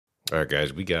All right,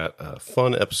 guys, we got a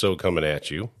fun episode coming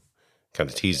at you. Kind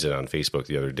of teased it on Facebook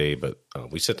the other day, but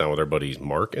we sit down with our buddies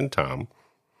Mark and Tom,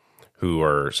 who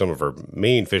are some of our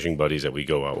main fishing buddies that we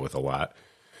go out with a lot.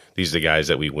 These are the guys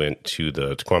that we went to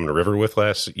the Tequamana River with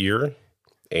last year,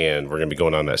 and we're going to be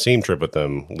going on that same trip with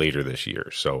them later this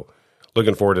year. So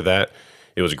looking forward to that.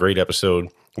 It was a great episode.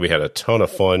 We had a ton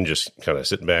of fun just kind of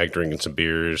sitting back, drinking some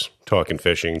beers, talking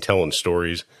fishing, telling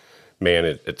stories. Man,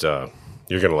 it's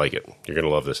you're going to like it. You're going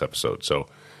to love this episode. So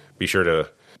be sure to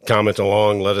comment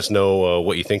along. Let us know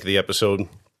what you think of the episode.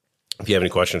 If you have any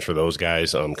questions for those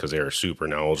guys, because they are super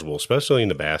knowledgeable, especially in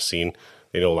the bass scene.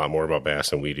 They know a lot more about bass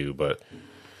than we do, but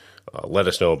let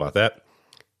us know about that.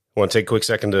 I want to take a quick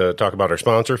second to talk about our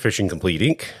sponsor, Fishing Complete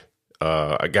Inc.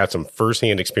 I got some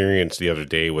firsthand experience the other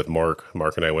day with Mark.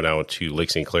 Mark and I went out to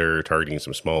Lake St. Clair targeting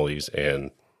some smallies,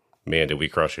 and man, did we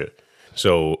crush it.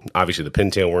 So obviously the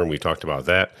pintail worm, we talked about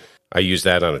that. I used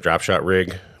that on a drop shot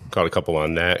rig, caught a couple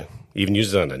on that, even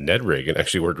used it on a Ned rig, and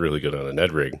actually worked really good on a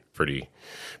Ned rig. Pretty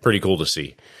cool to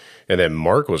see. And then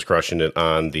Mark was crushing it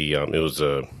on the, it was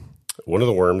one of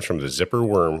the worms from the Zipper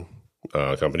Worm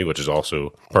company, which is also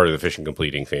part of the Fishing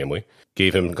Complete Inc. family.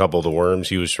 Gave him a couple of the worms.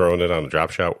 He was throwing it on a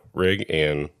drop shot rig,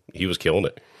 and he was killing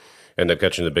it. Ended up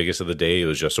catching the biggest of the day. It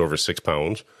was just over 6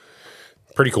 pounds.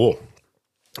 Pretty cool.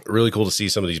 Really cool to see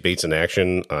some of these baits in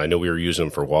action. I know we were using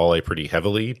them for walleye pretty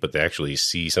heavily, but to actually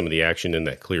see some of the action in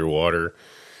that clear water,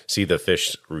 see the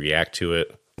fish react to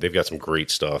it. They've got some great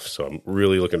stuff, so I'm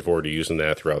really looking forward to using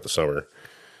that throughout the summer.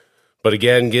 But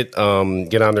again, get on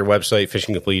their website,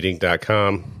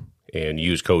 fishingcompleteinc.com, and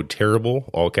use code TERRIBLE,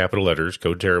 all capital letters,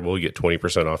 code TERRIBLE. You get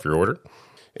 20% off your order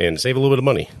and save a little bit of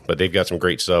money. But they've got some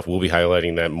great stuff. We'll be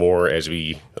highlighting that more as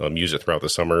we use it throughout the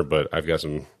summer. But I've got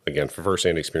some, again,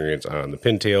 first-hand experience on the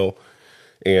pintail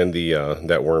and the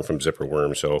that worm from Zipper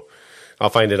Worm. So I'll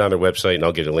find it on their website, and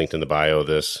I'll get it linked in the bio of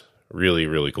this. Really,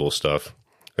 really cool stuff.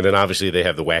 And then obviously they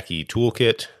have the Wacky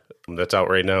Toolkit that's out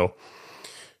right now.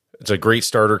 It's a great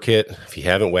starter kit. If you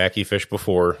haven't wacky fished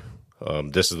before,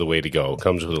 this is the way to go. It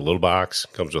comes with a little box,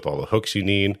 comes with all the hooks you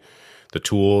need, the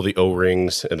tool, the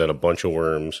O-rings, and then a bunch of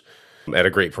worms at a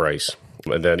great price.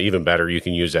 And then even better, you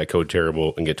can use that code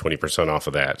TERRIBLE and get 20% off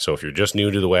of that. So if you're just new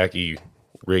to the wacky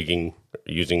rigging,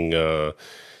 using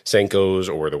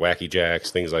Senkos or the Wacky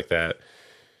Jacks, things like that,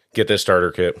 get this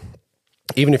starter kit.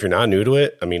 Even if you're not new to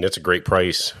it, I mean, it's a great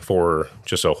price for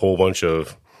just a whole bunch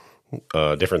of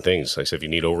different things. Like I said, if you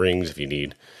need O-rings, if you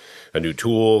need a new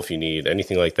tool, if you need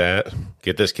anything like that,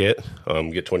 get this kit.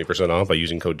 Get 20% off by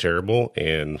using code TERRIBLE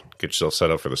and get yourself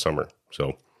set up for the summer.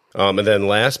 So, and then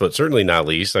last but certainly not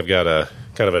least, I've got a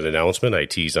kind of an announcement I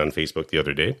teased on Facebook the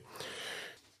other day.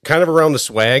 Kind of around the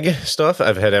swag stuff,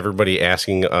 I've had everybody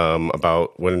asking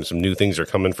about when some new things are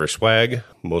coming for swag.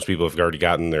 Most people have already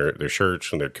gotten their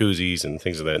shirts and their koozies and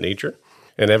things of that nature.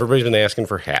 And everybody's been asking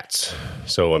for hats.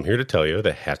 So I'm here to tell you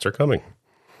that hats are coming.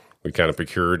 We kind of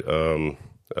procured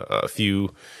a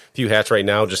few hats right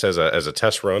now just as a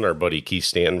test run. Our buddy Keith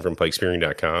Stanton from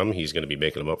pikespearing.com, he's going to be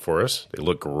making them up for us. They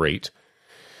look great.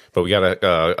 But we got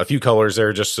a few colors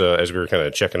there just as we were kind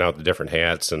of checking out the different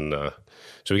hats. And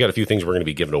so we got a few things we're going to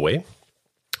be giving away.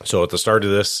 So at the start of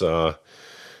this, we're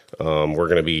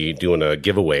going to be doing a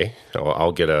giveaway.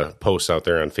 I'll get a post out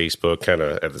there on Facebook kind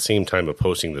of at the same time of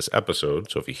posting this episode.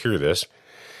 So if you hear this,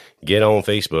 get on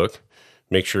Facebook.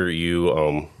 Make sure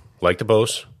you like the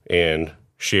post and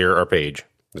share our page.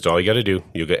 That's all you got to do.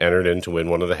 You'll get entered in to win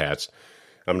one of the hats.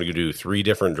 I'm going to do 3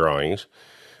 different drawings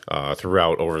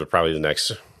throughout over probably the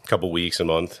next couple weeks, a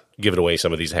month, giving away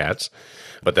some of these hats.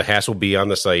 But the hats will be on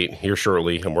the site here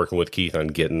shortly. I'm working with Keith on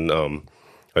getting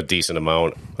a decent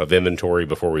amount of inventory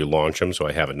before we launch them, so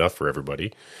I have enough for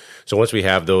everybody. So once we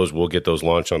have those, we'll get those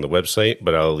launched on the website,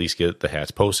 but I'll at least get the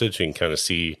hats posted so you can kind of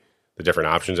see the different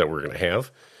options that we're going to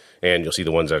have, and you'll see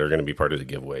the ones that are going to be part of the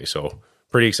giveaway. So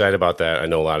pretty excited about that. I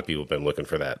know a lot of people have been looking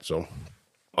for that. So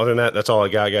other than that, that's all I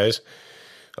got, guys.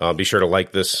 Be sure to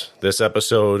like this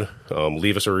episode,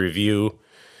 leave us a review,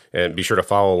 and be sure to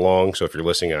follow along. So if you're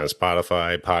listening on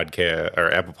Spotify, podcast,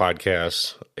 or Apple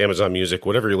Podcasts, Amazon Music,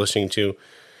 whatever you're listening to,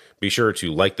 be sure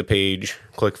to like the page,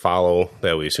 click follow.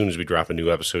 That way, as soon as we drop a new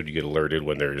episode, you get alerted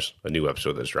when there's a new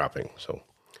episode that's dropping. So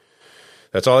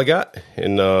that's all I got.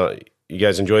 And you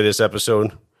guys enjoy this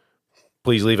episode.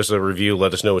 Please leave us a review.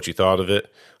 Let us know what you thought of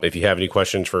it. If you have any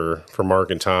questions for Mark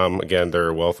and Tom, again, they're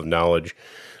a wealth of knowledge.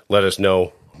 Let us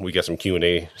know. We got some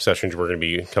Q&A sessions we're going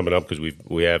to be coming up because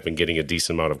we have been getting a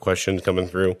decent amount of questions coming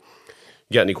through.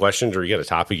 You got any questions or you got a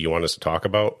topic you want us to talk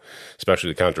about,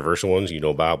 especially the controversial ones? You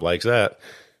know Bob likes that.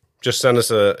 Just send us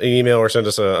an email or send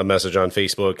us a message on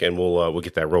Facebook, and we'll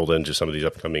get that rolled into some of these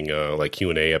upcoming like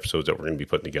Q&A episodes that we're going to be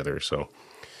putting together. So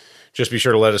just be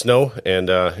sure to let us know and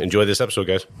enjoy this episode,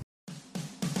 guys.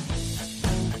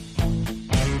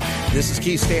 This is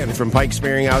Keith Stanton from Pike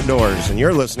Spearing Outdoors, and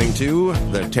you're listening to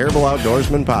the Terrible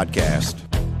Outdoorsman Podcast.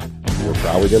 We're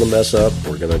probably going to mess up.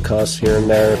 We're going to cuss here and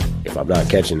there. If I'm not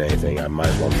catching anything, I might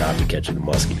as well not be catching a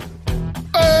muskie.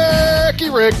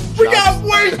 Rick, we got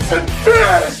weights and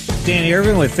fish! Danny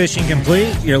Irvin with Fishing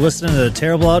Complete. You're listening to the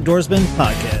Terrible Outdoorsman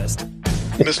Podcast.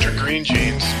 Mr. Green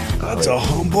Jeans. That's a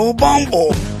humble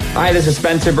bumble. Hi, this is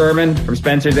Spencer Berman from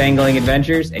Spencer's Angling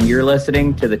Adventures, and you're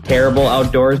listening to the Terrible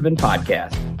Outdoorsman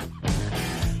Podcast.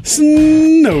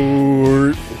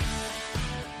 Snort.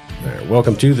 All right,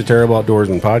 welcome to the Terrible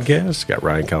Outdoorsman Podcast. Got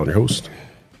Ryan Collin, your host.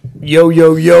 Yo,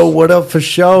 yo, yo, what up for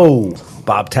show?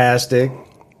 Bobtastic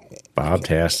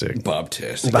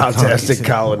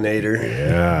Collinator.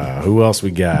 Yeah, who else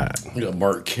we got? We got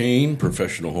Mark Kane,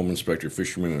 professional home inspector,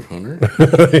 fisherman, and hunter.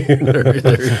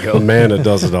 there you go. The man that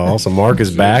does it all. So Mark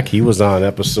is back. He was on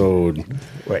episode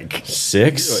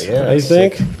 6, I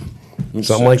think.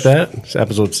 Something like that. It's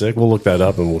episode 6. We'll look that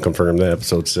up and we'll confirm that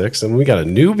episode 6. And we got a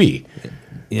newbie.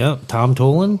 Yep, Tom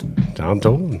Toland.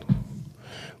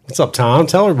 What's up, Tom?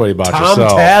 Tell everybody about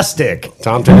yourself.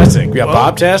 Tom-tastic. We got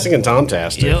Bob-tastic and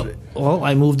Tom-tastic. Yep. Well,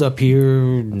 I moved up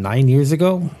here 9 years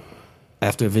ago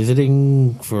after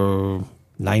visiting for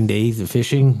 9 days of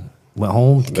fishing. Went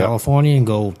home to California and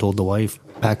told the wife,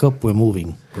 pack up, we're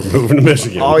moving. We're moving to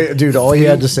Michigan. All you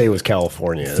had to say was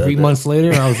California. 3 months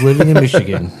later, I was living in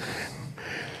Michigan.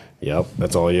 Yep,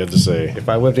 that's all you had to say. If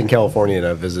I lived in California and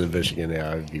I visited Michigan,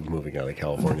 I'd be moving out of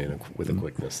California with a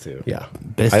quickness, too. Yeah.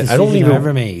 Best decision I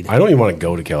ever made. I don't even want to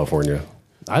go to California.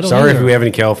 Sorry if we have any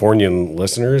Californian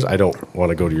listeners. I don't want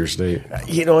to go to your state.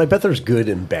 I bet there's good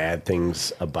and bad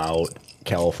things about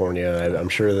California. I'm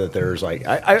sure that there's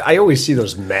I always see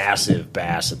those massive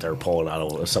bass that they're pulling out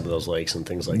of some of those lakes and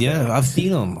things like that. Yeah, I've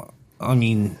seen them. I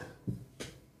mean,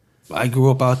 I grew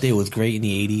up out there. It was great in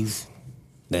the 80s.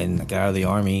 Then I got out of the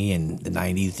Army, and the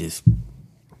 90s just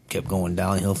kept going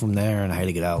downhill from there, and I had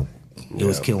to get out. It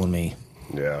was killing me.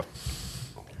 Yeah.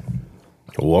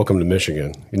 Well, welcome to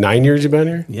Michigan. 9 years you've been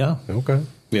here? Yeah. Okay.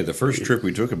 Yeah, the first trip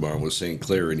we took him on was St.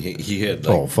 Clair, and he had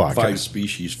 5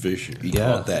 species fish he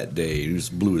caught that day. It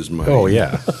just blew his mind. Oh,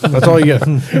 yeah. That's all you get.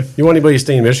 You want anybody to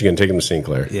stay in Michigan, take them to St.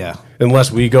 Clair. Yeah.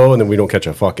 Unless we go, and then we don't catch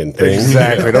a fucking thing.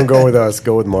 Exactly. Don't go with us.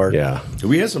 Go with Mark. Yeah.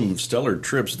 We had some stellar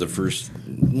trips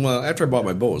after I bought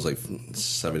my boat, it was like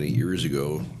 7, 8 years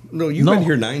ago. No, you've been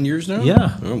here 9 years now?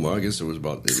 Yeah. Oh, well, I guess it was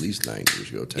about at least 9 years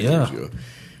ago, 10 Yeah. years ago.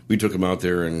 We took him out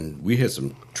there, and we had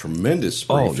some tremendous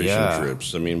spring fishing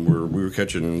trips. I mean, we were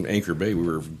catching Anchor Bay. We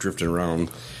were drifting around,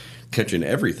 catching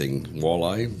everything: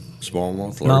 walleye,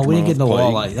 smallmouth, largemouth. No, we didn't get no pike.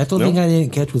 walleye. That's the only thing I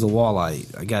didn't catch was a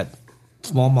walleye. I got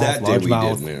smallmouth, That day we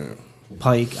largemouth, did,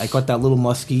 pike. I caught that little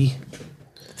muskie,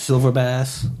 silver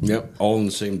bass, Yep, all on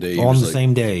the same day. all on the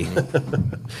same day.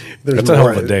 That's a hell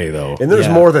of a day, though. And there's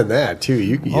Yeah. more than that, too.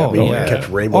 You catch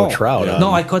rainbow trout.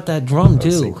 No, I caught that drum,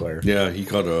 St. too. Clair. Yeah, he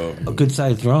caught a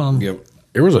Good-sized drum. Yep.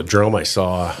 There was a drum I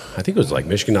saw. I think it was like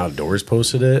Michigan Outdoors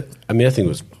posted it. I mean, I think it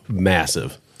was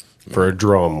massive for a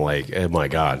drum. Like, oh my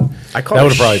God. That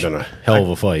would have probably been a hell of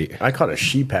a fight. I caught a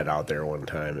sheephead out there one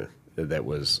time that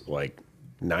was like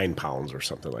 9 pounds or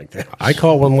something like that. I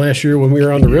caught one last year when we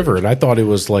were on the river, and I thought it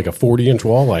was like a 40-inch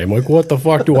walleye. I'm like, what the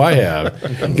fuck do I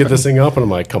have? Get this thing up, and I'm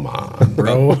like, come on,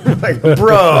 bro. Like,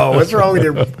 bro, what's wrong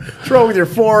with your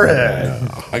forehead?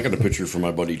 I got a picture from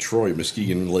my buddy Troy,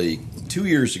 Muskegon Lake. 2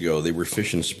 years ago, they were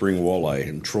fishing spring walleye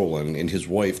and trolling, and his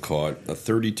wife caught a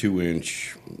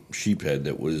 32-inch sheephead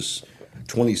that was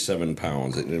 27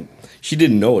 pounds. And she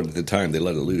didn't know it at the time. They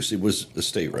let it loose. It was a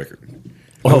state record.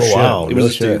 Oh, wow. It was a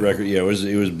state record. Yeah, it was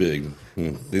big.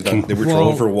 They thought they were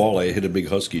trolling for walleye. It hit a big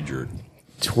husky jerk.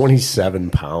 27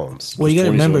 pounds. Well, you got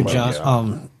to remember, 27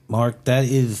 Josh, Mark, that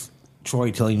is Troy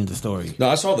telling you the story. No,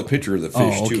 I saw the picture of the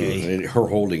fish Oh, too, okay. and her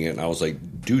holding it, and I was like,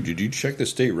 "Dude, did you check the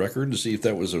state record to see if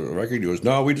that was a record?" He goes,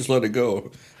 "No, we just let it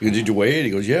go." He goes, "Did you weigh it?" He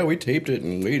goes, "Yeah, we taped it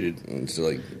and waited." And so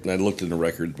and I looked in the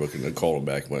record book and I called him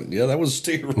back. And went, "Yeah, that was a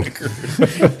state record."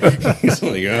 He's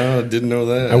like, "Oh, didn't know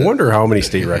that." I wonder how many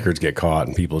state records get caught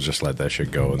and people just let that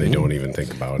shit go and they don't even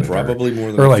think about it. Probably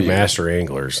more than or a like few. master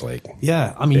anglers. Like,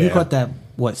 Yeah, I mean, you caught that,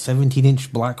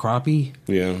 17-inch black crappie?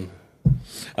 Yeah,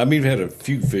 I mean, I've had a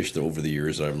few fish that over the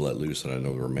years I've let loose, and I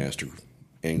know they were master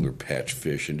angler patch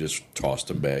fish, and just tossed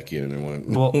them back in and went,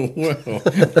 Well- well,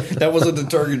 that wasn't the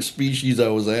target species I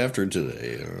was after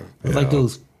today. It's like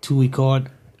those two we caught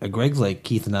at Greg's Lake,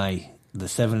 Keith and I, the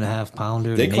 7.5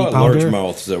 pounder, They and caught 8 pounder.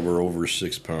 largemouths that were over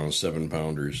 6 pounds, 7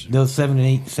 pounders. Those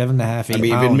 7.5, 8 I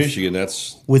mean, pounds. in Michigan,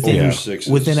 that's Within- over 6.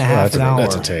 within a half that's an hour.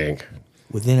 That's a tank.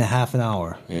 Within a half an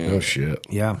hour. No shit.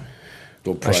 Yeah.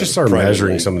 I should start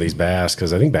measuring some of these bass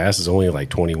because I think bass is only like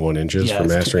 21 inches Yeah, for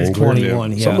it's- master it's angler.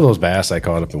 21, yeah. Some of those bass I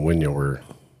caught up in Wynyard were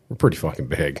pretty fucking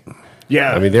big.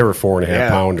 Yeah. I mean, they were 4.5 Yeah.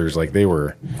 pounders. Like they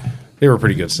were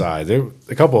pretty good size. A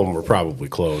couple of them were probably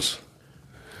close.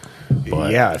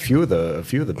 But yeah, a few of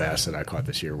the bass that I caught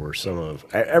this year were some of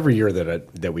every year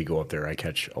that we go up there, I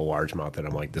catch a largemouth that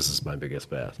I'm like, this is my biggest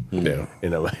bass. yeah. You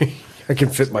know, I can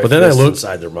fit my But then I fist look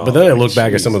inside their mouth. But then I Like, look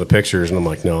back at jeez. some of the pictures and I'm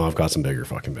like, no, I've got some bigger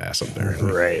fucking bass up there.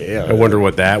 Right, yeah. I wonder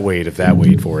what that weighed if that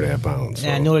weighed 4.5 pounds. So.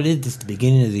 Yeah, I know it is just the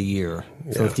beginning of the year.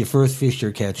 So it's your first fish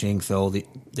you're catching, so they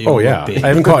Oh look yeah, big. I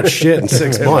haven't caught shit in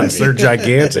 6 months. They're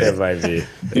gigantic. It might be.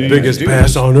 The biggest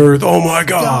bass on earth. Oh my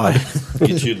god!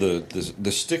 Get you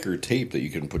the sticker tape that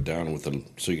you can put down with them,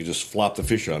 so you can just flop the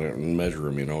fish on it and measure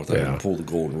them. You know, without having to pull the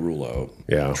golden rule out.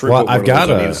 Yeah. Trick Well, put I've one of those got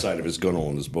on the a- inside of his gunnel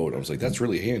on his boat. I was like, that's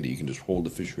really handy. You can just hold the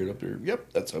fish right up there.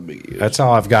 Yep, that's how big he is. That's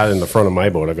how I've got it in the front of my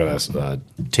boat. I've got a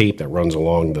tape that runs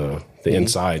along the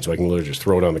inside, so I can literally just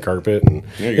throw it on the carpet, and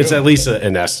There you it's go. at least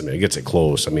an estimate. It gets it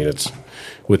close. I mean, it's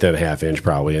within a half inch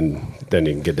probably, and then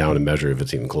you can get down and measure if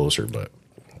it's even closer. But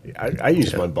I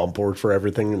use my bump board for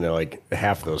everything, and they're like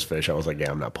half of those fish. I was like, yeah,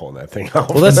 I'm not pulling that thing out.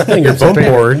 well, that's the thing. Your It's a bump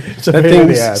pain- board, it's a that pain in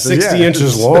thing's the ass. 60 Yeah.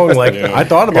 inches long. Like I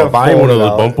thought about Gotta buying pull one of it those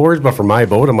out. bump boards, but for my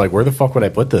boat, I'm like, where the fuck would I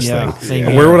put this Yeah, thing? same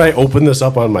And here. where would I open this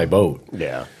up on my boat?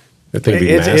 Yeah. That thing would be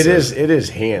It massive. is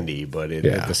handy, but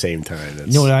Yeah. at the same time, it's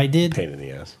You know what I did? pain in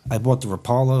the ass. I bought the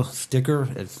Rapala sticker.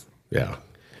 It's Yeah,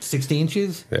 60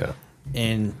 inches. yeah.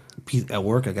 And at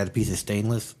work, I got a piece of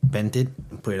stainless, bent it,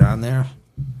 and put it on there.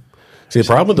 See, the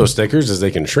problem with those stickers is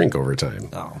they can shrink over time.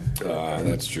 Oh,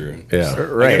 That's true. Yeah,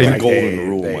 Right. I got like the golden they-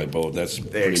 rule they- in my boat. That's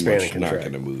pretty expand much and not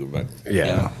contract. going to move. But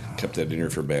yeah. kept that in here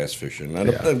for bass fishing.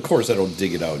 Of course, I don't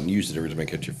dig it out and use it every time I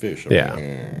catch a fish. I'm Yeah.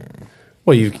 like,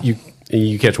 Well,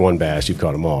 you catch one bass, you've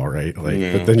caught them all, right? Like,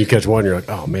 but then you catch one, you're like,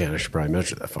 oh man, I should probably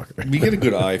measure that fucker. You get a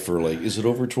good eye for like, is it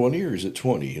over 20 or is it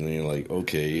 20? And then you're like,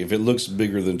 okay, if it looks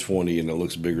bigger than 20 and it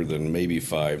looks bigger than maybe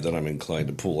 5, then I'm inclined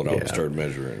to pull it out and Yeah. start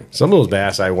measuring. Some of those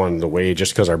bass I wanted to weigh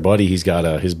just because our buddy, he's got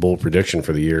his bold prediction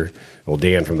for the year. Well,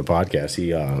 Dan from the podcast,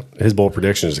 his bold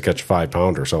prediction is to catch a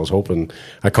 5-pounder. So I was hoping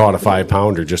I caught a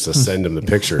 5-pounder just to send him the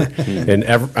picture. And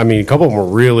a couple of them were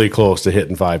really close to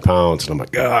hitting 5 pounds. And I'm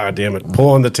like, God damn it, pull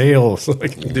on the tail. It's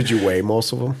like, Did you weigh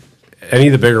most of them? any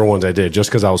of the bigger ones I did just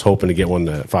because I was hoping to get one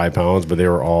to 5 pounds, but they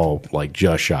were all like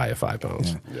just shy of 5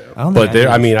 pounds. I don't But think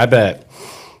I bet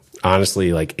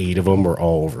honestly like 8 of them were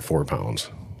all over 4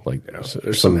 pounds. Like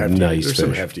there's some hefty, nice there's fish.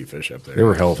 some hefty fish up there. They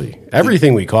were healthy.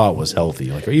 Everything we caught was healthy.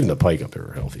 Like even the pike up there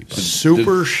were healthy. But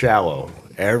super shallow.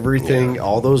 Everything,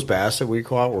 all those bass that we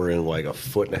caught were in like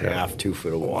 1.5 feet, 2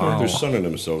 foot of water. They're sunning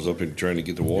themselves up and trying to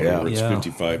get the water Yeah. where it's Yeah.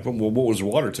 55. But what was the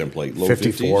water temp like? Low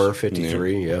 54, 50s?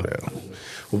 53, yeah.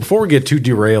 well, before we get too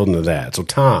derailed into that, so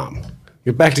Tom,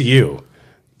 get back to you.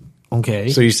 okay.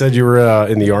 So you said you were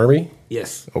in the Army.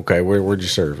 yes. Okay, where'd you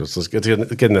serve? Let's get into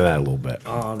that a little bit.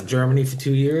 Germany for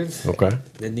 2 years. Okay,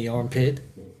 Then the armpit,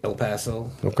 El Paso,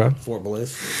 okay. Fort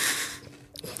Bliss.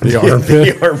 The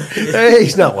armpit. Hey,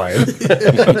 he's not lying.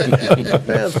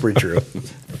 That's pretty true.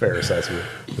 Fair assessment.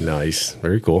 Nice,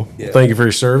 very cool. Thank you for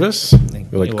your service.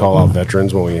 We like to call out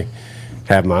veterans when we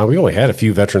have them on. We only had a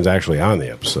few veterans actually on the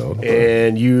episode.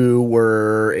 And you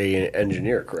were an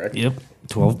engineer, correct? Yep.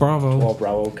 12 Bravo. Well,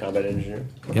 Bravo combat engineer.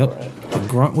 Yep. A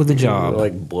grunt with a job.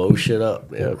 Like blow shit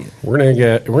up. Yeah. We're gonna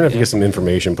have to get some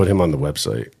information. Put him on the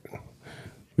website.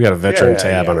 We got a veteran Yeah,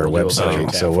 tab on our we'll do a website, veteran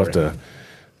so tab we'll have for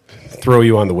to throw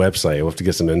you on the website. We'll have to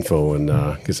get some info and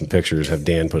get some pictures. Have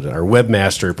Dan put it, our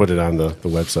webmaster put it on the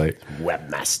website.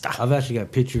 Webmaster. I've actually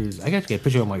got pictures. I got to get a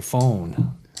picture on my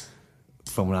phone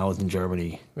from when I was in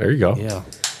Germany. There you go. Yeah.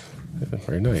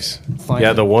 Very nice. Fine.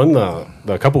 Yeah,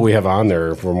 the couple we have on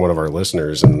there from one of our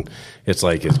listeners, and it's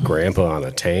like his grandpa on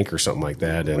a tank or something like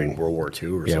that, and Like World War II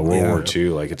or yeah, something. World War II.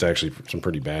 Like it's actually some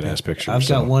pretty badass pictures. I've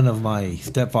so. got one of my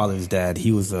stepfather's dad.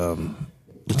 He was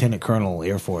Lieutenant Colonel,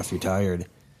 Air Force, retired.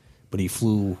 But he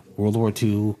flew World War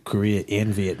II, Korea,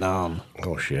 and Vietnam.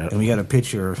 Oh shit! And we got a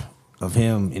picture of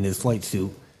him in his flight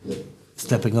suit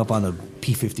stepping up on a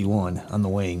P-51 on the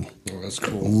wing. Oh, that's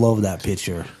cool. Love that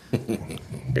picture.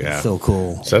 Yeah, So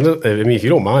cool. Send it. I mean, if you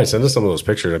don't mind, send us some of those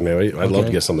pictures. I mean, I'd love to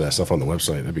Okay. get some of that stuff on the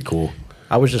website. That'd be cool.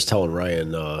 I was just telling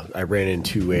Ryan, I ran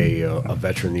into a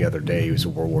veteran the other day. He was a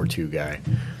World War II guy.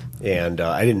 And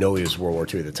I didn't know he was World War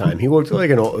II at the time. He looked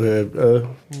like a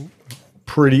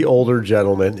pretty older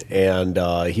gentleman, and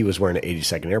he was wearing an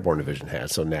 82nd Airborne Division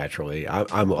hat. So naturally,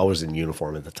 I was in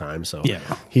uniform at the time. So Yeah.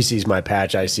 he sees my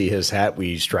patch, I see his hat.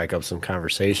 We strike up some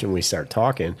conversation. We start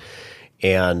talking,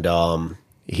 and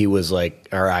he was like,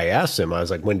 or I asked him, I was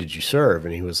like, when did you serve?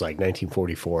 And he was like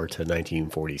 1944 to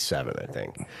 1947, I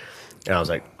think. And I was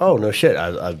like, oh, no shit. I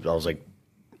was like,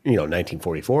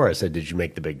 1944. I said, did you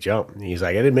make the big jump? And he's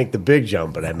like, I didn't make the big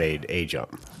jump, but I made a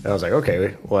jump. And I was like,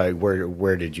 okay, well,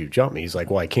 where did you jump? And he's like,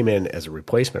 well, I came in as a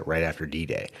replacement right after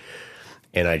D-Day.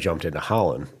 And I jumped into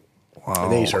Holland. Wow.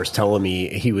 And then he starts telling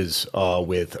me he was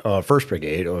with 1st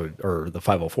Brigade or the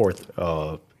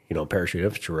 504th, Parachute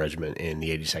Infantry Regiment in the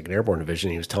 82nd Airborne Division.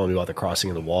 He was telling me about the crossing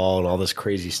of the wall and all this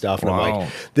crazy stuff. And I'm like,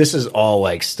 this is all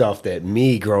like stuff that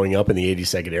me growing up in the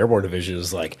 82nd Airborne Division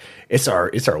is like, it's our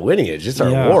lineage. It's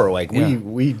our war. Like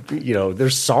we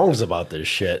there's songs about this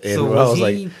shit. And so was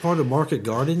he like, part of Market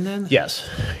Garden then? Yes.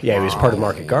 Yeah, he was part of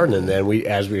Market Garden. And then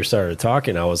as we started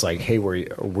talking, I was like, hey, were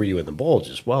you in the Bulge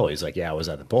as well? He's like, yeah, I was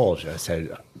at the Bulge. And I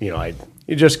said,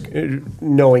 just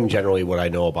knowing generally what I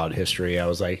know about history, I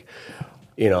was like,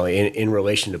 in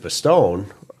relation to Bastogne,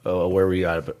 where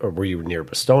were you near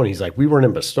Bastogne? He's like, we weren't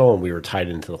in Bastogne. We were tied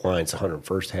into the lines. The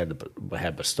 101st had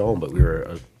Bastogne, but we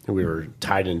were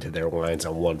tied into their lines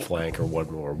on one flank or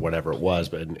whatever it was,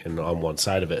 but on one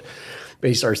side of it. But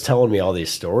he starts telling me all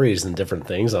these stories and different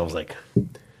things. I was like,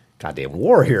 goddamn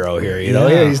war hero here,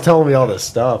 Yeah, he's telling me all this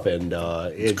stuff, and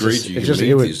it's great. You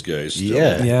can meet these guys. Still.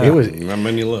 Yeah, it was not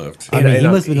many left.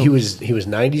 He was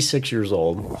 96 years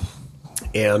old.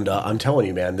 And I'm telling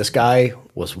you, man, this guy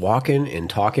was walking and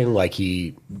talking like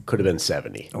he could have been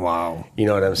 70. Wow. You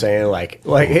know what I'm saying?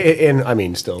 And I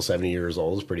mean, still 70 years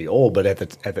old is pretty old, but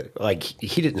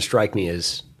he didn't strike me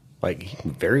as like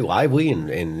very lively,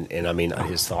 and I mean,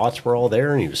 his thoughts were all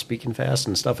there, and he was speaking fast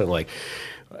and stuff, and like,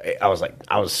 I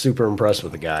was super impressed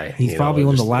with the guy. He's probably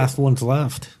one of the last ones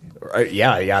left.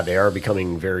 Yeah, they are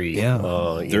becoming very. Yeah,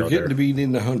 they're getting to be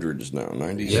in the hundreds now,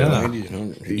 90s, 90s,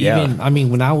 100s. Yeah, even, I mean,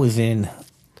 when I was in,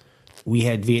 we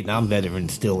had Vietnam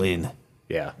veterans still in.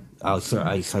 Yeah, I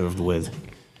served with.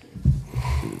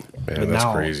 Yeah, but that's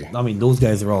now, crazy. I mean, those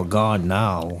guys are all gone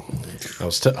now. I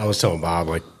was telling Bob,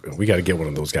 like, we got to get one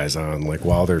of those guys on, like,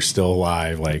 while they're still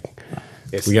alive. Like,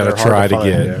 we got to try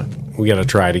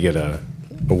to get a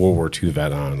World War II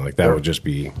vet on. Like, that would just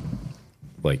be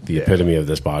like the epitome of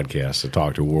this podcast, to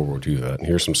talk to a World War II vet and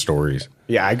hear some stories.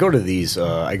 Yeah, I go to these.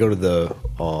 I go to the.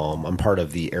 I'm part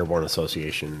of the Airborne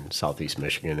Association Southeast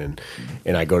Michigan,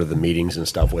 and I go to the meetings and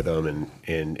stuff with them,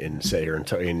 and sit here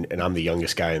and I'm the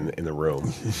youngest guy in the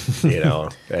room.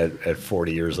 At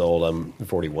 40 years old, I'm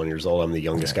 41 years old. I'm the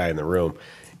youngest guy in the room.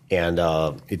 And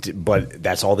but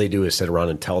that's all they do is sit around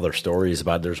and tell their stories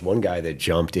about. There's one guy that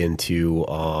jumped into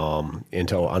a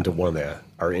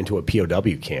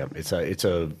POW camp. It's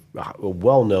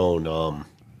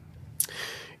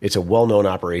a well-known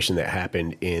operation that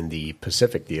happened in the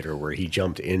Pacific Theater, where he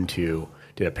did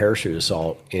a parachute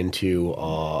assault into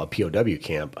a POW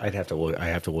camp. I have to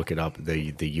look it up.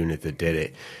 The unit that did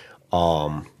it.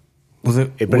 Were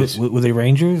they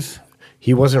Rangers?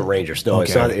 He wasn't Rangers. No,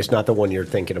 okay. It's not the one you're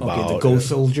thinking about. Okay, the Ghost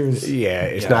Soldiers. Yeah,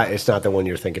 it's not the one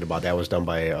you're thinking about. That was done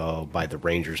by the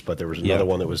Rangers, but there was another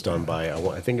one that was done by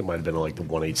I think it might have been like the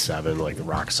 187, like the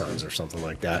Rock Sons or something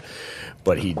like that.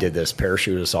 But he did this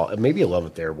parachute assault, maybe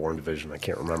 11th Airborne Division, I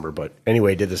can't remember. But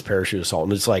anyway, he did this parachute assault,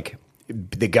 and it's like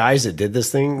the guys that did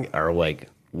this thing are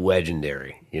like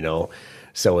legendary,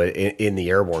 So in the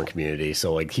airborne community,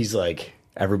 so like he's like.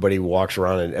 Everybody walks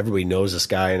around and everybody knows this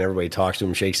guy, and everybody talks to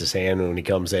him, shakes his hand when he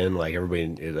comes in. Like,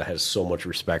 everybody has so much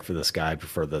respect for this guy,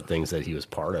 for the things that he was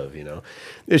part of.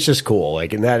 It's just cool.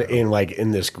 Like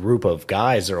in this group of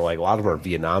guys, there are like a lot of them are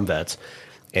Vietnam vets,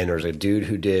 and there's a dude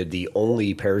who did the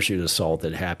only parachute assault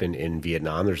that happened in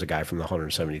Vietnam. There's a guy from the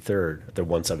 173rd, the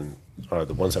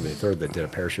 173rd that did a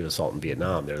parachute assault in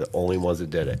Vietnam. They're the only ones that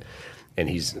did it. And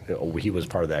he was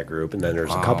part of that group. And then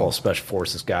there's a couple of Special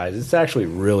Forces guys. It's actually a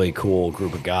really cool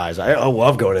group of guys. I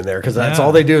love going in there because that's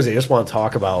all they do is they just want to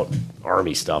talk about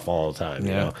Army stuff all the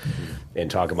time,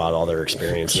 and talk about all their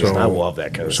experiences. And I love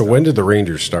that kind of stuff. So when did the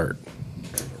Rangers start?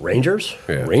 Rangers?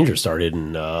 Yeah. Rangers started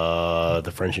in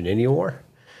the French and Indian War.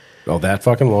 Oh, that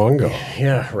fucking long ago.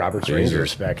 Yeah, Robert's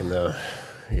Rangers back when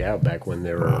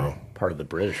they were part of the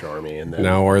British Army. And then,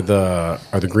 now are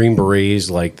the Green Berets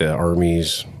like the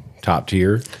Army's top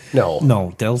tier?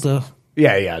 No, Delta.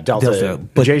 Yeah, Delta.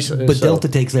 But Delta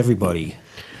takes everybody.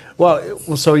 Well,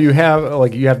 so you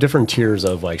have different tiers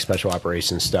of like special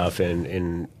operations stuff,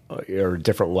 and or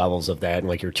different levels of that. And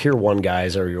like your tier 1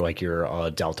 guys are your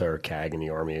Delta or CAG in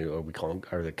the Army, or we call them,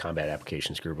 or the Combat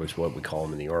Applications Group, which is what we call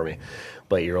them in the Army.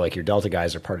 But your Delta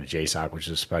guys are part of JSOC, which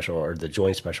is the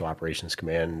Joint Special Operations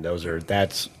Command. And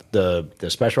that's the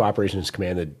Special Operations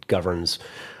Command that governs.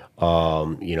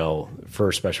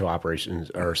 First Special Operations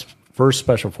or First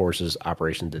Special Forces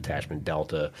Operations Detachment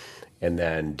Delta, and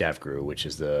then DEVGRU, which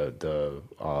is the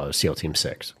SEAL Team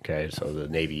 6. Okay, so the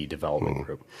Navy Development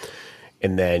Group,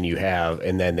 And then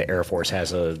the Air Force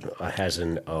has a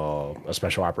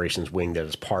special operations wing that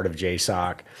is part of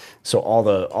JSOC. So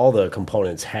all the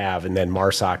components have, and then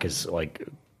MARSOC is like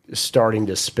starting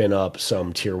to spin up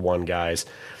some tier 1 guys,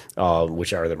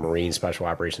 which are the Marine Special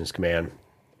Operations Command.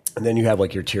 And then you have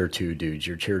like your tier 2 dudes.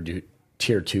 Your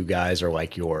tier 2 guys are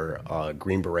like your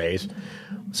Green Berets,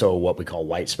 so what we call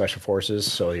white special forces.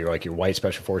 So your white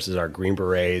special forces are Green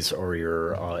Berets, or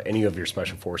your any of your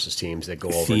special forces teams that go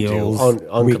over SEALs,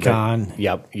 to Recon.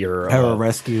 Yep, your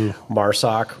Pararescue.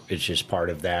 MARSOC, it's just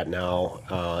part of that now,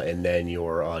 and then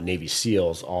your Navy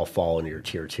SEALs all fall into your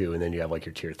tier 2, and then you have like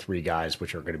your tier 3 guys,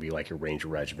 which are going to be like your Ranger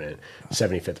Regiment,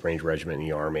 75th Ranger Regiment in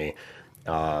the Army,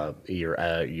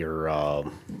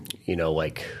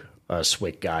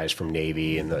 SWIC guys from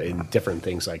Navy and different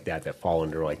things like that fall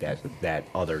under like that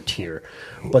other tier,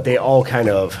 but they all kind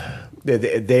of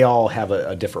they all have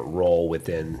a different role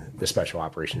within the special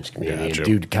operations community and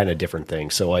do kind of different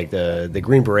things. So like the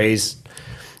Green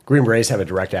Berets have a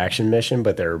direct action mission,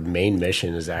 but their main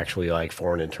mission is actually like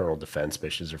foreign internal defense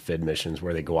missions or FID missions,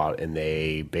 where they go out and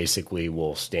they basically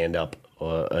will stand up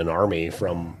an army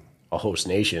from a host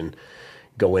nation.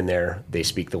 Go in there, they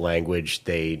speak the language,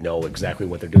 they know exactly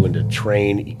what they're doing to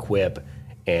train, equip,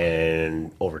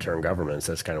 and overturn governments.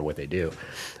 That's kind of what they do.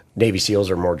 Navy SEALs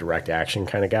are more direct action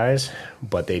kind of guys,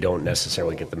 but they don't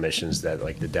necessarily get the missions that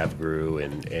like the DevGru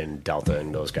and Delta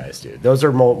and those guys do. Those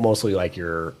are mostly like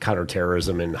your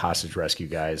counterterrorism and hostage rescue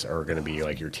guys are going to be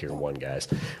like your tier 1 guys.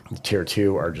 Tier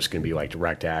 2 are just going to be like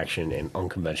direct action and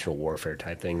unconventional warfare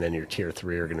type thing. Then your tier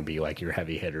 3 are going to be like your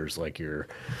heavy hitters, like your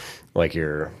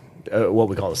what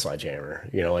we call the sledgehammer,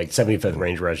 like 75th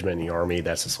Ranger Regiment in the Army,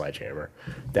 that's a sledgehammer.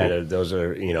 Those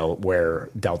are, where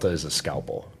Delta is a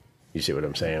scalpel. You see what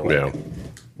I'm saying? Like,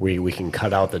 we can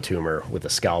cut out the tumor with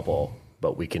a scalpel,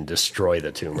 but we can destroy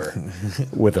the tumor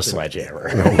with a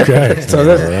sledgehammer. Okay. So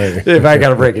if I got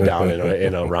to break it down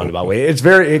in a roundabout way,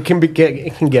 it can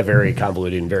get very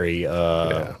convoluted and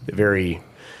very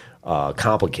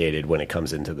complicated when it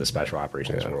comes into the special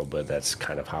operations world, but that's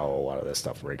kind of how a lot of this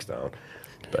stuff breaks down.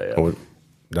 But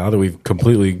now that we've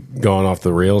completely gone off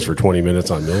the rails for 20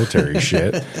 minutes on military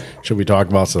shit, should we talk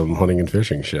about some hunting and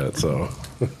fishing shit? So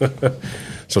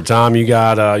Tom, you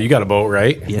got a boat,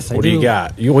 right? Yes, I do. What do you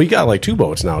got? You got like 2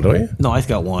 boats now, don't you? No, I've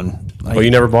got one.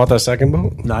 You never bought that second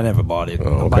boat? No, I never bought it.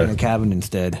 I'm buying a cabin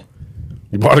instead.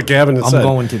 You bought a cabin instead? I'm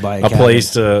going to buy a cabin.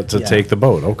 Place to take the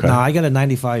boat. Okay. No, I got a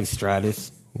 95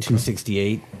 Stratus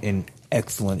 268 in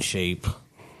excellent shape.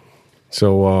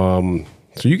 So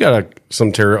you got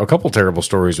a couple terrible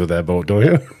stories with that boat, don't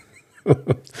you?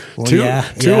 Well, two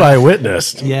I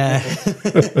witnessed. Yeah.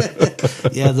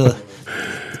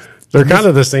 They're kind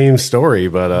of the same story,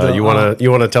 but you want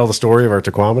to tell the story of our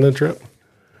Tequamanet trip?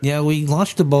 Yeah, we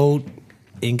launched the boat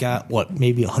and got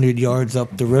maybe 100 yards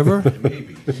up the river,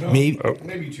 maybe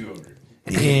 200,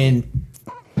 and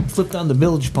flipped on the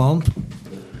bilge pump.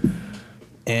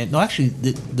 And no, actually,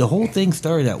 the whole thing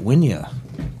started at Winya.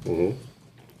 Mm-hmm.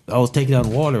 I was taking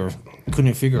on water,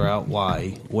 couldn't figure out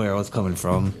where I was coming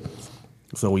from.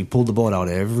 So we pulled the boat out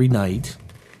every night.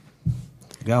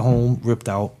 Got home, ripped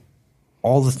out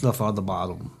all the stuff out of the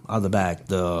bottom, out of the back,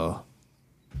 the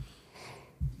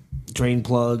drain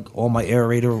plug, all my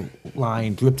aerator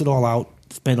lines, ripped it all out,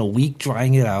 spent a week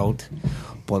drying it out,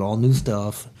 bought all new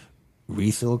stuff,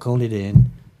 re-siliconed it in,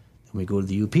 and we go to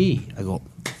the UP. I go,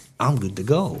 I'm good to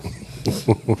go.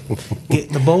 Get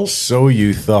in the boat. So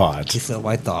you thought. So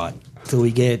I thought. So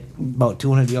we get about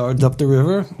 200 yards up the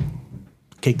river,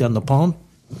 kicked on the pump,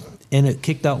 and it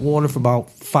kicked out water for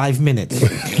about 5 minutes.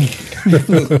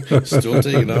 Still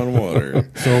taking on water.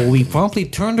 So we promptly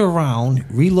turned around,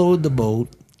 reloaded the boat,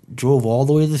 drove all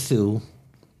the way to the Sioux,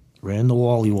 ran the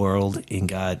Wally World, and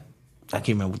got, I can't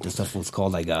remember what the stuff was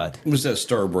called I got. It was that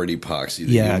Starboard epoxy.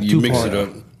 Yeah, you mix it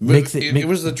up. It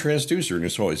was the transducer in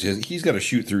his hole. He's got a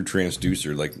shoot through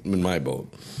transducer, like in my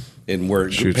boat, and where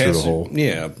it shoots through the hole.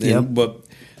 Yeah, but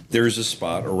there's a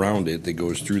spot around it that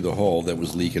goes through the hull that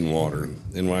was leaking water.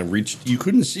 And when I reached, you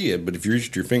couldn't see it, but if you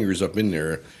reached your fingers up in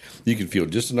there, you could feel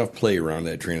just enough play around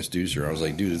that transducer. I was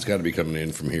like, dude, it's got to be coming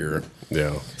in from here.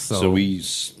 Yeah. So we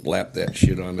slapped that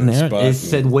shit on that spot. It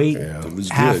said wait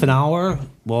half an hour.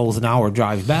 Well, it was an hour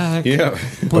drive back. Yeah.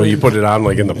 You put it on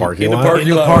like in the parking lot? In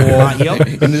the parking lot, yep.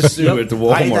 In the Sioux at the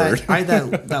Walmart. I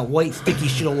had that white sticky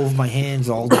shit all over my hands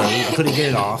all day. I couldn't get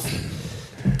it off.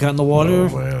 Got in the water,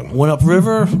 went up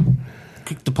river,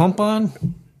 kicked the pump on.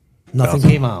 Nothing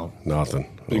came out.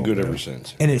 Nothing. Been good ever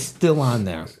since. And it's still on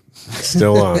there.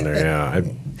 Still on there, yeah.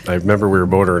 I remember we were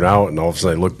motoring out, and all of a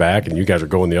sudden I look back, and you guys are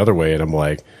going the other way, and I'm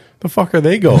like, The fuck are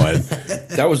they going?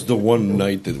 That was the one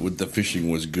night that the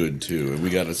fishing was good too, and we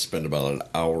got to spend about an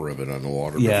hour of it on the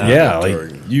water. Yeah. before Yeah, we like-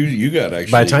 turned. you got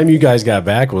actually. By the time you guys got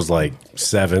back, was like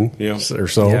 7 Yeah. or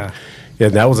so. Yeah. Yeah,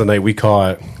 that was the night we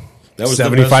caught. That was the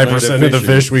best 75% night of the fishing.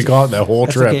 fish we caught that whole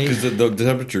trip. okay. because the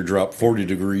temperature dropped 40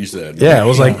 degrees that night. Yeah, it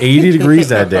was like 80 degrees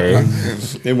that day.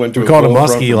 They went to We caught a cold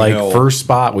front muskie from like hell. first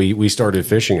spot we started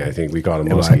fishing. I think we caught a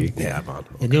muskie. Yeah, I'm on.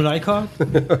 And you know what I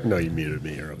caught? No, you muted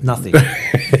me earlier. Nothing.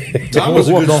 Tom was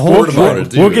a good the whole sport about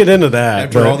it. Too. We'll get into that.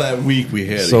 After but- all that week we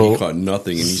had, So- he caught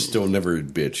nothing, and he still never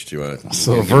bitched to us.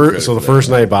 So the first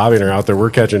night Bobby and I are out there,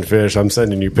 we're catching fish. I'm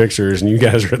sending you pictures, and you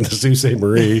guys are in the Sault Ste.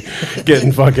 Marie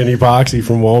getting fucking epoxy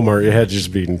from Walmart. It had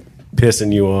just been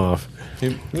pissing you off.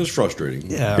 it was frustrating.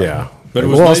 Yeah. Yeah. But it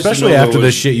was well, nice to especially know there after was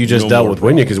this shit you just no dealt more with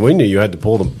Winya, because Winya you had to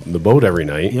pull the boat every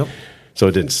night. Yep. So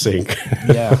it didn't sink.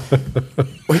 Yeah.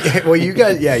 Well, you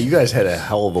guys had a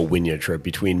hell of a Winya trip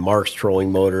between Mark's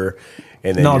trolling motor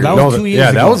and then No, your- that was 2 years yeah,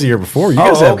 ago. that was the year before. You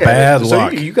guys had bad so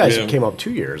luck. You guys Yeah. came up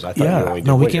 2 years. I thought Yeah. you only did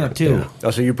No, we one came year. up 2.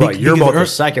 Oh, so you brought your Because boat the Earth-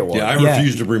 second one. Yeah, I Yeah.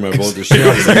 refused to bring my boat to ship.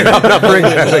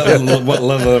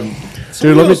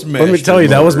 Dude, let me tell you,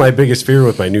 that was my biggest fear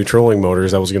with my new trolling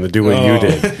motors. I was going to do what you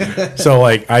did. So,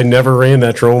 like, I never ran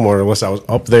that trolling motor unless I was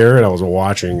up there and I was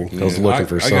watching. I was looking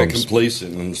for I got some.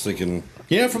 complacent and was thinking,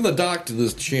 yeah, from the dock to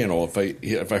this channel,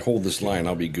 if I hold this line,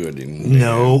 I'll be good. And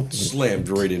No. slammed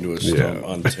right into a stump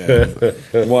on 10,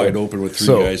 wide open with three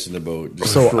So- guys in the boat.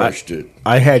 Just So crushed it.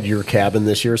 I had your cabin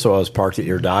this year, so I was parked at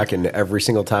your dock, and every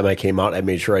single time I came out, I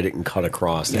made sure I didn't cut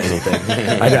across anything.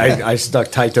 I stuck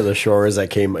tight to the shore as I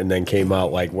came, and then came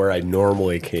out like where I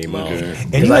normally came out. Okay.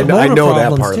 And 'Cause you had I motor know that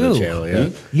problems part too. of the channel. Yeah.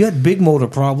 You had big motor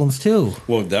problems too.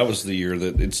 Well, that was the year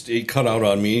that it cut out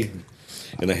on me,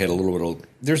 and I had a little bit of.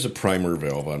 There's a primer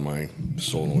valve on my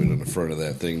solenoid on the front of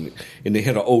that thing, and they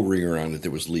had an O-ring around it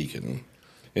that was leaking.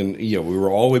 And we were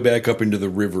all the way back up into the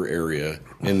river area,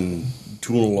 and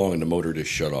tooling along, and the motor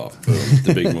just shut off.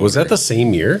 The big motor. Was that the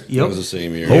same year? That was the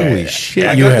same year. Holy shit,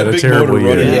 I you got had the a big terrible motor year.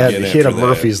 running Yeah, again he had a after that.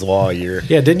 Murphy's Law year.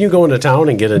 Yeah, didn't you go into town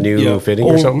and get a new Yeah. fitting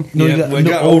or something? No, Yeah, you got, we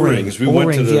got O-rings. We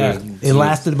went to the- yeah. It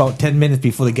lasted about 10 minutes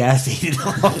before the gas heated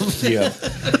off. Yeah.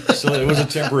 So it was a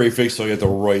temporary fix, so I got the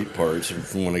right parts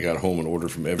from when I got home and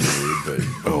ordered from Everwood.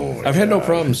 But I've had no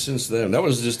problems since then. That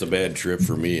was just a bad trip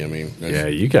for me. I mean, Yeah,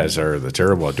 you guys are the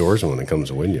terrible outdoorsmen when it comes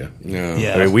to Winya. yeah.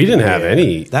 Yeah. I mean, we didn't have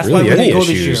any That's why really we any didn't go this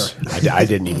issues. year. I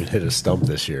didn't even hit a stump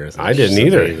this year. I didn't It's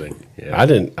either. amazing. Yeah. I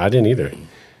didn't either.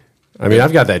 I mean,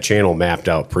 I've got that channel mapped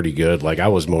out pretty good. Like I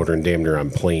was motoring damn near on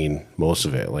plane most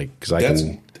of it. Like because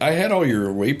I had all your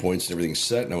waypoints and everything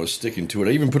set, and I was sticking to it.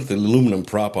 I even put the aluminum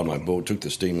prop on my boat, took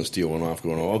the stainless steel one off,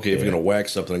 going, okay, if you're going to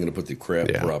wax something, I'm going to put the crap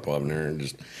Yeah. prop on there and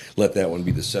just let that one be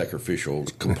the sacrificial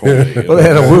component. you Well, they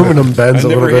had know? aluminum bends I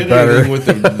a never little hit bit better. anything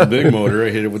with the big motor.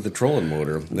 I hit it with the trolling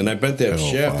motor. And I bent that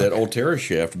shaft, that Altera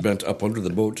shaft, bent up under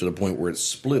the boat to the point where it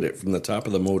split it from the top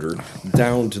of the motor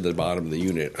down to the bottom of the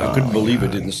unit. I couldn't believe it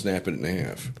didn't snap it in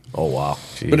half. Oh wow!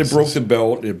 But it broke the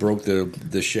belt. It broke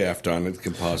the shaft on it, the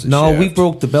composite No, shaft. we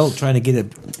broke the belt trying to get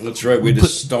it. That's right. We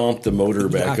just stomped the motor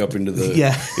back up into the.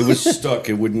 Yeah. It was stuck.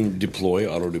 It wouldn't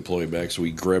auto deploy back. So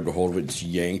we grabbed a hold of it, just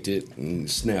yanked it,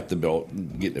 and snapped the belt,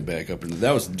 getting it back up. And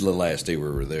that was the last day we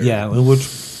were there. Yeah, which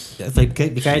it's like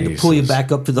if I had to pull you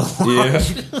back up to the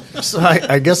launch. Yeah. So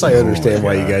I guess I understand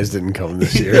why you guys didn't come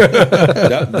this year.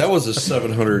 that was a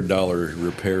 $700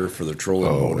 repair for the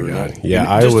trolling motor. God. Not- Yeah, in-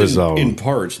 I just was, in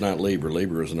parts, not labor.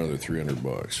 Labor is another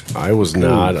 $300. I was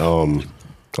not.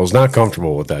 I was not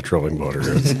comfortable with that trolling motor.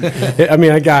 I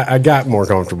mean, I got more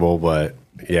comfortable, but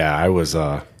yeah, I was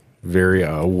very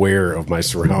aware of my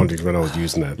surroundings when I was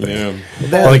using that thing.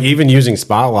 Yeah. Like even using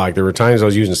spot lock, there were times I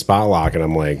was using spot lock, and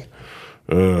I'm like,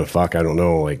 fuck, I don't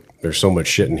know. Like, there's so much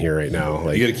shit in here right now.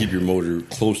 Like, You got to keep your motor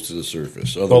close to the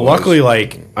surface. but Otherwise, luckily,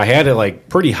 like I had it like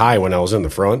pretty high when I was in the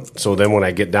front. So then when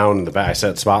I get down in the back, I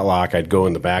set spot lock. I'd go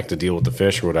in the back to deal with the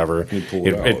fish or whatever. pull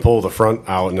it It'd out. pull the front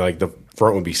out, and like the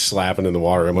front would be slapping in the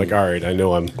water. I'm like, all right, I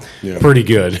know I'm Yeah. pretty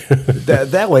good.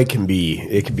 that way can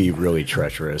be really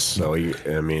treacherous. So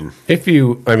I mean,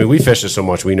 we fish it so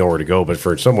much we know where to go. But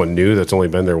for someone new that's only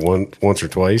been there once or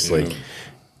twice, like,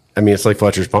 I mean, it's like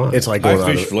Fletcher's Pond. it's like I going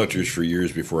on. fished Fletcher's for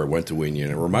years before I went to Winya,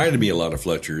 and it reminded me a lot of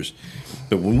Fletcher's.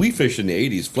 But when we fished in the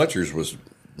 80s, Fletcher's was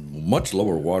much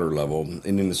lower water level,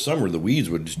 and in the summer the weeds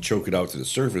would just choke it out to the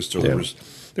surface, so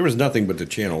there was nothing but the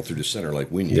channel through the center like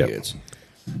Winya Yep. gets.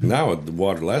 Now the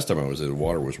water. Last time I was there, the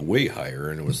water was way higher,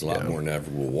 and it was a lot more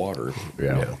navigable water.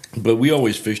 Yeah. But we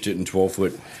always fished it in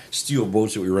 12-foot steel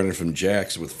boats that we rented from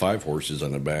Jack's with 5 horses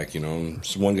on the back. You know, and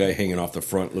so one guy hanging off the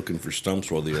front looking for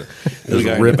stumps while the other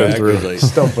guy in the back was like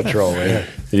Stump patrol, man.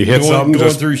 You hit something, going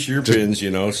just through shear pins, you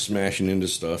know, smashing into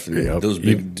stuff, and Yep. those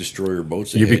big destroyer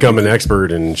boats. you become an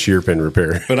expert in shear pin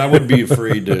repair. But I would be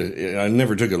afraid to. I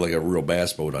never took it like a real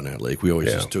bass boat on that lake. We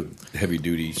always just took heavy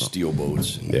duty steel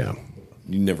boats. And Yeah.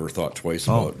 you never thought twice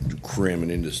about cramming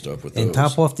into stuff with those. And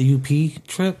top off the UP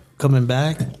trip, coming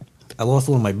back, I lost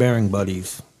one of my bearing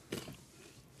buddies.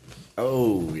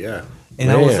 Oh, yeah.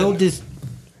 And I was Man. so just,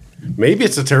 Maybe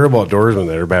it's a terrible outdoorsman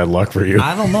that are bad luck for you.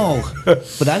 I don't know.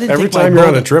 But I didn't Every take my time you're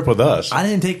on boat- a trip with us. I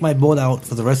didn't take my boat out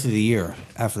for the rest of the year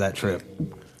after that trip.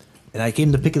 And I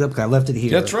came to pick it up because I left it here.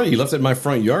 That's right. You left it in my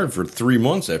front yard for 3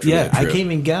 months after Yeah, that trip. I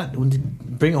came and went to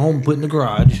bring it home, put it in the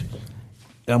garage.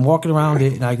 And I'm walking around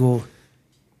it, and I go,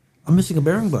 I'm missing a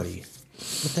bearing buddy.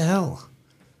 What the hell?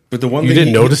 But the one You thing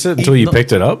didn't notice it until you no.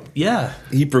 picked it up? Yeah.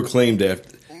 he proclaimed after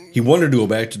he wanted to go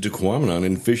back to Tequamanon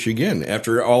and fish again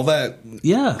after all that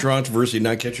Yeah. controversy,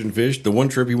 not catching fish. The one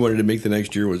trip he wanted to make the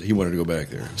next year was he wanted to go back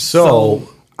there. So,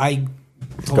 I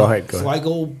Go ahead, go So ahead. I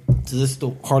go to this to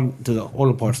the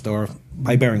auto parts store,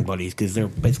 buy bearing buddies because they're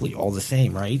basically all the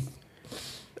same, right?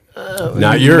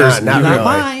 not yours. Not Not really.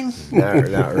 mine.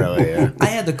 Not really, yeah. I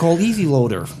had to call Easy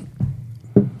Loader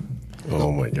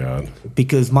Oh, my God.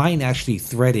 because mine actually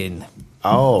thread in.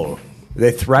 Oh,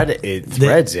 it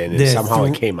threads in, and the somehow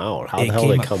thre- it came out. How it the hell came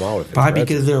did it out. come out? If it Probably threads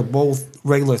because in? they're both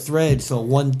regular threads, so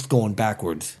one's going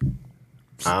backwards.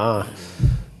 Ah,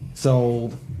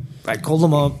 So I called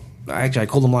them up. Actually, I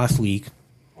called them last week,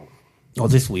 or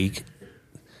this week,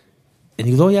 and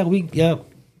he goes, "Oh yeah."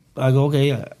 I go,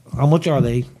 "Okay, how much are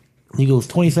they?" He goes,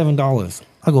 $27.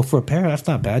 I go, "For a pair, that's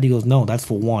not bad." He goes, "No, that's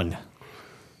for one."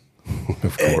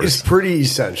 Of it's course. pretty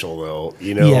essential though.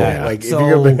 You know, Yeah. like if So-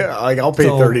 you're gonna, like I'll pay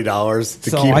so- $30 to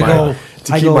so keep I my go-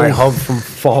 to I keep go- my hub from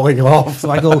falling off. So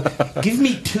I go, "Give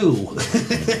me two."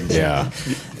 Yeah.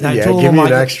 And I Yeah, told give him me I an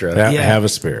go- extra. Yeah. Have a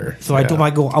spare. So I told him, I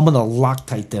go, "I'm gonna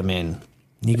Loctite them in."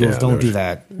 And he goes, Yeah, "Don't no do sh-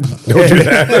 that." Don't do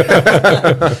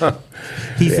that.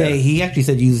 He actually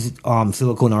said use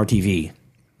silicone RTV,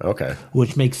 Okay,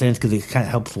 which makes sense because it kind of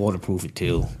helps waterproof it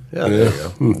too. yeah, there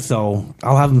you go. So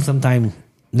I'll have them sometime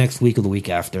next week or the week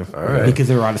after, right. because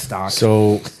they're out of stock.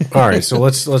 So, all right. So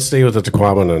let's stay with the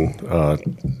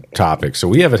Tequamanon topic. So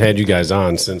we haven't had you guys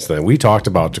on since then. We talked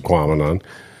about Tequamanon.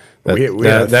 That, We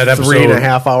had that a episode,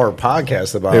 3.5 hour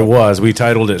podcast about It was. We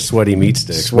titled it "Sweaty Meat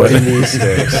Sticks." sweaty knee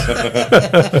sticks.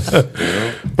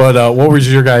 But what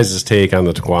was your guys' take on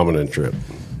the Tequamanon trip?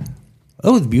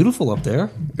 Oh, it's beautiful up there.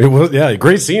 It was, yeah,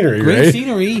 great scenery, Great right?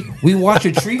 scenery. We watched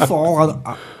a tree fall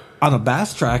on a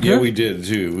bass tracker. Yeah, we did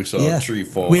too. We saw Yeah. a tree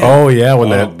fall. We- Oh yeah,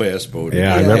 when on that a bass boat.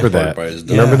 Yeah, I Yeah. remember Parked that. by his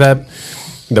dock. Remember that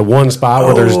the one spot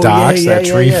where there's Oh, docks, that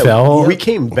tree fell. We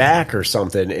came back or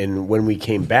something, and when we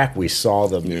came back, we saw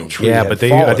the tree. Yeah, had but I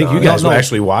fallen think you on guys it.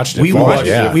 actually watched it. We fall. watched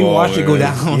yeah. it. We watched it go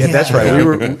Yeah. down. Yeah, that's right. We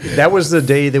were. That was the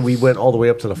day that we went all the way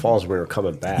up to the falls. And we were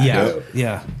coming back.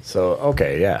 Yeah. So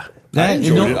okay, yeah. I That,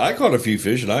 enjoyed you it. know, I caught a few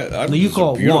fish, and I No, you it was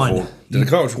caught beautiful. one. Did I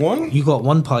catch one? you got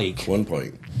one pike. One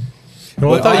pike.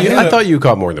 Well, But I had I a- thought you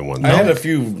caught more than one. I though. had a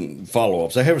few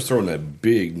follow-ups. I was throwing that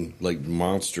big, like,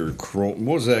 monster chrome.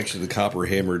 What was it actually? The copper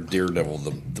hammered daredevil,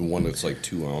 the one that's like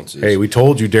 2 ounces. Hey, we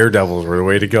told you daredevils were the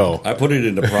way to go. I put it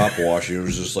into prop washing. It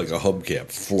was just like a hubcap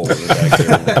floating back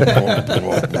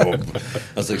there.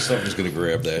 I was like, something's going to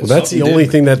grab that. Well, that's the Something only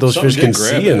did- thing that those something fish can did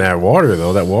grab see in it. that water,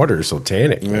 though. That water is so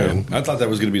tannic, Yeah, man. I thought that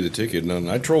was going to be the ticket, and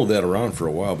I trolled that around for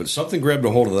a while, but something grabbed a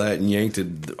hold of that and yanked it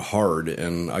hard,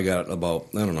 and I got about,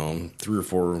 I don't know, 3 or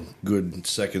 4 good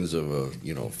seconds of a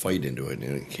fight into it,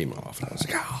 and it came off, and I was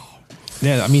like, oh.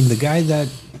 Yeah, I mean the guy that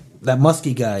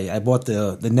muskie guy I bought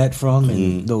the net from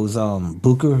and those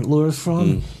Booker lures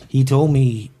from. He told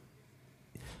me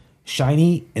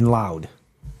shiny and loud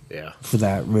Yeah. for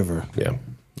that river. Yeah.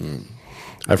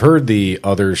 I've heard the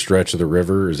other stretch of the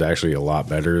river is actually a lot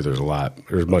better. There's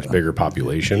much bigger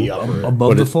population. Above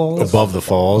But the it- falls. Above the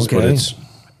falls, but Okay.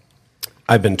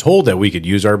 I've been told that we could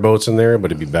use our boats in there,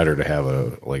 but it'd be better to have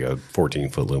a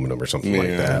 14-foot aluminum or something like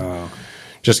that.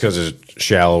 Just because it's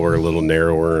shallower, a little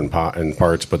narrower in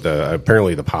parts, but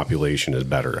apparently the population is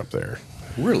better up there.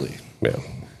 Really? Yeah,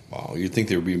 Wow, you'd think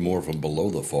there would be more of them below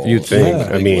the falls. you'd think. Yeah.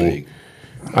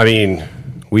 I mean,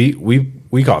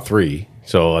 we caught 3,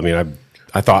 so I mean,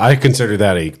 I consider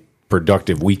that a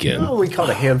productive weekend. Oh, we caught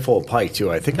a handful of pike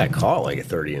too. I think I caught like a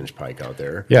 30-inch pike out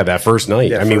there. Yeah, that first night.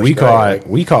 Yeah, I mean, first we night, caught like-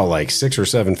 we caught like 6 or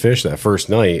 7 fish that first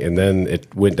night, and then it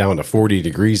went down to 40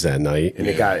 degrees that night. And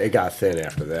it got thin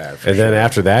after that. for And then sure.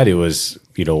 after that, it was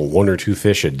 1 or 2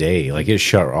 fish a day. Like it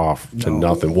shut off to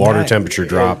nothing. Water temperature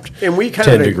dropped and we kind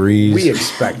 10 of degrees. We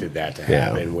expected that to Yeah.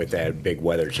 happen with that big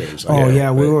weather change. Oh that.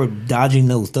 yeah, we were dodging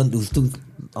those thunderstorms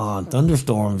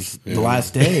the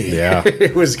last day. yeah,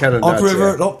 It was kind of Up nuts,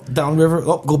 river, yeah. down river,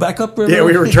 go back up river. Yeah,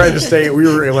 we were trying to stay. We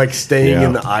were like staying Yeah.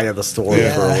 in the eye of the storm for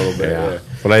a little bit. yeah. Yeah.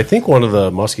 But I think one of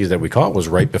the muskies that we caught was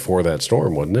right before that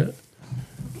storm, wasn't it?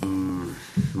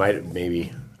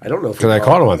 Maybe I don't know if we Because I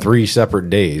caught them on 3 separate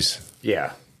days.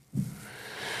 Yeah,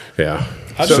 Yeah.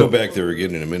 I'd go back there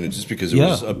again in a minute, just because it Yeah.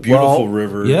 was a beautiful Well,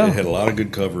 river. yeah. It had a lot of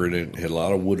good cover in it. Had a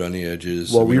lot of wood on the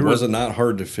edges. Well, I mean, we it were- wasn't not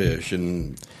hard to fish,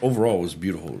 and overall, it was a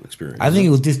beautiful experience. I think it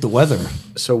was just the weather.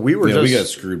 so we were we got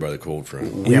just screwed by the cold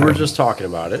front. we were just talking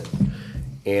about it,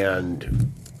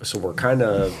 and so we're kind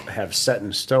of have set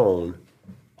in stone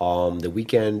the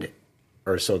weekend,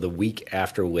 or so the week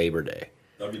after Labor Day.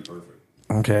 That'd be perfect.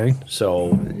 Okay.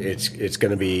 So it's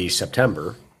going to be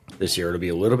September this year. It'll be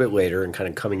a little bit later and kind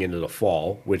of coming into the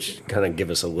fall, which kind of give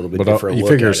us a little bit But different you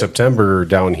look figure at it. September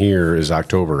down here is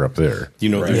October up there. You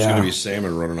know, there's Yeah. going to be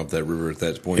salmon running up that river at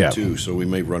that point Yeah. too. So we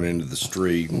may run into the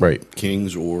stray Right.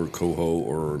 kings or coho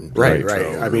or Right, trout right.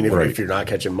 or- I mean, if, Right. if you're not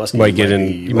catching muskie, You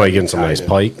might get in some nice tying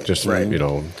pike, just Right.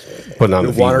 putting on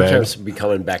The the water feed bag. temps will be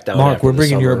coming back down. Mark, after we're the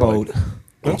bringing your summer, boat. like-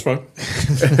 That's fine.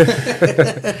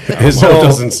 His boat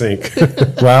doesn't sink.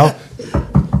 Well,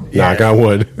 knock on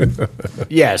wood.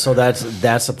 Yeah, so that's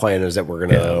the plan. Is that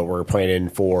we're planning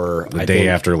for The day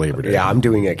after Labor Day. Yeah, I'm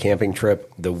doing a camping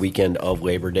trip the weekend of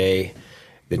Labor Day.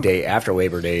 The day after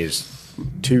Labor Day is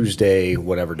Tuesday,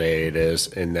 whatever day it is,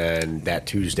 and then that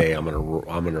Tuesday I'm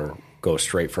gonna go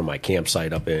straight from my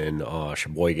campsite up in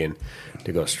Sheboygan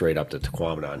to go straight up to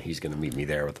Tequamanon. He's gonna meet me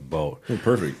there with the boat.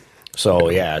 Perfect. So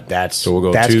yeah, that's we'll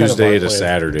go that's kind of Tuesday our to plan.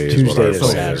 Saturday is what Tuesday our to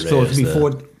plan is. Saturday. So it's is the-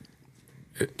 before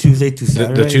Tuesday to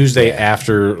Saturday. The Tuesday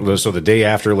after, so the day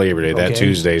after Labor Day, that Okay.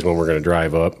 Tuesday is when we're going to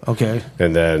drive up. Okay.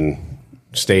 And then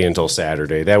stay until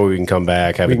Saturday. That way we can come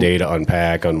back, have a day to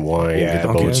unpack, unwind, yeah, get the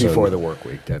okay. boats before in. the work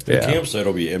week. That The Yeah. campsite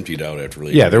will be emptied out after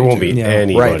Labor Yeah, there Day, won't too. be Yeah.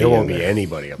 anybody. right. There won't in be there.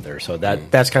 anybody up there. So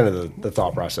that's kind of the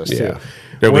thought process Yeah. too.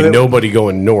 There'll When be it- nobody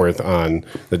going north on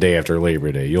the day after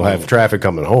Labor Day. You'll have traffic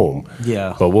coming home.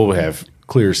 Yeah. But we'll have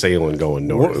clear sailing going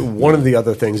north. One of the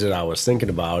other things that I was thinking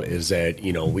about is that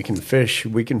we can fish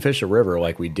a river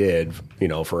like we did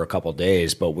for a couple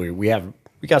days, but we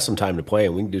got some time to play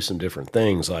and we can do some different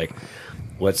things like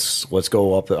let's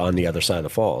go up on the other side of the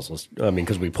falls.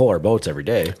 Because we pull our boats every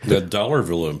day. That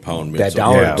Dollarville impoundment. That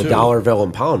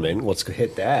Dollarville impoundment, let's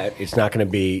hit that. It's not going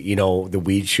to be the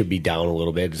weeds should be down a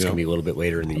little bit. It's going to be a little bit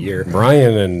later in the year.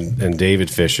 Brian and David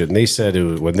fished it, and they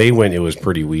said when they went, it was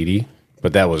pretty weedy,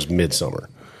 but that was midsummer.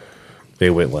 They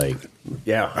went like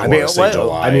Yeah, I wanna say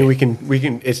July. I mean, we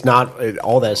can. It's not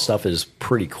all that stuff is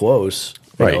pretty close,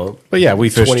 you right. know. But yeah, we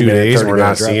fished 20 2 minute, days and 30 we're minute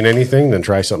not drive. seeing anything. Then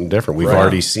try something different. We've Right.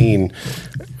 already seen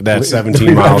that 17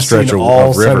 We've mile seen stretch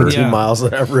all of river. 17 Yeah. miles of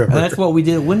that river. And that's what we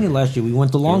did at Windy last year. We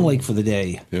went to Long Lake for the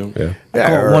day. Yeah.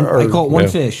 Yeah, I caught one yeah.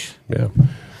 fish. yeah.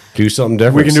 Do something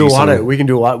different. we can do a see lot some- of. We can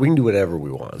do a lot. We can do whatever we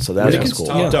want. So that's When it gets cool.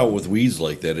 topped out with weeds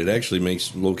like that, it actually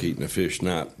makes locating a fish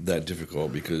not that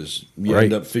difficult because you Right.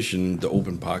 end up fishing the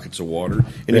open pockets of water.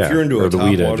 And Yeah, if you're into or a the top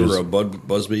weed water edges. or a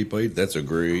buzzbait bite, that's a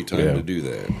great time Yeah. to do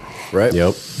that. Right.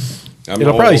 Yep. I'm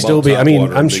It'll all probably about still be. I top mean,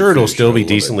 water I'm and sure big it'll fish. still I be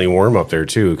love it. decently warm up there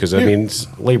too. Because I mean,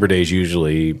 Labor Day is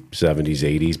usually 70s,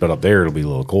 80s, but up there it'll be a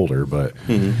little colder. But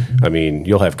I mean,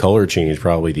 you'll have color change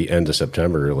probably the end of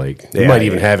September. Like you Yeah, might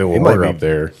even have it when might we're be- up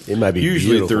there. It might be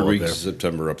Usually beautiful third up week there. of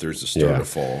September up there is the start Yeah. of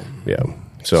fall. Yeah.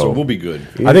 So we'll be good.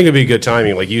 I think it'd be good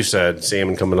timing, like you said,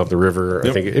 salmon coming up the river. I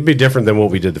Yep. think it'd be different than what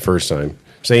we did the first time.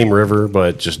 Same river,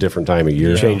 but just different time of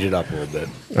year. Change it up a little bit.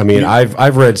 I mean,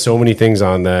 I've read so many things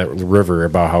on that river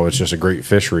about how it's just a great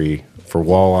fishery for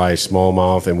walleye,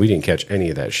 smallmouth, and we didn't catch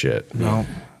any of that shit. No.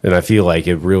 And I feel like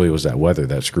it really was that weather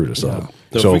that screwed us up.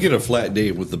 So if we get a flat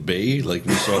day with the bay, like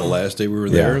we saw the last day we were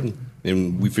there, Yeah.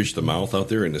 and we fished the mouth out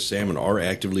there, and the salmon are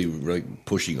actively like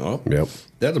pushing up, Yep.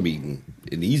 that'll be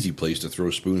an easy place to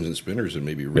throw spoons and spinners and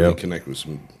maybe really Yep. connect with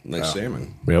some nice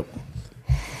salmon. Yep,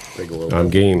 Big a little I'm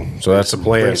bit. game. So that's the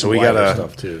plan. Bring So some we wider gotta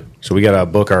stuff too.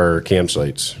 book our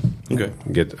campsites. Okay.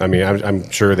 I mean, I'm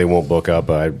sure they won't book up,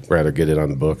 but I'd rather get it on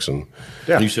the books. And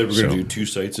Yeah. You said we're going to So- do 2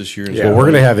 sites this year. Yeah. well, we're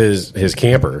gonna have his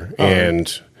camper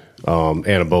and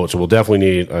a boat. So we'll definitely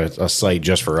need a site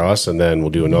just for us, and then we'll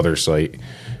do another site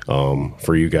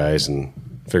for you guys and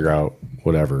figure out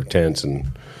whatever tents and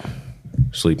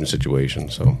sleeping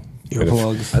situations. So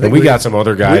Earplugs. And we got some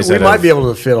other guys we that might have- be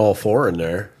able to fit all four in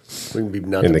there. We can be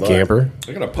nuts in the camper.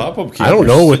 I got a pop-up camper. I don't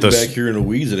know what sitting the- back here in the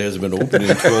weeds that hasn't been open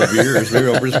in 12 years. Maybe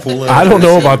I'll just pull that. I don't out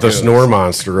know and see how about the it goes. snore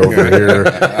monster over here.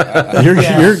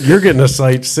 You're getting a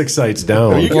site 6 sites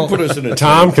down. You can put us in a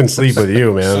Tom tent. can sleep with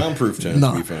you, man. Soundproof tent.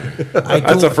 No. Be fine.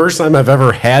 That's the first time I've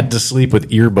ever had to sleep with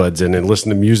earbuds in and listen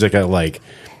to music at like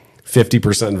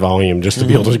 50% volume just to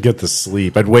be able to get the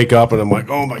sleep. I'd wake up and I'm like,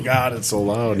 oh my God, it's so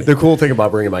loud. The cool thing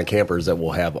about bringing my camper is that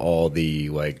we'll have all the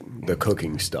the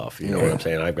cooking stuff. You know what I'm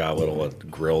saying? I've got a little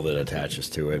grill that attaches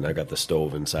to it, and I got the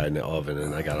stove inside and the oven,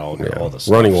 and I got all the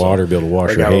stuff. Running water, be able to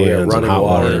wash I your got hands, and running hot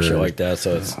water water. and shit like that.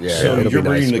 So it's So it'll you're be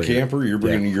bringing nice the for you. camper. You're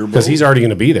bringing your boat. Because he's already going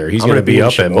to be there. He's I'm going to gonna be in up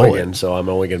at Sheboygan, Mullet. so I'm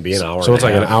only going to be an hour. So it's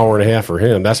and like a an half. hour and a half for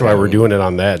him. That's why we're doing it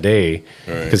on that day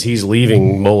because he's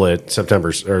leaving Mullet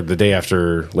September or the day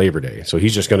after Labor Day. So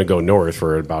he's just going to go north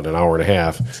for about an hour and a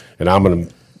half, and I'm going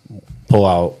to pull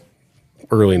out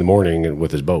early in the morning with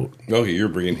his boat. Okay, you're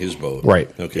bringing his boat. Right.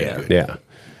 Okay. Yeah. good. Yeah.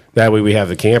 That way we have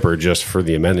the camper just for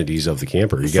the amenities of the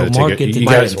camper. You So got to Mark take gets a, to you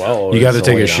buy got as well. you got to It's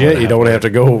take only a an hour shit. and a You half. don't have to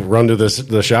go run to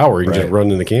the shower. You can just Right.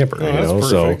 run in the camper. Oh, you that's know,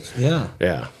 perfect. so Yeah.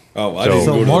 yeah. Oh, I So- didn't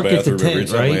So go to Mark the gets a bathroom every tent,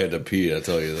 time I right? had to pee. I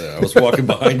tell you that. I was walking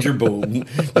behind your boat, and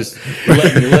just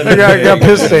letting I got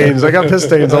piss stains. I got piss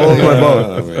stains all over my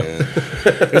boat. Oh, man.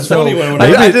 It's funny when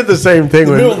I did the same thing in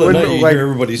the when, middle of the when night, you like hear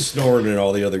everybody snoring and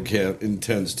all the other in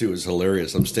tents too. It's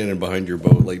hilarious. I'm standing behind your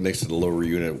boat, like next to the lower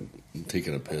unit,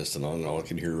 taking a piss, and all I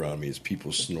can hear around me is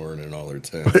people snoring in all their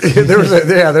tents. there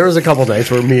was a couple nights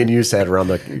where me and you sat around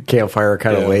the campfire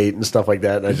kind of Yeah. late and stuff like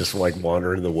that, and I just like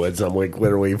wander in the woods. I'm like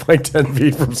literally like 10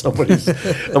 feet from somebody's.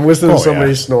 I'm listening to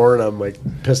somebody snore, and I'm like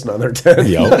pissing on their tent.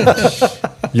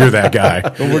 Yep. You're that guy.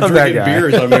 But we're I'm that drinking guy.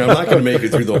 beers. I mean, I'm not going to make it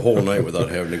through the whole night without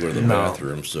having to go to the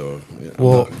bathroom. So, yeah,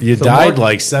 Well, you So died Mark-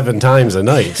 like 7 times a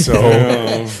night.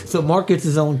 So So Mark gets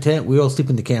his own tent. We all sleep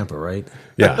in the camper, right?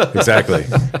 yeah, exactly.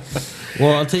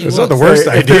 Well, I'll tell you It's what. not the worst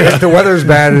idea. If the weather's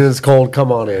bad and it's cold,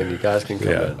 come on in. You guys can come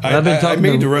in. I've been I talking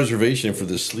made to- the reservation for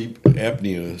the sleep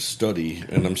apnea study,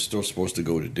 and I'm still supposed to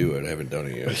go to do it. I haven't done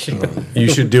it yet. So. You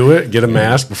should do it. Get a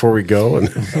mask before we go. And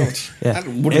Yeah.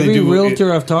 What do they Every do?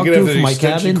 realtor I've talked You to gonna have for an my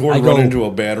extension cabin, cord I run go into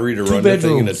a battery to 2 run that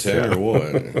thing in a bedrooms. tent or what?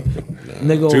 And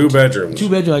they go 2 bedrooms. 2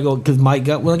 bedroom. I go because my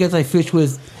gut. Well, I guess I fish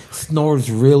with snores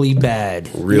really bad.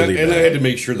 Really and I bad. had to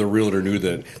make sure the realtor knew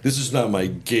that this is not my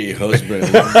gay husband.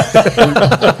 He's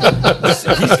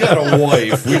got a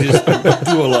wife. We just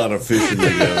do a lot of fishing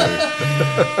together.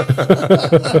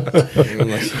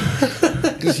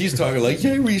 Because he's talking like,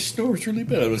 yeah, we snores really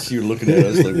bad. I was here looking at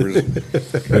us like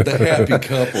we're the happy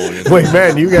couple. You know? Wait,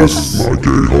 man, you guys.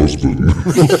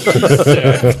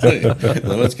 Exactly.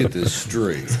 Now let's get this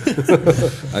straight.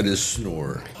 I just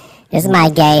snore. This is my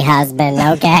gay husband,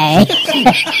 okay?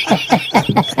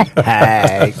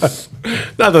 Hey,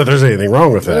 Not that there's anything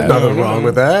wrong with that. nothing wrong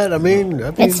with that. I mean,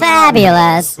 It's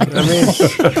fabulous. you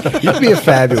can be a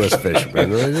fabulous fisherman.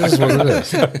 This is what it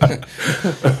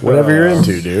is. Whatever you're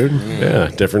into, dude. Yeah,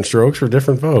 different strokes for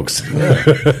different folks.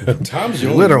 Tom's the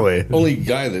only, Literally. only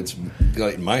guy that's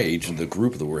like my age in the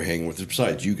group that we're hanging with,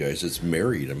 besides you guys, that's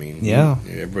married. I mean, Yeah.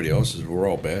 everybody else we're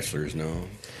all bachelors now.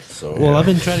 So Well, I've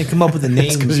been trying to come up with a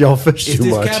name. Because y'all fish If too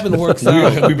this much. cabin works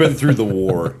out, we've been through the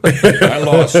war. I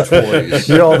lost twice.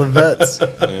 You're all the vets.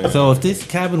 so if this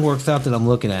cabin works out that I'm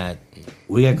looking at,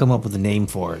 we got to come up with a name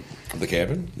for it. The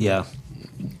cabin? Yeah.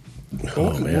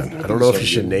 Oh man, I don't know if you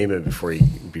should name it before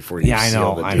you Yeah, I seal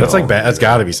know, the I deal. That's like bad. That's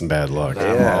got to be some bad luck.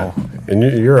 Yeah. And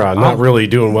you're not really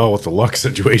doing well with the luck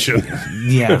situation.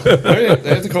 Yeah. I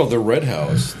have to call it the Red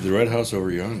House. The Red House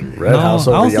over yonder. Red House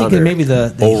I over was yonder. thinking maybe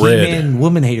the Old Red. He-Man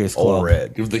Woman Haters Club. Old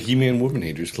Red. It was the He-Man Woman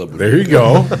Haters Club. There you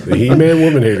go. The He-Man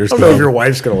Woman Haters I don't know if Club. your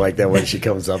wife's gonna like that when she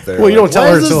comes up there. Well, you don't tell why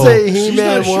her does it till- say She's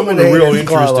He-Man not showing Woman a real Haters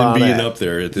interest Club in on being it. up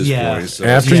there at this Yeah. point. So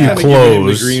After she's you kinda giving him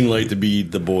the close- green light to be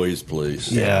the boys'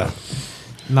 place. Yeah.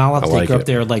 Now I'll have to I take like her up it.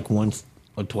 there like once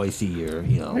or twice a year,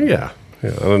 you know. Yeah.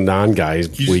 On a non-guys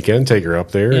weekend, take her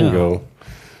up there and Yeah. go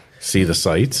see the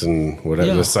sights and whatever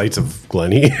Yeah. the sights of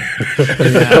Glenny.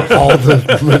 All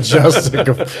the majestic,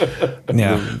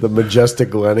 Yeah. the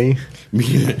majestic Lenny.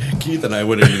 Keith and I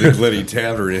went into the Glenny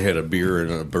Tavern and had a beer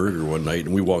and a burger one night,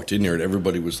 and we walked in there, and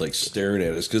everybody was like staring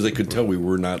at us because they could tell we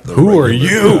were not the. Who are regular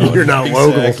you? crowd. You're not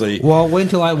local. Exactly. Well, wait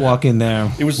until I walk in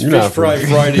there. It was You're Fish not Fry from-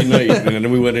 Friday night, and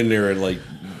then we went in there at like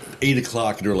 8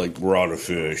 o'clock, and they're like, "We're out of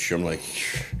fish." I'm like,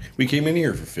 "We came in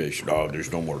here for fish." No,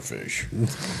 there's no more fish.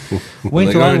 Wait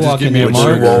Like, until I just walk give in me there, what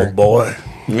Mark. you want. boy.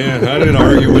 Yeah, I didn't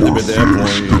argue with him at that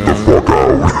point. You know?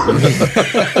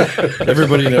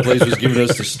 Everybody in that place was giving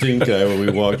us the stink eye when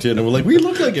we walked in, and we're like, we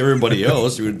look like everybody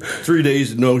else. We had 3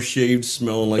 days no shaved,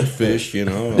 smelling like fish.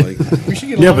 Like we should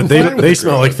get Yeah, along but fine with they the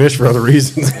smell crowd. like fish for other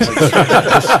reasons.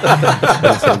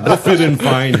 We'll fit in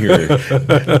fine here.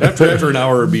 After an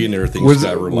hour of being there, things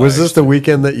got relaxed. Was this the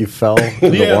weekend that you fell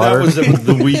in the water? that was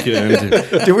the weekend.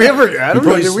 Did we ever? I don't know.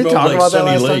 Probably Did we smelled talk like about that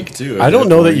Sunny last Lake time? too. I don't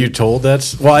know that you told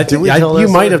that. Well, I think we tell that you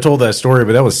might story? have told that story,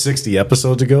 but that was 60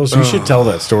 episodes ago. So you should tell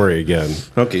that story again.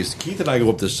 Okay, so Keith and I go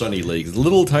up to Sunny Lake, the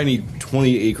little tiny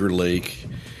 20-acre lake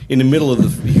in the middle of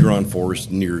the Huron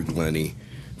Forest near Glenny.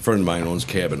 A friend of mine owns a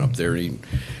cabin up there. We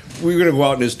were going to go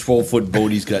out in his 12-foot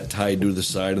boat he's got tied to the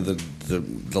side of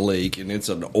the lake, and it's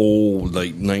an old,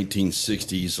 like,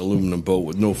 1960s aluminum boat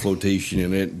with no flotation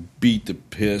in it, beat the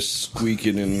piss,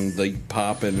 squeaking and, like,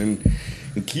 popping, and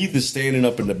Keith is standing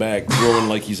up in the back, throwing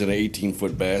like he's in an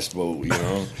 18-foot bass boat,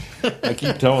 I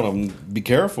keep telling him, be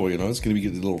careful, it's going to be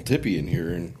getting a little tippy in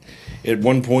here. And at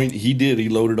one point, he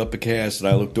loaded up a cast, and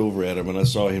I looked over at him, and I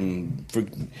saw him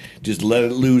just let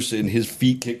it loose, and his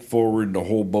feet kicked forward, and the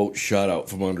whole boat shot out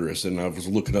from under us. And I was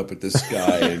looking up at the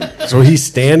sky. And, So he's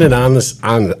standing on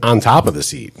top of the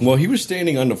seat. well, he was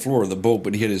standing on the floor of the boat,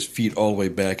 but he had his feet all the way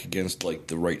back against, like,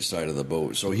 the right side of the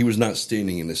boat. So he was not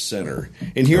standing in the center.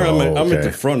 And here I'm at okay.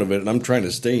 the front of it, and I'm trying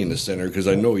to stay in the center because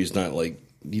I know he's not, like,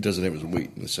 he doesn't have his weight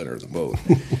in the center of the boat.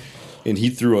 And he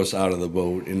threw us out of the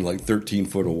boat in like 13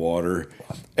 foot of water.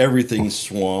 Everything's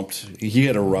swamped. He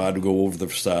had a rod to go over the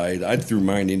side. I threw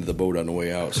mine into the boat on the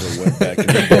way out, so it went back in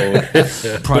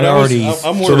the boat. Priorities.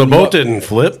 I'm So the wearing boat didn't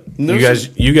flip. No,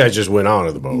 You guys just went out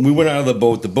of the boat. We went out of the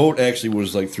boat. The boat actually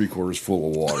was like 3/4 full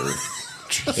of water.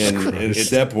 And at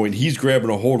that point, he's grabbing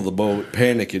a hold of the boat,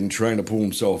 panicking, trying to pull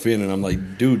himself in. And I'm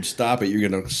like, dude, stop it. You're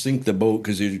going to sink the boat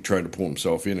because he's trying to pull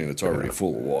himself in, and it's already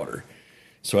full of water.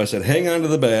 So I said, hang on to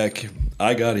the back.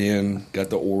 I got in, got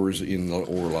the oars in the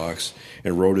oar locks,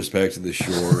 and rowed us back to the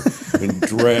shore and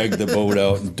dragged the boat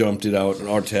out and dumped it out. And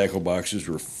our tackle boxes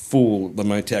were full.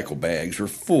 My tackle bags were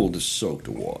full to soaked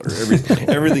to water.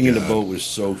 Everything in the boat was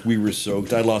soaked. We were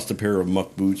soaked. I lost a pair of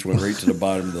muck boots, went right to the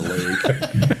bottom of the lake.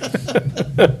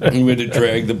 And we had to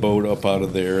drag the boat up out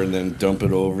of there and then dump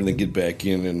it over and then get back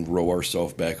in and row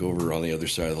ourselves back over on the other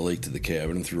side of the lake to the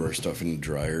cabin and threw our stuff in the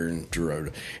dryer and drew out.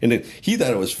 And then he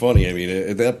thought it was funny. I mean,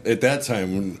 at that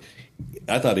time, when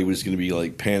I thought he was going to be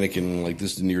like panicking, like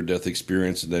this is a near-death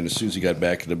experience. And then as soon as he got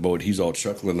back in the boat, he's all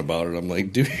chuckling about it. I'm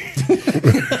like, dude,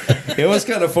 it was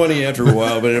kind of funny after a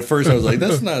while. But at first, I was like,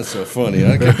 that's not so funny.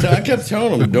 I kept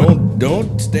telling him,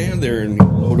 don't stand there and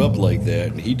load up like that.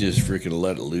 And he just freaking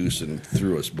let it loose and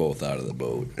threw us both out of the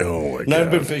boat. Oh my And I've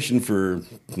been God. fishing for,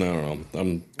 I don't know,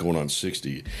 I'm going on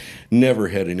 60. Never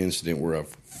had an incident where I've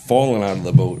fallen out of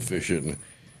the boat fishing.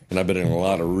 And I've been in a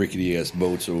lot of rickety-ass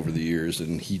boats over the years,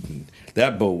 and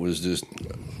that boat was just...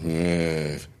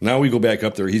 Now we go back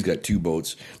up there, he's got two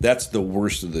boats. That's the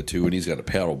worst of the two, and he's got a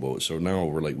paddle boat. So now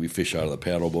we fish out of the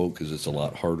paddle boat because it's a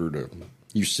lot harder to...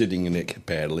 You're sitting in it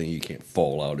paddling, you can't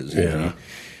fall out as easy. Yeah.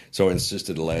 So I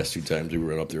insisted the last two times we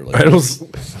were up there,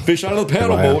 fish out of the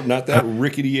paddle boat, not that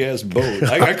rickety-ass boat.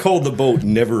 I called the boat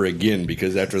Never Again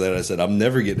because after that I said, I'm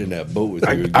never getting in that boat with you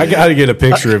again. I got to get a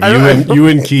picture of you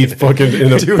and Keith fucking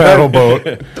in a paddle boat.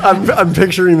 I'm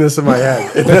picturing this in my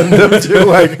head. And then them two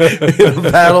like in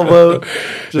a paddle boat,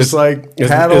 just like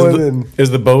paddling.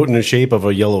 Is the boat in the shape of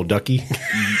a yellow ducky?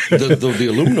 The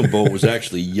aluminum boat was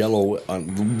actually yellow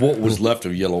on what was left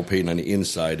of yellow paint on the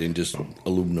inside and just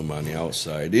aluminum on the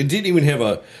outside. It didn't even have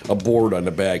a board on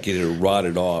the back. It had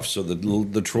rotted off. So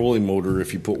the trolling motor,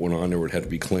 if you put one on there, would have to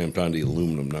be clamped onto the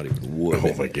aluminum, not even wood.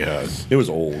 Oh my God. It was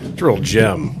old. It's a real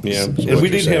gem. Yeah, is and what we you're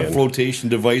didn't have saying. flotation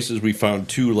devices. We found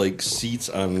two like seats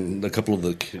on a couple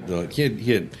of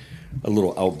he had a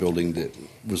little outbuilding that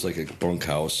was like a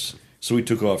bunkhouse. So we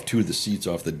took off two of the seats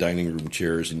off the dining room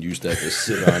chairs and used that to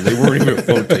sit on. They weren't even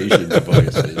flotation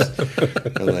devices.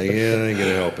 I was like, yeah, that ain't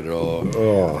gonna help at all.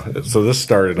 Oh, so this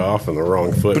started off on the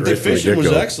wrong foot. But the right from fishing was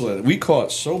get-go. excellent. We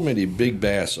caught so many big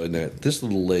bass on this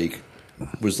little lake.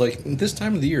 Was like this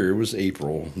time of the year. It was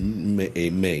April,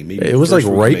 May, maybe. It was like first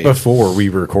week of right May. before we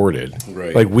recorded,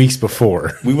 Right. like weeks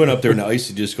before. We went up there and the ice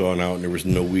had just gone out and there was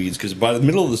no weeds because by the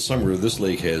middle of the summer, this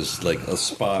lake has like a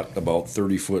spot about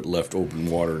 30 foot left open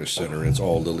water in the center, and it's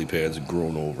all lily pads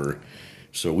grown over.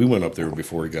 So we went up there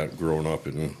before it got grown up,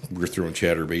 and we were throwing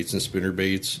chatterbaits and spinner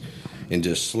baits and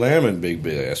just slamming big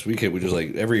bass. We just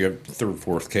like every third,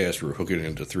 fourth cast, we were hooking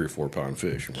into 3 or 4 pound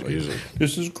fish. And we're like,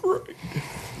 this is great.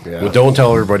 Yeah. Well, don't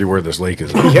tell everybody where this lake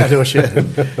is. Yeah, no shit.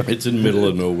 It's in the middle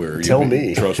of nowhere. Tell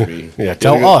me. Trust me. Yeah,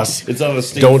 tell us. It's on a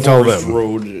state Don't tell forest them.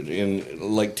 road and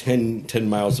like 10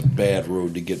 miles of bad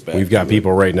road to get back. We've got to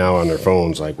people right now on their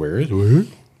phones like, where is it?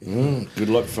 Good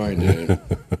luck finding it.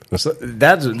 So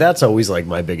that's always like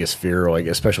my biggest fear, like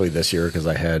especially this year because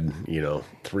I had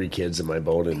 3 kids in my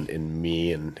boat and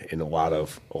me and a lot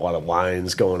of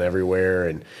lines going everywhere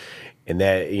and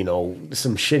that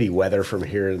some shitty weather from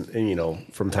here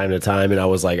and from time to time, and I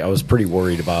was pretty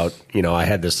worried about I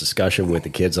had this discussion with the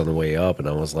kids on the way up, and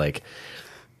I was like,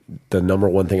 the number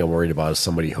one thing I'm worried about is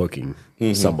somebody hooking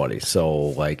somebody. So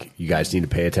like, you guys need to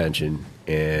pay attention,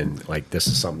 and like, this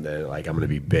is something that like I'm going to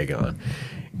be big on.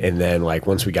 And then like,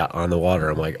 once we got on the water,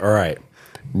 I'm like, all right,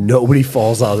 nobody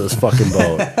falls out of this fucking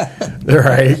boat,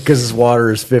 right? Because this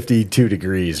water is 52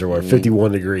 degrees or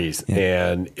 51 degrees,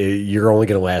 and you're only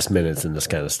going to last minutes in this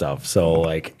kind of stuff. So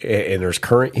like, and there's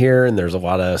current here, and there's a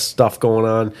lot of stuff going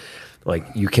on. Like,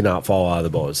 you cannot fall out of the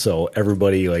boat. So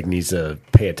everybody like needs to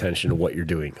pay attention to what you're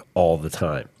doing all the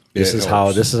time. This is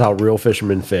how real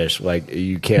fishermen fish. Like,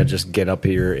 you can't just get up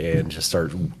here and just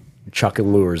start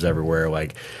chucking lures everywhere.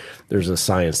 Like, there's a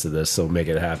science to this, so make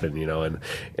it happen,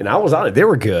 And I was on it. They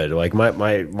were good. Like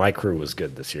my crew was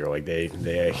good this year. Like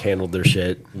they handled their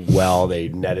shit well. They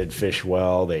netted fish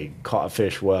well. They caught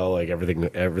fish well. Like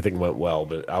everything went well.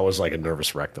 But I was like a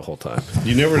nervous wreck the whole time.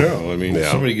 You never know. I mean,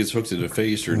 somebody gets hooked in the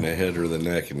face or in the head or the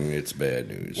neck, and it's bad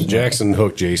news. Jackson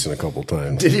hooked Jason a couple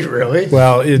times. Did he really?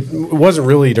 Well, it wasn't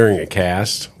really during a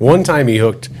cast. One time he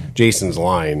hooked Jason's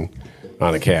line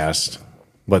on a cast,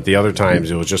 but the other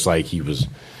times it was just like he was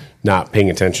not paying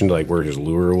attention to like where his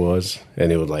lure was,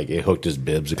 and it hooked his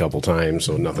bibs a couple times,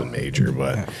 so nothing major.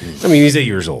 But I mean, he's 8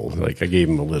 years old. Like, I gave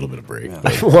him a little bit of break.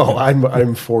 Well,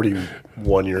 I'm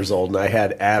 41 years old, and I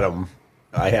had Adam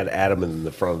in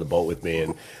the front of the boat with me,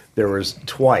 and there was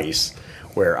twice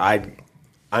where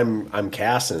I'm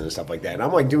casting and stuff like that, and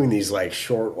I'm like doing these like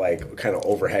short, like kind of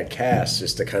overhead casts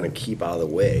just to kind of keep out of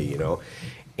the way,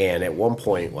 And at one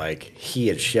point, like, he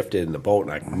had shifted in the boat,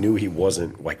 and I knew he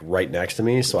wasn't like right next to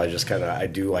me, so I just I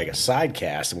do like a side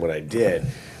cast, and when I did,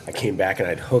 I came back and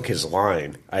I'd hook his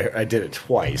line. I did it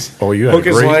twice. Oh, you had hook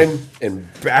his line and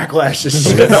backlash his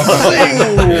shit.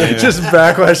 Just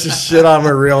backlash his shit on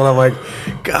my reel, and I'm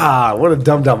like, God, what a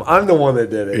dum dum! I'm the one that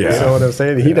did it. Yeah. You know what I'm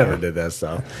saying? He never did that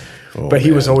stuff. Oh, but he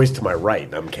man. was always to my right,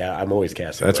 and I'm always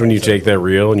casting. That's right, when you so. take that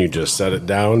reel and you just set it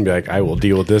down and be like, I will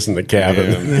deal with this in the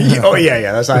cabin. Oh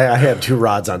yeah. I had 2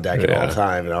 rods on deck at all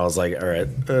time, and I was like, all right,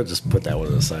 just put that one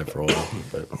to the side for a while.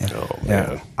 But, Oh,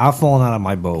 man. Yeah, I've fallen out of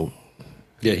my boat,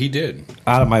 Yeah, he did.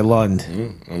 out of my Lund.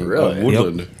 Really? On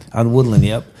Woodland. Yep. On Woodland,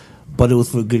 yep. But it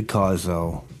was for a good cause,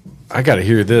 though. I got to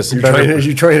hear this.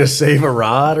 You're trying to save a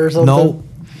rod or something? No,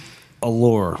 a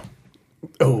lure.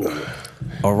 Oh.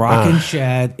 A rockin'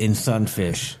 shad and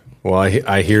sunfish. Well,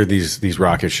 I hear these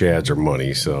rocket shads are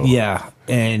money, so. Yeah,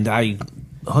 and I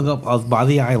hung up. I was by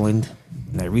the island,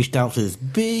 and I reached out to this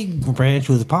big branch.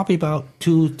 It was probably about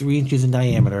 2-3 inches in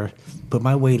diameter. Put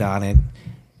my weight on it,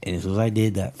 and as soon as I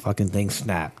did, that fucking thing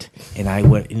snapped, and I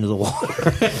went into the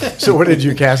water. So what, did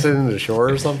you cast it into the shore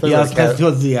or something? Yeah, I Like was cast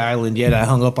towards the island. Yeah, and I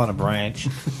hung up on a branch.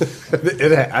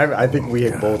 I think we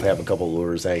both have a couple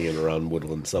lures hanging around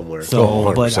Woodland somewhere. So,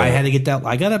 but 100%. I had to get that.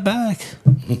 I got it back.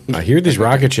 I hear these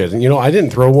rocket shads. And, I didn't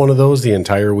throw one of those the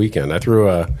entire weekend. I threw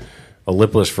a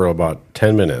lipless for about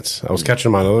 10 minutes. I was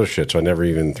catching them on other shit, so I never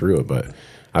even threw it. But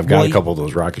I've got a couple of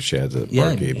those rocket shads that Yeah,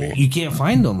 Bart gave me. you can't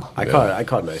find them. I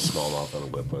caught a nice smallmouth on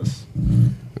a lipless,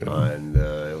 and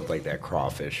it was like that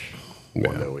crawfish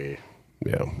one that we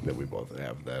both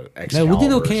have. That No, we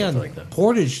did Excalibur or okay on something like that.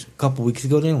 Portage a couple weeks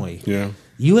ago, didn't we? Yeah.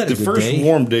 You had a The good first day.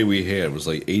 warm day we had was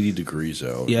like 80 degrees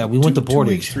out. Yeah, we went to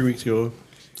Portage. 3 weeks ago.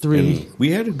 3. And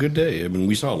we had a good day. I mean,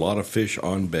 we saw a lot of fish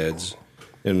on beds,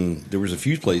 and there was a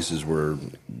few places where,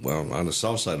 well, on the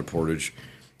south side of Portage,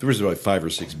 there was about 5 or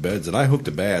 6 beds, and I hooked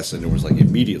a bass, and there was like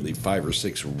immediately 5 or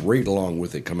 6 right along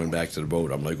with it coming back to the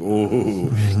boat. I'm like,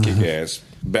 oh, kick ass.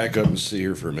 Back up and sit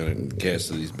here for a minute and cast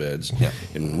to these beds. Yeah.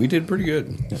 And we did pretty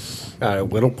good.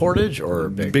 Little portage or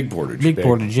big? Big Portage. Big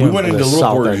Portage, yeah. We went On into the Little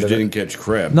south Portage, end of it. didn't catch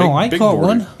crab. No, I caught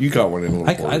Portage. one. You caught one in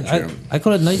Little Portage, yeah. I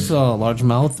caught a nice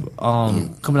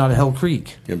largemouth coming out of Hell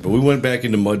Creek. Yeah, but we went back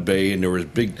into Mud Bay, and there was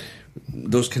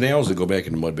those canals that go back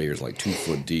into Mud Bay are like 2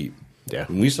 foot deep. Yeah.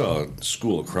 And we saw a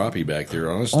school of crappie back there,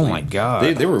 honestly. Oh, my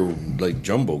God. They were like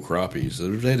jumbo crappies.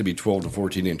 There had to be 12 to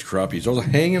 14-inch crappies. I was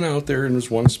hanging out there in this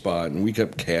one spot, and we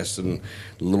kept casting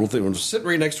little things. I was sitting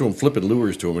right next to them, flipping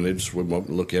lures to them, and they'd swim up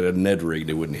and look at a Ned rig.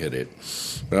 They wouldn't hit it.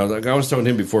 But I was telling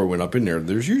him before we went up in there,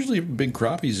 there's usually big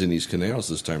crappies in these canals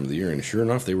this time of the year, and sure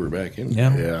enough, they were back in.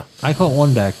 Yeah. Yeah. I caught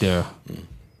one back there.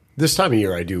 This time of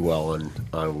year, I do well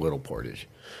on Little Portage.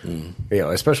 You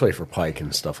know, especially for pike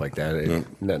and stuff like that.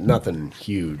 Nothing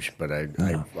huge, but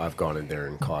I've gone in there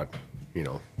and caught, you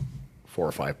know, 4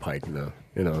 or 5 pike in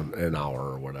an hour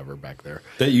or whatever back there.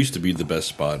 That used to be the best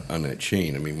spot on that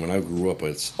chain. I mean, when I grew up,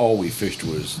 it's all we fished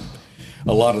was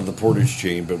a lot of the Portage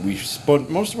chain, but we spent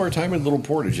most of our time in Little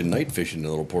Portage and night fishing in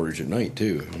Little Portage at night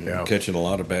too, catching a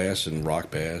lot of bass and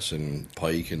rock bass and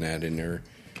pike and that in there.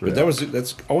 But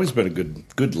that's always been a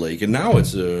good lake, and now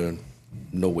it's a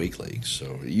no wake lake.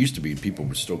 So it used to be people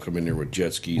would still come in there with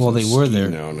jet skis. Well, and they were ski there.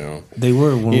 now. They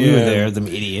were when we were there, the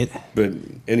idiot. But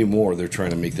anymore, they're trying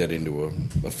to make that into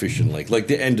a fishing lake. Like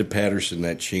the end of Patterson,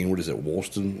 that chain, what is it,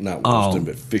 Woolston? Not Woolston,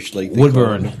 but Fish Lake.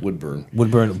 Woodburn.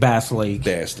 Woodburn, Bass Lake.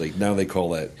 Bass Lake. Now they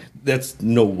call that's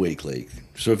no wake lake.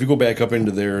 So if you go back up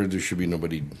into there should be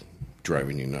nobody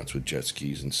driving you nuts with jet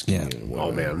skis and skiing. Yeah. And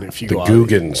Oh, man. If you The go out,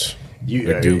 Googans.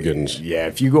 The Googans. yeah,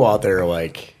 if you go out there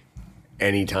like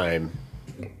anytime,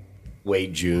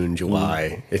 late June,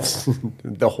 July, it's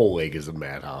the whole lake is a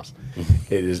madhouse.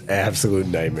 It is absolute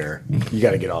nightmare. You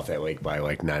got to get off that lake by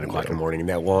like 9 o'clock in the morning. And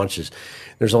that launch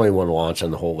there's only one launch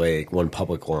on the whole lake, one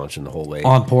public launch in the whole lake.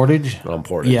 On Portage? On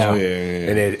Portage. Yeah.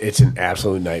 And it's an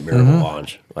absolute nightmare of a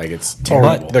launch. Like, it's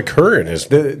terrible. The current is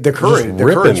the current's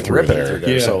ripping through ripping there. through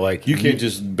there. Yeah, So, like, you can't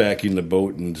just back in the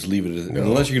boat and just leave it.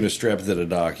 Unless you're going to strap it to the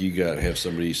dock, you got to have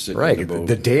somebody sitting right. in the boat.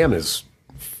 The dam is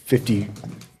 50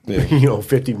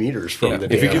 meters from the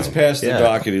dam. If it gets past the Yeah.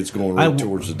 docket, it's going right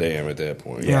towards the dam at that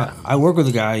point. Yeah. I work with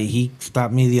a guy. He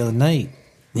stopped me the other night.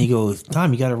 And he goes,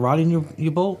 Tom, you got a rod in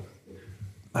your boat?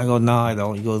 I go, no, I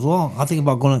don't. He goes, well, I'm thinking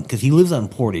about going, because he lives on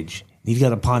Portage. He's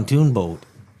got a pontoon boat.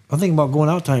 I'm thinking about going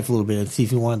out tonight for a little bit and see if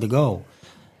he wanted to go.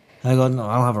 I go, no,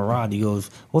 I don't have a rod. He goes,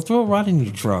 well, throw a rod in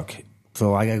your truck.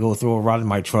 So I got to go throw a rod in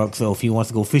my truck. So if he wants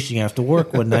to go fishing after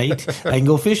work one night, I can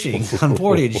go fishing on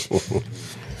Portage.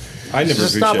 I never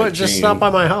Just fished stop by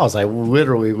my house. I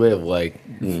literally live like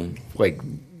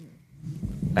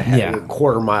a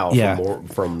quarter mile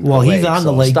from Well, the he's lake. on the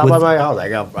So lake Stop with- by my house. I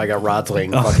got rods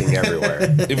laying fucking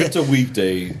everywhere. If it's a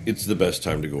weekday, it's the best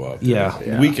time to go out there.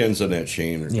 Yeah. Weekends on that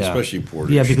chain, especially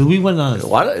Portage. Yeah, because we went on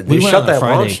They shut that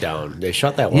launch down. They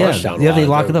shut that launch down. Yeah, they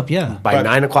lock it up, yeah. By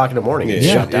 9 o'clock in the morning, it's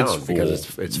Yeah. shut down It's full.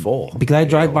 because it's full. Because I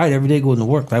drive by it every day going to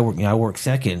work. I work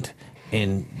second.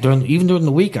 And during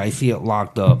the week, I see it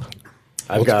locked up.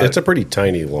 It's a pretty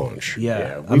tiny launch.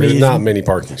 Yeah. There's it's not many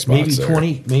parking spots maybe there.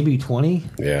 20. Maybe 20.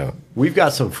 Yeah. We've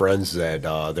got some friends that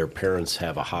their parents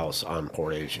have a house on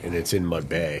Portage, and it's in Mud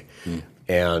Bay.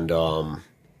 And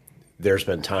there's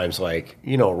been times like,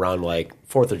 around like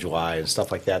 4th of July and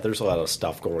stuff like that, there's a lot of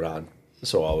stuff going on.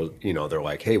 So, they're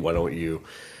like, hey, why don't you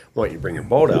bring your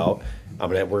boat out?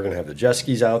 We're going to have the jet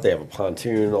skis out. They have a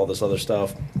pontoon, all this other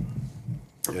stuff.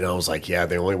 And I was like, yeah,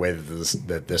 the only way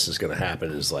that this is going to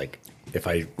happen is like if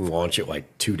I launch it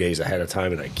like 2 days ahead of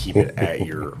time and I keep it at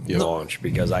your launch,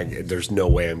 because there's no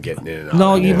way I'm getting in and out.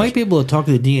 No, you might be able to talk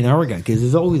to the DNR guy, because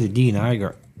there's always a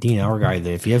DNR guy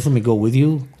there. If you have somebody go with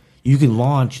you, you can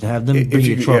launch and have them bring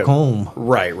your truck home.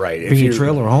 Right. Bring your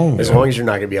trailer home. As long as you're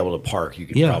not going to be able to park, you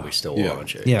can probably still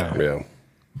launch it. Yeah.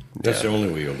 That's the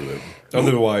only way you'll do it.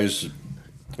 Otherwise,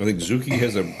 I think Zuki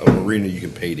has a marina you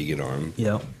can pay to get on.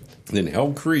 Yeah. Then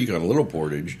Hell Creek on Little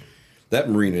Portage, that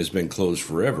marina has been closed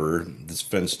forever. It's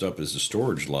fenced up as a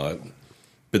storage lot.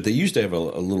 But they used to have a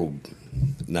little,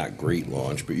 not great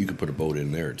launch, but you could put a boat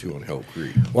in there too on Hell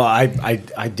Creek. Well,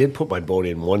 I did put my boat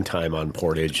in one time on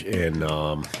Portage, and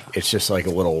it's just like a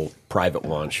little private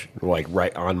launch, like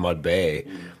right on Mud Bay,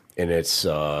 and it's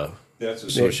That's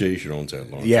association owns that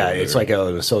launch. yeah, over it's there. like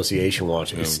an association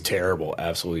launch. It's terrible,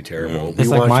 absolutely terrible. It's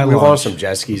like my we launch. launched some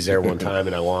jet skis there one time,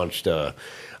 and I launched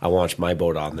my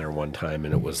boat on there one time,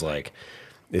 and it was like,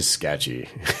 it's sketchy.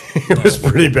 It was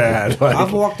pretty bad. Like,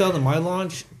 I've walked out of my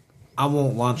launch. I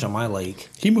won't launch on my lake.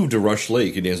 He moved to Rush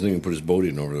Lake and he hasn't even put his boat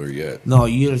in over there yet. No,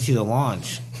 you got to see the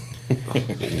launch.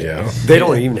 Yeah. they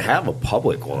don't even have a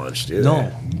public launch, do they? No.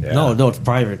 Yeah. No, it's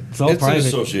private. It's all It's an private.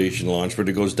 association launch, but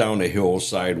it goes down the hill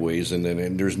sideways, and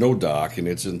there's no dock, and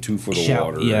it's in 2 foot of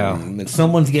water. Yeah. and it's-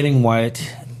 Someone's getting wet,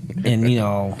 and,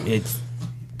 it's...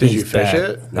 Did you it's fish bad.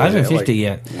 it? I haven't fished Like- it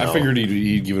yet. I figured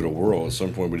he'd give it a whirl at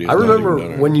some point, but he I has not even done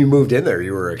remember it. when you moved in there,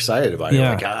 you were excited about it.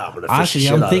 Yeah. Like, I'm going to fish Actually, the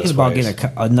shit I'm out of thinking this about place.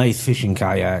 getting a nice fishing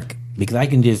kayak, because I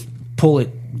can just pull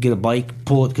it, get a bike,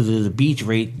 pull it, because there's a beach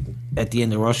right at the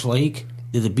end of Rush Lake.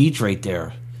 There's a beach right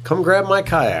there. Come grab my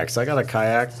kayaks. I got a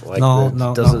kayak. Like No, that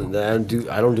no, doesn't.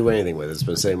 I don't do anything with it. It's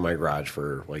been sitting in my garage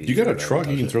for like. You got a year. truck,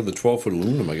 you can throw the 12-foot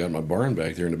aluminum I got in my barn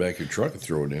back there in the back of your truck and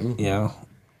throw it in. Yeah.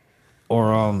 Or,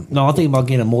 no, I'm thinking about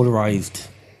getting a motorized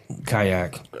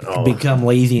kayak. Become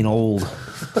lazy and old.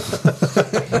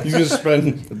 He's gonna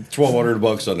spend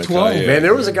 $1,200 on a kayak. Man,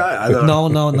 there was a guy.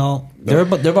 No. They're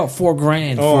about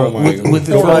 $4,000 Oh, my with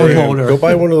the God. trolling motor. Go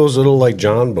buy one of those little like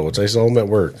John boats. I sell them at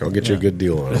work. I'll get you a good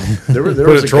deal on them. There Put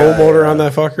was a troll guy, motor on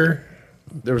that fucker.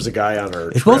 There was a guy on our.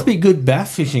 It's supposed to be good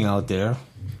bass fishing out there.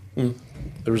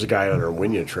 There was a guy on our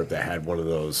Winyah trip that had one of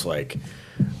those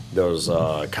those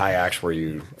kayaks where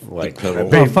you like pedal.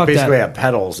 Oh, fuck basically that. have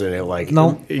pedals in it. Like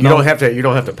No, you no. don't have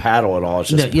to paddle at all. It's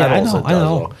just Yeah, I pedals. know. that does I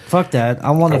all. Fuck that.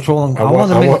 I want to troll him. I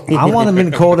want- I want a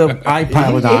Minn Kota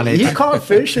iPilot on it. He caught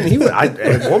fish, and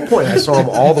at one point I saw him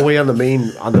all the way on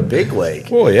the big lake.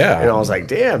 Well, yeah. and I was like,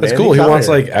 "Damn, That's man, cool. He caught wants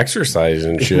it." like exercise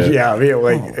and shit. yeah, I mean,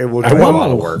 like it would I be a want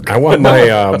lot of work. I want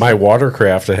my my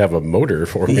watercraft to have a motor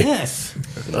for me. Yes.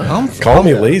 Call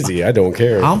me lazy. I don't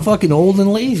care. I'm fucking old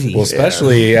and lazy. Well,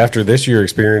 especially after this year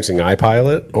experiencing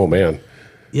iPilot. Oh man,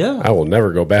 yeah. I will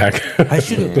never go back. I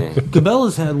should have.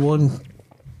 Cabela's had one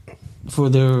for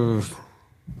their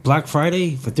Black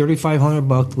Friday for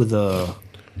 $3,500 with a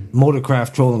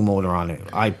Motorcraft trolling motor on it.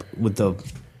 With the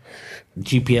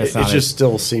GPS on It it. just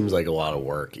still seems like a lot of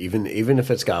work, even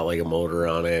if it's got like a motor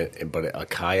on it. But a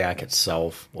kayak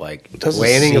itself, like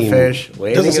landing a fish,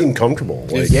 doesn't seem comfortable.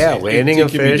 Like, yeah, landing it a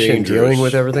can be fish and dangerous. dealing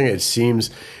with everything. It seems.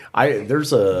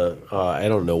 There's I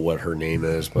don't know what her name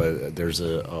is, but there's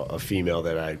a female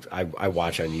that I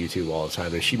watch on YouTube all the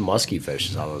time, and she musky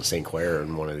fishes out on St. Clair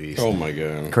in one of these Oh my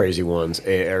god! crazy ones,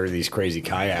 or these crazy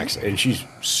kayaks, and she's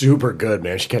super good,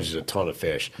 man. She catches a ton of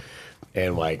fish,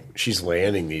 and like she's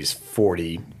landing these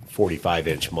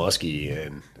 45-inch muskie,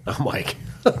 and I'm like,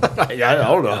 I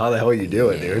don't know how the hell you do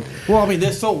it, dude. well, I mean,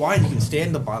 they're so wide you can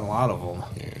stand up on a lot of them.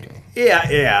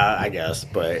 Yeah, I guess,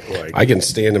 but like I can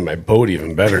stand in my boat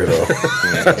even better though.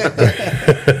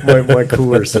 my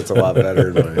cooler sits a lot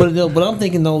better. But I'm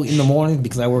thinking though, in the morning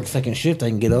because I work second shift, I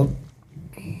can get up,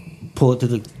 pull it to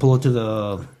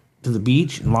the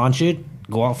beach, and launch it,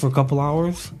 go out for a couple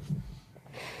hours.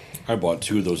 I bought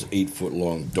 2 of those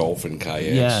 8-foot-long dolphin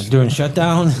kayaks. Yeah, during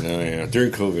shutdown. Oh, yeah,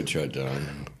 during COVID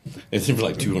shutdown. It seemed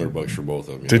like $200 for both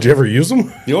of them. Did you ever use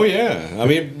them? Oh yeah, I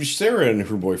mean Sarah and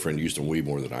her boyfriend used them way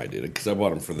more than I did because I bought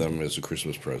them for them as a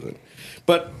Christmas present.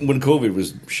 But when COVID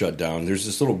was shut down, there's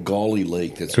this little Gauley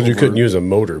Lake that's Because you over- couldn't use a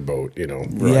motor boat, you know.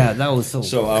 Yeah, that was so.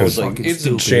 So I was like, fucking it's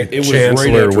stupid. it was Chancellor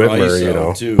right after Whitmer, ice you out,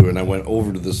 know. too, and I went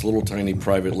over to this little tiny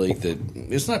private lake that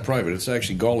it's not private. It's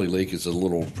actually Gauley Lake. It's a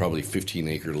little, probably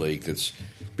 15-acre lake. That's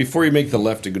before you make the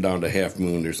left to go down to Half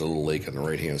Moon. There's a little lake on the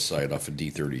right hand side off of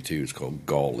D32. It's called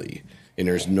Gauley, and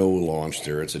there's no launch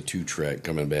there. It's a 2-track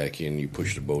coming back in. You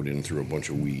push the boat in through a bunch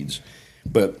of weeds,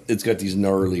 but it's got these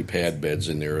gnarly pad beds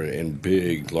in there and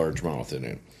big largemouth in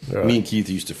it. Me and Keith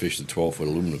used to fish the 12-foot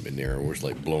aluminum in there, and was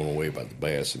like blown away by the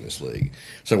bass in this lake.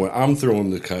 So when I'm throwing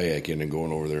the kayak in and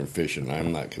going over there and fishing,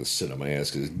 I'm not going to sit on my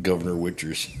ass because Governor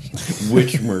Witcher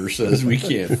says we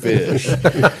can't fish.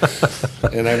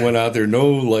 And I went out there, no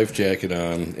life jacket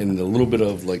on, and a little bit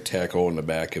of like tackle in the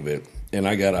back of it. And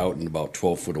I got out in about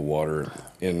 12 foot of water,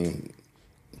 and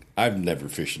I've never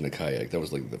fished in a kayak. That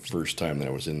was like the first time that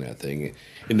I was in that thing.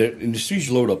 And as soon as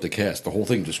you load up the cast, the whole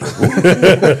thing just goes.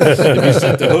 If you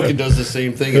set the hook, it does the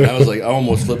same thing. And I was like, I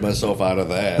almost flipped myself out of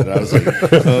that. And I was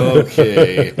like,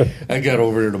 okay. I got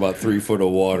over in about 3 foot of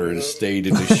water and stayed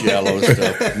in the shallow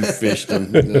stuff and fished.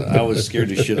 And I was scared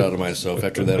the shit out of myself.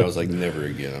 After that, I was like, never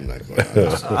again. I'm not going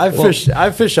out.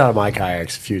 I've fished out of my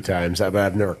kayaks a few times, but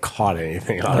I've never caught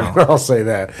anything on it. I'll say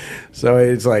that. So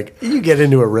it's like you get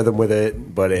into a rhythm with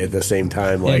it, but at the same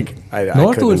time, like I couldn't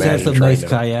Northwoods had imagine some trying nice to-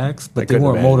 kayaks, I but they couldn't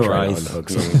weren't imagine trying to motorized. unhook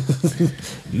some.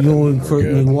 You know,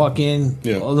 when you walk in.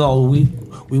 Yeah. Oh, no,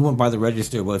 we went by the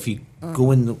register, but if you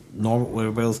go in the normal where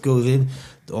everybody else goes in,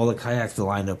 all the kayaks are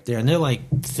lined up there, and they're like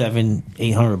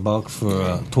 $700-800 for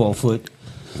a 12-foot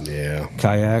Yeah,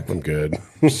 kayak. I'm good.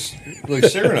 Like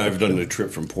Sarah and I have done the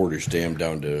trip from Portage Dam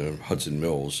down to Hudson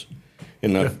Mills,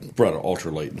 and I've brought an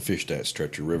ultralight and fished that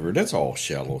stretch of river. That's all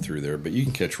shallow through there, but you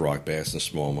can catch rock bass and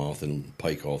smallmouth and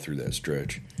pike all through that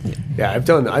stretch. Yeah, I've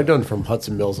done from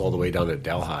Hudson Mills all the way down to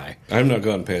Delhi. I've not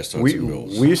gone past Hudson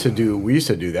Mills. We used to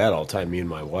do that all the time. Me and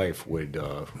my wife would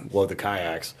load the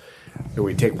kayaks, and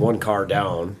we'd take one car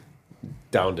down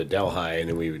to Delhi, and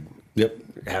then we would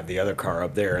have the other car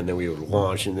up there, and then we would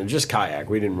launch and then just kayak.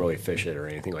 We didn't really fish it or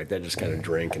anything like that. Just kind of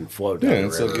drink and float down. Yeah, the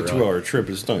it's like a river. 2-hour trip.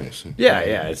 It's nice. Yeah,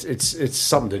 it's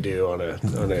something to do on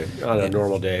a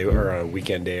normal day or on a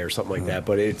weekend day or something like that.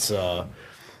 But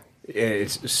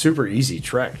it's a super easy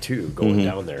trek too, going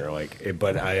down there. Like,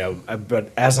 but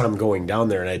but as I'm going down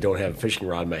there and I don't have a fishing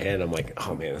rod in my hand, I'm like,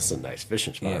 oh man, this is a nice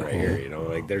fishing spot right here. You know,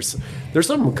 like there's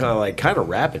some kind of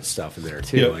rapid stuff in there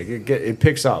too. Yeah. Like it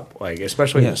picks up, like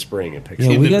especially in the spring, it picks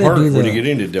up. In we the gotta park, do when the- you get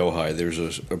into Delhi, there's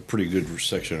a pretty good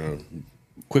section of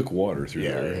quick water through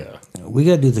there. Yeah, We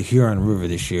got to do the Huron River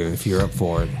this year if you're up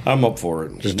for it. I'm up for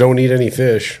it. Just don't eat any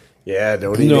fish. yeah.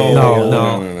 Don't eat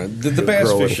No. The bass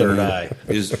Grow a fishing third eye.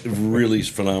 is really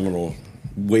phenomenal.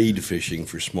 Wade fishing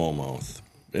for smallmouth,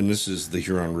 and this is the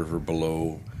Huron River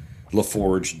below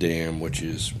LaForge Dam, which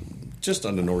is just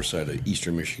on the north side of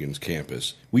Eastern Michigan's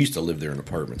campus. We used to live there in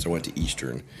apartments. I went to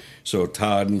Eastern, so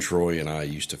Todd and Troy and I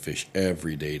used to fish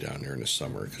every day down there in the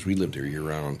summer because we lived there year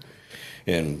round,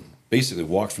 and basically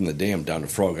walked from the dam down to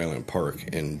Frog Island Park,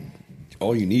 and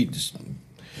all you need is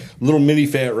little mini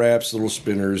fat wraps, little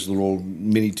spinners, little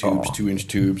mini tubes, 2-inch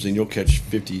tubes, and you'll catch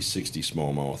 50, 60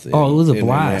 smallmouth. Oh, it was a in an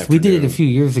blast. We did it a afternoon. few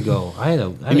years ago. I had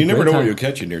a And you never great know what time. you'll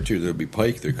catch in there, too. There'll be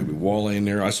pike, there could be walleye in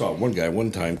there. I saw one guy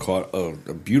one time caught a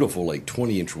beautiful,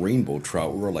 20-inch rainbow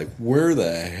trout. We were like, where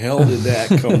the hell did that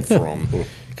come from?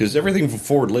 Because everything from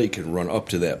Ford Lake can run up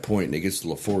to that point, and it gets to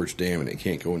LaForge Dam, and it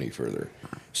can't go any further.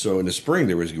 So in the spring,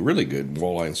 there was really good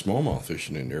walleye and smallmouth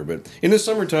fishing in there. But in the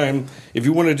summertime, if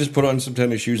you want to just put on some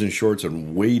tennis shoes and shorts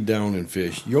and wade down and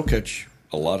fish, you'll catch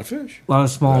a lot of fish. A lot of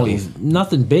smallies.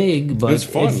 Nothing big, but It's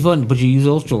fun. But you use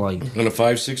ultralight. On a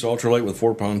 5.6 ultralight with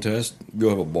 4-pound test,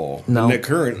 you'll have a ball. No. And that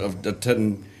current of a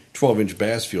 10, 12-inch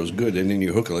bass feels good, and then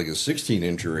you hook like a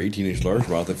 16-inch or 18-inch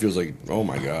largemouth, it feels like, oh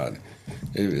my God.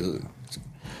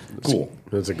 It's cool.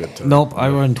 It's a good time. Nope, I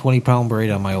run 20-pound braid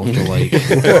on my ultralight.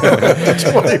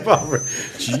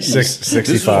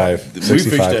 65. We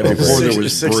fished that before there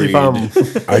was 60 braid. pound.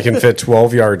 I can fit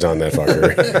 12 yards on that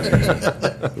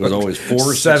fucker. It was always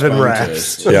 4 7 6-pound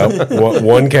wraps. tests. Yep.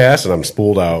 One cast and I'm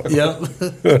spooled out.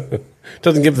 Yep.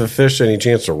 Doesn't give the fish any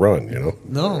chance to run, you know?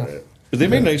 No. But they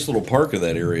made a nice little park of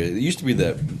that area. It used to be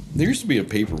there used to be a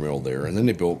paper mill there, and then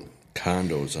they built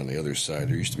condos on the other side.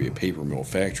 There used to be a paper mill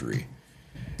factory.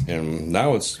 And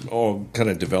now it's all kind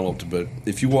of developed, but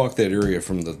if you walk that area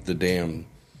from the dam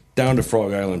down to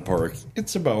Frog Island Park,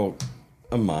 it's about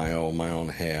a mile and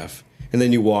a half. And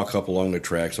then you walk up along the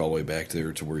tracks all the way back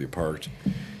there to where you parked.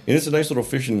 And it's a nice little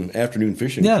afternoon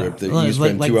fishing Yeah, trip that like- you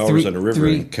spend like 2 hours three- on the river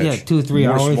three- and catch yeah, 2 or 3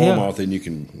 more hours, yeah. smallmouth than you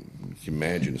can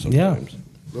imagine sometimes.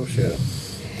 No shit.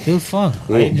 It was fun.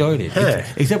 I enjoyed it.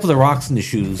 Except for the rocks in the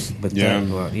shoes. But, Yeah.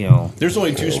 you know. There's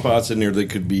only 2 spots in there that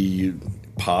could be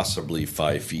possibly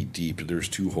 5 feet deep. There's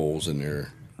 2 holes in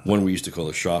there. One we used to call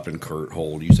the shopping cart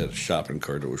hole. You used to have a shopping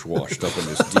cart that was washed up in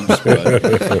this deep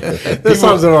spot. This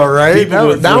sounds all right. People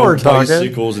would Now throw we're talking.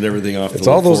 bicycles and everything off. It's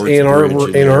the all those LaForge Ann Bridge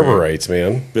in there. Arborites,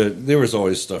 man. But there was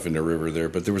always stuff in the river there.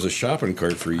 But there was a shopping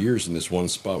cart for years in this one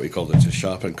spot. We called it the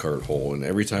shopping cart hole. And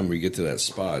every time we get to that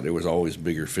spot, there was always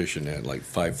bigger fish in that, like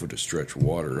 5 foot of stretch of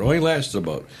water. It only lasted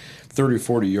about 30,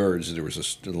 40 yards. There was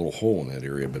a little hole in that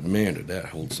area. But man, did that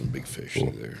hold some big fish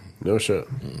through there. No shit.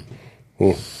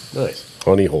 Nice.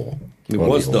 Honey hole. It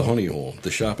was the honey hole,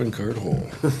 the shopping cart hole.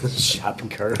 Shopping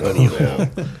cart honey hole.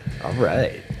 All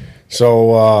right.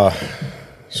 So,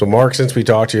 Mark, since we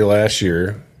talked to you last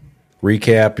year,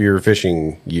 recap your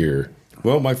fishing year.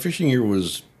 Well, my fishing year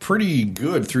was pretty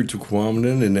good through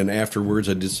Tequamanen, and then afterwards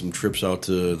I did some trips out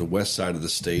to the west side of the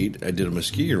state. I did a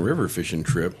Muskegon River fishing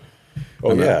trip.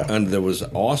 Oh, yeah. And there was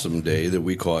an awesome day that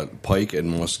we caught pike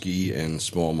and muskie and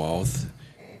smallmouth.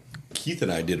 Keith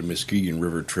and I did a Muskegon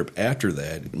River trip after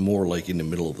that, more like in the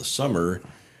middle of the summer,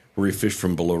 where we fished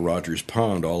from below Rogers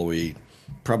Pond all the way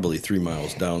probably 3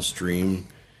 miles downstream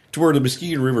to where the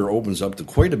Muskegon River opens up to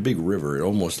quite a big river. It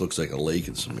almost looks like a lake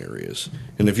in some areas.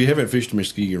 And if you haven't fished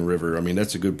Muskegon River, I mean,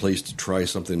 that's a good place to try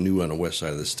something new on the west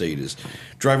side of the state is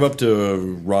drive up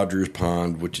to Rogers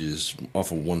Pond, which is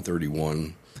off of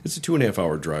 131. It's a 2.5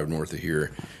 hour drive north of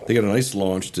here. They got a nice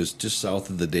launch just south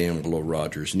of the dam below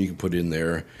Rogers, and you can put in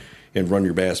there and run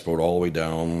your bass boat all the way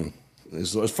down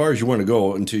as far as you want to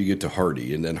go until you get to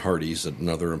Hardy, and then Hardy's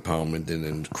another impoundment, and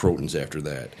then Croton's after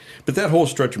that. But that whole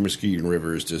stretch of Muskegon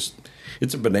River is just,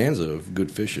 it's a bonanza of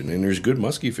good fishing, and there's good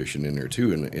muskie fishing in there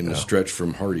too, in the stretch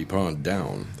from Hardy Pond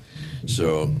down.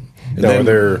 So, and Now,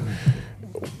 then-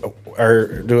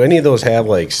 do any of those have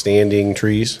like standing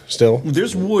trees still?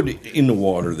 there's wood in the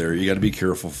water there. You got to be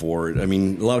careful for it. I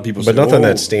mean, a lot of people But say, nothing "Oh,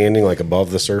 that's standing like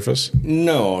above the surface?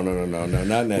 No, not in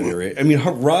that area. I mean,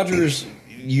 Rogers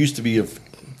used to be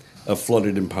a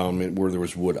flooded impoundment where there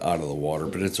was wood out of the water,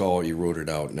 but it's all eroded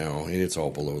out now, and it's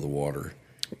all below the water.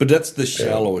 But that's the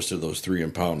shallowest of those 3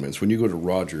 impoundments. When you go to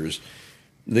Rogers,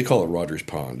 they call it Rogers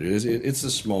Pond. It's the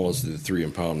smallest of the 3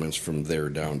 impoundments from there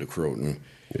down to Croton.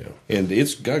 Yeah. And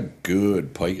it's got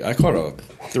good pike. I caught a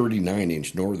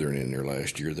 39-inch northern in there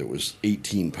last year that was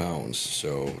 18 pounds.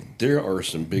 So there are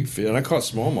some big fish. And I caught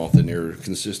smallmouth in there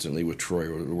consistently with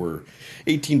Troy. We're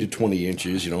 18 to 20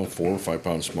 inches, 4 or 5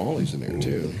 pound smallies in there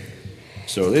too.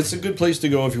 So it's a good place to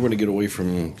go if you want to get away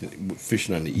from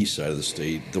fishing on the east side of the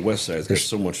state. The west side's got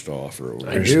so much to offer over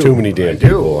there. There's too many damn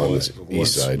people on the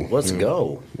east side. Let's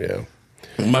go. Yeah.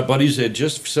 My buddies had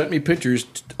just sent me pictures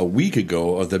a week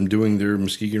ago of them doing their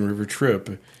Muskegon River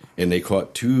trip, and they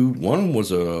caught two. One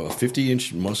was a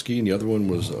 50-inch muskie, and the other one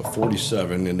was a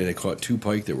 47, and then they caught two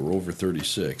pike that were over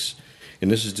 36. And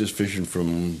this is just fishing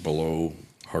from below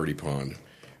Hardy Pond,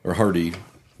 or Hardy,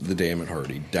 the dam at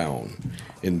Hardy, down.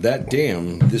 And that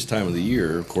dam, this time of the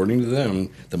year, according to them,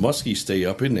 the muskies stay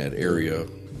up in that area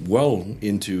well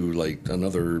into like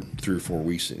another 3 or 4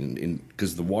 weeks,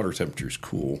 because the water temperature is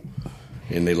cool.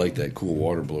 And they like that cool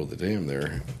water below the dam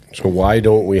there. So why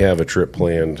don't we have a trip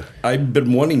planned? I've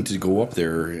been wanting to go up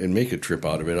there and make a trip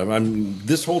out of it.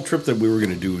 This whole trip that we were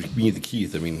going to do, me and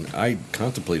Keith, I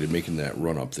contemplated making that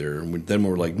run up there. And then we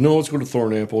were like, no, let's go to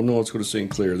Thornapple. No, let's go to St.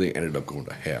 Clair. They ended up going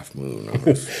to Half Moon.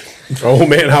 Oh,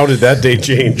 man, how did that day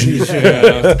change?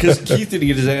 Yeah, because Keith didn't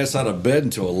get his ass out of bed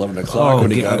until 11 o'clock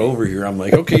when he got over here. I'm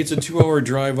like, okay, it's a 2-hour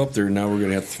drive up there. Now we're going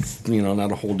to have,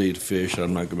 not a whole day to fish.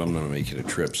 I'm not going to make it a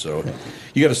trip. So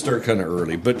you got to start kind of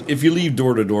early. But if you leave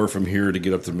door to door from here to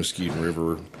get up the Muskegon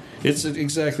River, it's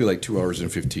exactly like 2 hours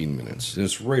and 15 minutes. And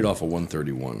it's right off of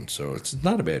 131. So it's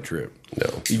not a bad trip. No.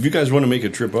 If you guys want to make a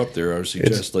trip up there, I would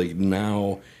suggest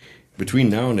between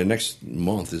now and the next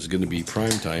month is going to be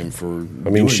prime time for.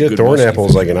 Thornapple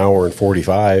is like an hour and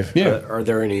 45. Yeah. Are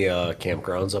there any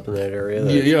campgrounds up in that area?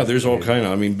 Yeah, there's all kind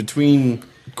of. Between.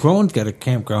 Croton's got a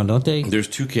campground, don't they? There's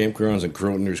 2 campgrounds in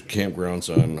Croton. There's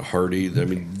campgrounds on Hardy.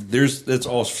 That's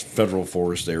all federal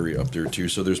forest area up there too.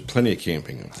 So there's plenty of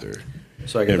camping up there.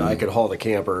 So I could haul the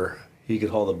camper. He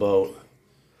could haul the boat.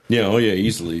 Yeah,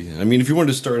 easily. If you wanted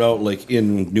to start out like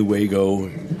in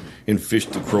Newaygo and fish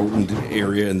the Croton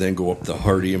area and then go up the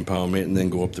Hardy impoundment and then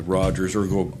go up the Rogers or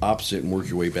go opposite and work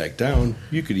your way back down,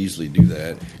 you could easily do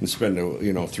that and spend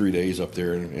 3 days up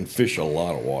there and fish a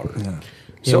lot of water. Yeah.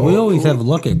 So we always have a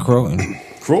look at Croton.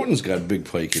 Croton's got big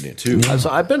pike in it too. Yeah.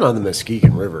 So I've been on the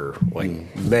Muskegon River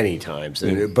many times,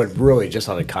 but really just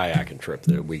on a kayaking trip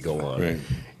that we go on, right.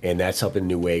 And that's up in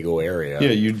Newaygo area. Yeah,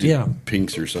 you did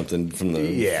Pinks or something from the.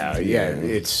 Yeah.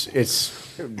 It's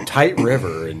tight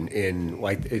river and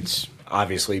it's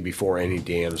obviously before any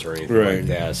dams or anything like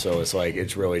that. So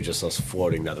it's really just us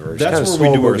floating down the river. That's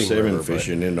where we do our salmon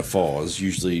fishing in the falls.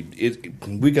 Usually,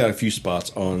 we got a few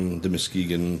spots on the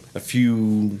Muskegon,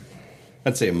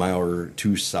 I'd say a mile or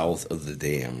 2 south of the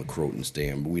dam, Croton's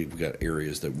dam. But we've got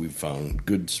areas that we've found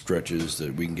good stretches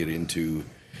that we can get into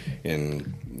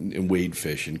and wade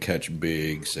fish and catch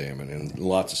big salmon and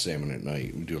lots of salmon at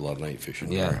night. We do a lot of night fishing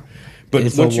there. But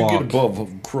once you get above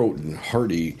Croton,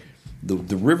 Hardy,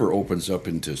 the river opens up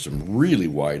into some really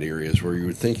wide areas where you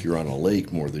would think you're on a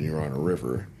lake more than you're on a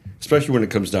river, especially when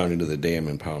it comes down into the dam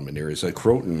impoundment areas. Like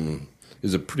Croton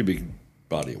is a pretty big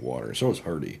body of water, so is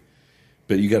Hardy.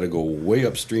 But you got to go way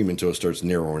upstream until it starts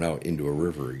narrowing out into a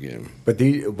river again.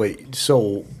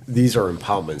 So these are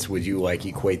impoundments. Would you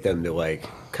equate them to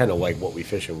kind of like what we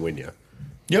fish in Winya?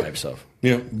 Yep. Type stuff.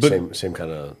 Yeah, but same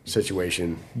kind of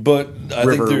situation. But I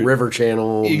think river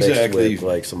channel exactly mixed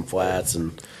with some flats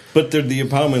and. But the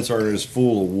impoundments aren't as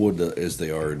full of wood as they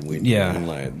are in Winya. Yeah.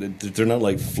 Inland. They're not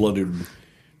like flooded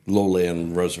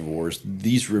lowland reservoirs.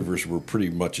 These rivers were pretty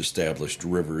much established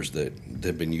rivers that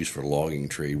had been used for logging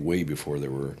trade way before they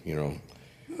were,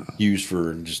 used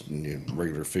for just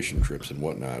regular fishing trips and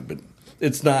whatnot. But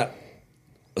it's not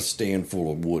a stand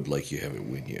full of wood like you have at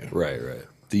Winya. Right.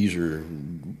 These are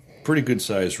pretty good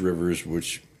sized rivers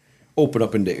which open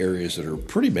up into areas that are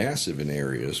pretty massive in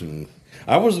areas. And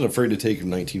I wasn't afraid to take a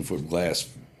 19-foot glass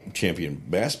champion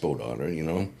bass boat on it,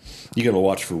 You got to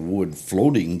watch for wood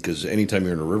floating because anytime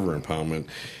you're in a river impoundment,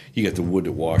 you got the wood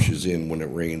that washes in when it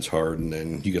rains hard, and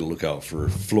then you got to look out for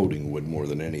floating wood more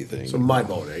than anything. So my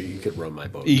boat, you could run my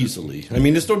boat easily.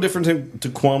 It's no different to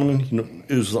Quammen.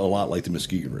 It was a lot like the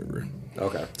Muskegon River.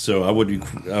 Okay. So I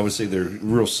would say they're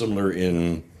real similar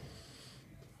in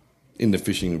the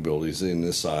fishing abilities, in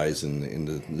the size, and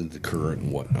in the current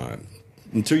and whatnot.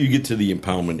 Until you get to the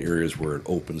impoundment areas where it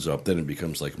opens up, then it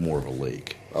becomes like more of a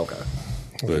lake. Okay.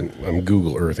 But I'm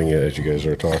Google Earthing it as you guys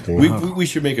are talking. We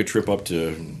should make a trip up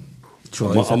to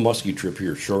a muskie trip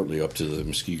here shortly up to the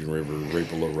Muskegon River, right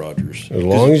below Rogers. As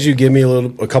long as you give me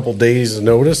a couple days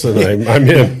notice, and I'm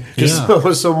in.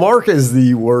 So Mark is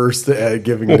the worst at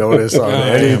giving notice on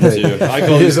anything. I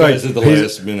call these guys at the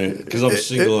last minute because I'm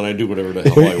single and I do whatever the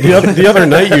hell I want.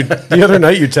 The other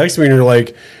night you text me and you're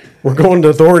like, "We're going to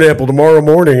Thornapple tomorrow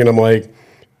morning," and I'm like,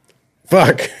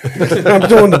 "Fuck, I'm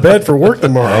going to bed for work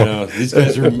tomorrow." I know. These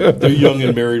guys they're young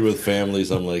and married with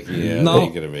families. I'm like, yeah, No, they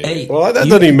ain't gonna make hey, it. Well, that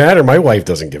doesn't even matter. My wife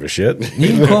doesn't give a shit. You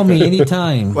can call me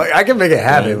anytime. Like I can make it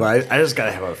happen, but I just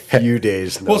gotta have a few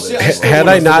days. Well, notice. see, I still Had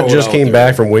wanna I not throw it just out came there.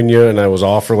 back from Winya and I was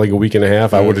off for like a week and a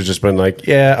half, I would have just been like,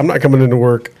 "Yeah, I'm not coming into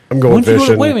work. I'm going When'd you go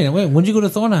fishing." to, wait a minute. When'd you go to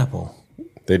Thornapple?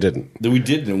 They didn't We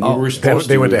didn't. We were supposed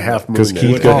they to. went to Half Moon because then.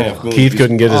 Keith, went to Half Moon. Keith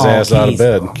couldn't get his ass out of Keith.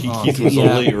 bed. Keith was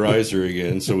Yeah. a late riser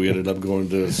again, so we ended up going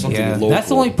to something Yeah, local. that's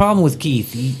the only problem with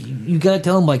Keith. You got to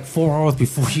tell him like 4 hours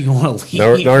before you want to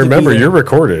leave. Now remember, to be you're there.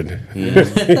 recorded. He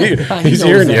He's knows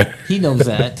hearing you. that. He knows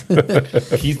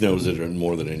that. Keith knows it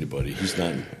more than anybody. He's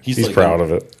not. He's proud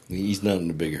of it. He's not in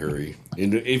a big hurry.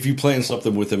 And if you plan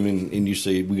something with him and you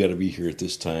say we got to be here at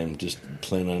this time, just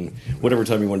plan on whatever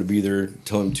time you want to be there.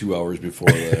 Tell him 2 hours before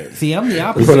that. See, I'm the We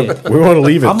opposite. want to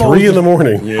leave at I'm 3 always- in the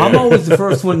morning. I'm always the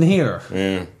first one here.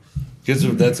 Yeah. Because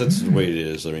that's the way it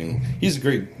is. I mean, he's a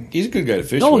good guy to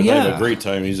fish Oh, with. I yeah. have a great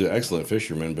time. He's an excellent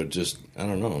fisherman, but just I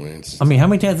don't know, man. It's, I mean, how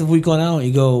many times have we gone out and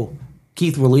you go,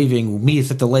 Keith, we're leaving, meet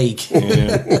us at the lake.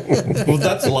 yeah. Well,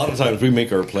 that's a lot of times we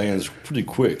make our plans pretty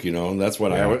quick, and that's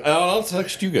what I'll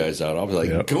text you guys out. I'll be like,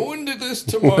 Yep. go into this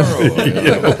tomorrow.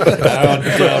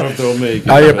 I doubt if they'll make it.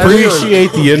 I but-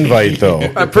 appreciate the invite, though.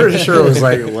 I'm pretty sure it was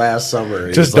like last summer.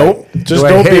 He Just was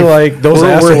don't like, be like those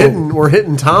we're assholes. we're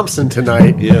hitting Thompson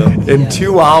tonight. Yeah. in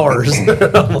 2 hours.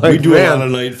 I'm like, We do a lot man,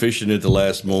 of night fishing at the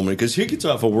last moment because he gets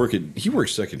off of work. He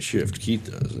works second shift. Keith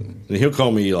does, and he'll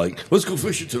call me like, "Let's go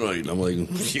fishing tonight." And I'm like,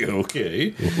 "Yeah,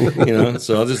 okay,"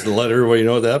 So I'll just let everybody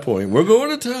know at that point we're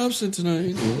going to Thompson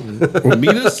tonight. Meet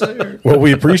us there. Well,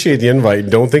 we appreciate the invite.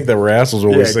 Don't think that we're assholes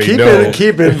when we say no.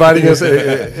 keep inviting us.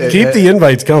 Keep the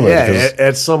invites coming. Yeah, 'cause-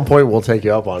 at some point we'll take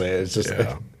you up on it. It's just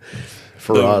Yeah.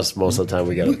 for us most of the time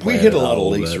we got to. We hit a lot of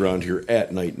lakes around here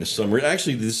at night in the summer.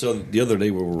 Actually, the other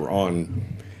day we were on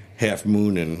Half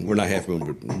Moon, and we're not Half Moon,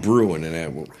 but Bruin,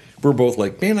 and we're both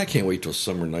like, man, I can't wait till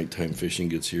summer nighttime fishing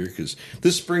gets here because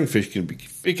this spring fish can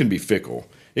be fickle.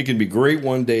 It can be great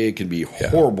one day, it can be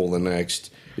horrible the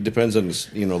next. It depends on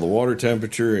the water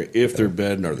temperature, if they're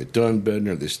bedding, are they done bedding,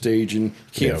 are they staging?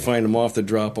 Can't find them off the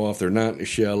drop off. They're not in the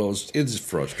shallows. It's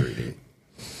frustrating.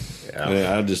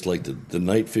 Yeah. I just like the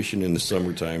night fishing in the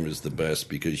summertime is the best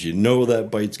because that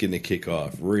bite's going to kick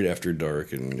off right after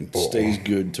dark and it stays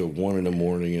good till 1 in the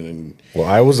morning. And Well,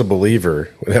 I was a believer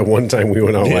that one time we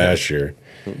went out last year.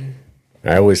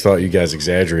 I always thought you guys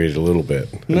exaggerated a little bit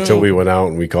until we went out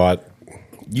and we caught.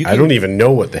 I don't even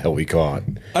know what the hell we caught.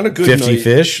 On a good 50 night,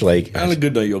 fish? On a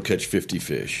good night, you'll catch 50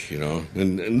 fish,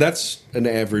 and that's an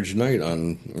average night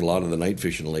on a lot of the night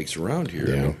fishing lakes around here,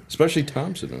 Yeah. Especially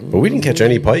Thompson. But we didn't catch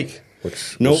any pike,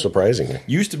 which was surprising.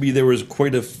 Used to be there was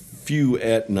quite a few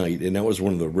at night, and that was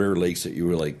one of the rare lakes that you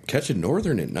were like, catching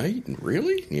northern at night?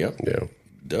 Really? Yep. Yeah. It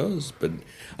does. But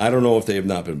I don't know if they have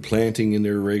not been planting in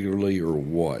there regularly or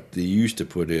what. They used to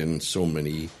put in so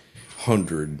many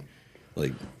 100,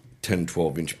 10,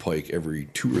 12-inch pike every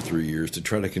 2 or 3 years to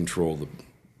try to control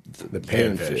the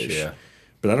panfish. Yeah.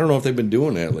 But I don't know if they've been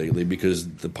doing that lately because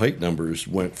the pike numbers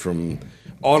went from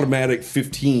automatic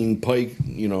 15 pike,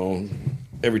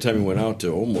 every time we went out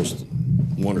to almost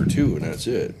 1 or 2, and that's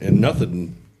it. And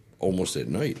nothing almost at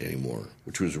night anymore,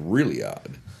 which was really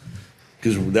odd.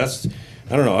 Because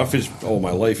I don't know, I fished all my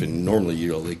life, and normally,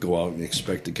 they go out and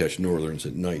expect to catch northerns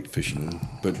at night fishing.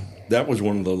 But that was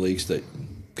one of the lakes that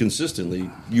consistently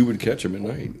you would catch them at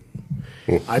night.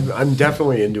 I'm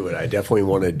definitely into it. I definitely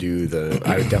want to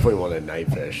I definitely want to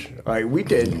night fish. We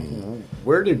did.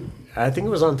 Where did I think it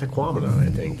was on Tequamanon? I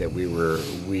think that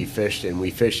we fished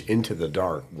into the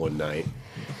dark one night,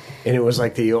 and it was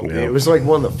like it was like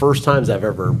one of the first times I've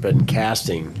ever been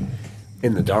casting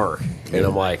in the dark, and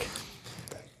I'm like,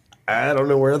 I don't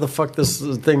know where the fuck this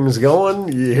thing's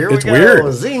going. Here It's we go,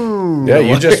 weird. Zing. Yeah,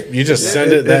 you just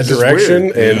send it that It's just direction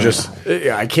weird. and just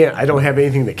I can't. I don't have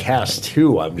anything to cast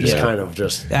to. I'm just kind of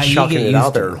just Yeah, you chucking get it out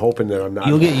used there to and hoping that I'm not.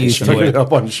 You'll get used to chucking it.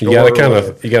 up on shore.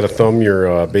 you gotta thumb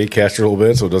your bait caster a little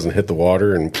bit so it doesn't hit the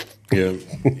water and Yeah.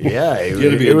 Yeah, it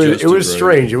gotta be was adjusted, right?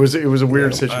 strange. It was a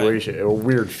weird situation, a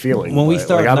weird feeling. When we but,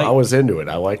 start I night- was into it.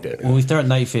 I liked it. When we start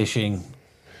night fishing,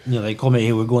 they call me,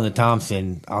 hey, we're going to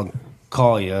Thompson. I'll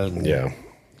call you. And yeah.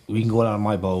 we can go out on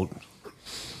my boat.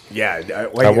 Yeah, I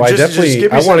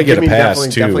want to get a pass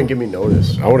too. Definitely give me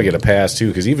notice. I want to get a pass too,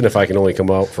 because even if I can only come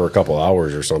out for a couple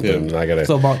hours or something, and I got to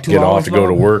So about 2 get off hours, to go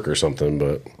to Bob? work or something.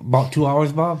 But About 2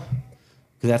 hours, Bob?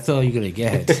 Because that's all you're going to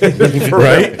get.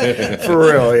 right, For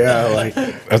real, yeah. Like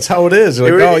that's how it is.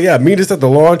 They're like, oh yeah, meet us at the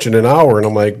launch in an hour, and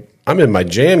I'm like, I'm in my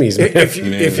jammies, man.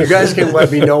 if you guys can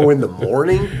let me know in the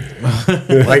morning,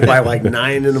 like by like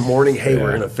 9 in the morning, hey,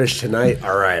 we're gonna fish tonight.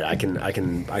 All right, I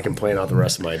can plan out the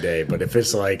rest of my day. But if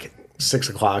it's like 6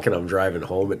 o'clock and I'm driving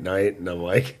home at night and I'm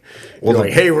like,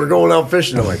 hey, we're going out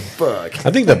fishing. I'm like, fuck.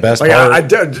 I think the best Like,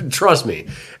 part. trust me,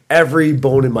 every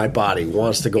bone in my body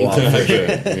wants to go out fishing.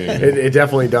 It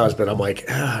definitely does, but I'm like,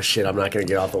 shit, I'm not going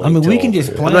to get off the lake. I mean, we till- can just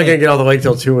I'm plan. not going to get off the lake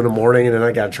till 2 in the morning, and then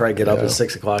I got to try to get up at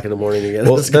 6 o'clock in the morning again.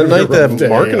 Well, It's the gonna be a night that rough day.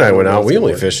 Mark and I went out, we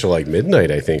only It's fished till like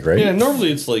midnight, I think, right? Yeah,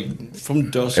 normally it's like from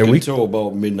dusk And we- until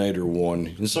about midnight or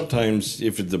 1. And sometimes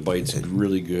if the bite's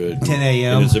really good, 10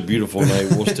 a.m. and it's a beautiful night,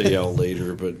 we'll stay out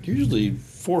later. But usually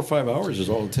 4 or 5 hours is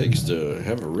all it takes to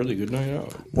have a really good night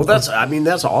out. Well, that's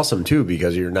awesome too,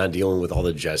 because you're not dealing with all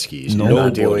the jet skis. You're Nobody.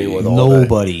 not dealing with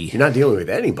Nobody. you're not dealing with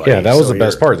anybody. Yeah, that was so the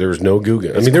best you're- part. There was no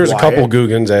Guggen. I It's mean, there was a couple quiet.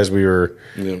 Guggens as we were,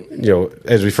 Yeah.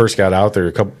 as we first got out there.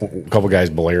 A couple guys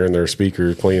blaring their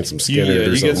speakers, playing some Skinner or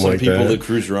You get something some like people that. that.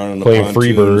 cruise around on the Playing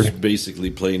pontoons, Freebird. basically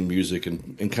playing music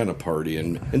and kind of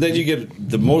partying. And then you get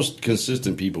the most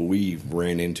consistent people we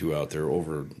ran into out there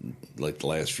over like the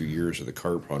last few years are the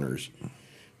carp hunters.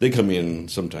 They come in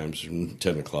sometimes from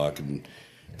 10 o'clock and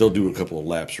they'll do a couple of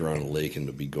laps around the lake and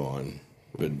they'll be gone.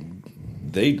 But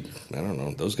I don't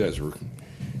know, those guys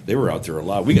they were out there a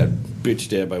lot. We got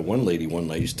bitched at by one lady one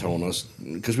night. She's telling us,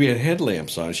 because we had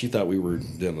headlamps on, she thought we were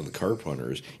the carp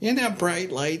hunters. You have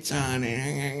bright lights on.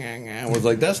 I was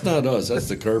like, that's not us. That's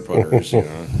the carp hunters, you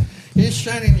know. You're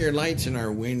shining your lights in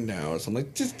our windows. I'm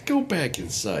like, just go back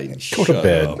inside and Go to shut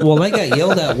bed. up. Well, I got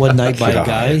yelled at one night by a God.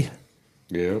 guy.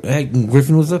 Yeah.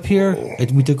 Griffin was up here,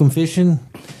 and we took him fishing,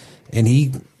 and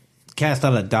he cast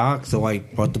out a dock, so I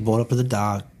brought the boat up to the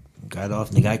dock, got off,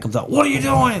 and the guy comes out, "What are you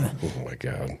doing?" Oh my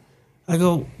god! I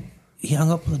go, "He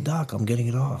hung up on the dock, I'm getting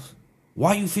it off." "Why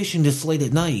are you fishing this late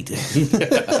at night?"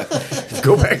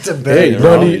 Go back to Hey, bed.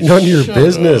 none of your Shut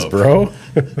business, up. bro.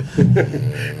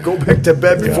 Go back to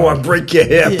bed before I break your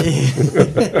hip.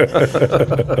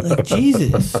 Like,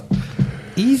 Jesus.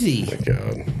 Easy.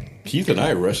 God. Keith and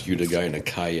I rescued a guy in a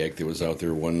kayak that was out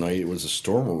there one night. It was a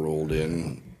storm rolled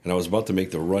in, and I was about to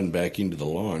make the run back into the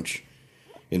launch,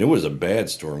 and it was a bad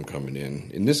storm coming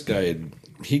in. And this guy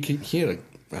he had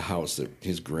a house that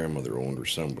his grandmother owned or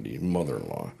somebody,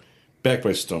 mother-in-law, back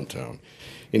by Stumptown.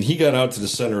 And he got out to the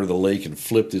center of the lake and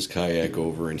flipped his kayak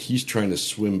over, and he's trying to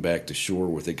swim back to shore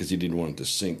with it because he didn't want it to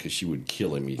sink because she would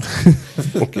kill him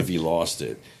if he lost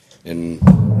it. And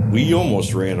we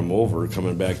almost ran him over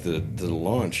coming back to the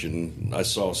launch, and I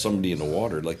saw somebody in the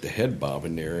water, like the head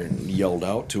bobbing there, and yelled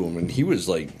out to him, and he was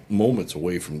like moments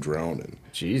away from drowning.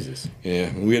 Jesus. Yeah,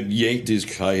 and we had yanked his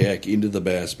kayak into the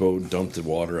bass boat, dumped the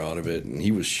water out of it, and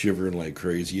he was shivering like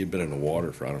crazy. He had been in the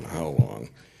water for I don't know how long.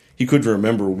 He couldn't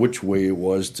remember which way it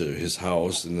was to his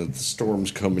house, and the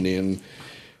storm's coming in.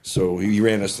 So he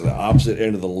ran us to the opposite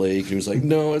end of the lake, and he was like,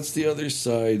 "No, it's the other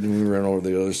side." And we ran over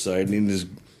the other side, and his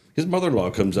mother-in-law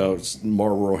comes out,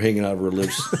 Marlboro hanging out of her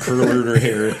lips, curling her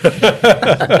hair,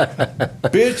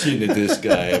 bitching at this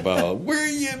guy about, "Where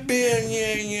you been?"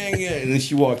 Yeah. And then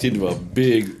she walked into a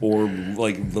big orb,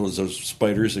 like those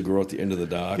spiders that grow at the end of the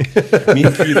dock. Me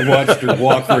and Keith watched her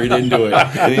walk right into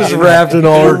it. Just wrapped in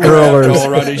all her curlers. All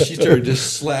around it. She started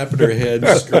just slapping her head,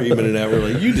 screaming, and we're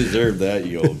like, "You deserve that,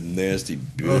 you old nasty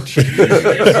bitch."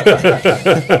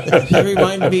 That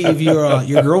reminded me of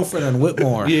your girlfriend on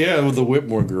Whitmore. Yeah, with the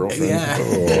Whitmore girlfriend. Yeah.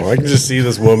 Oh, I can just see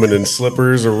this woman in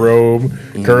slippers, a robe,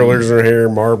 curlers in her hair,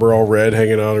 Marlboro red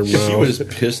hanging out her mouth. She was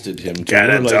pissed at him. Too.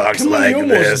 Kinda We're talks "Come on, like you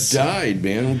almost this." died,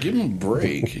 man. Give him a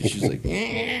break. And she's like,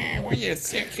 "Were you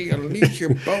sick? You gonna lose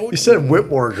your boat?" You said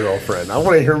Whitmore girlfriend. I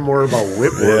want to hear more about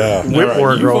Whitmore. Yeah. Whitmore All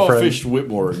right, you've all girlfriend. fished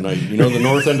Whitmore at night. You know the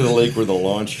north end of the lake where the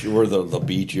launch, where the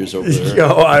beach is over there. Yo,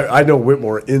 I know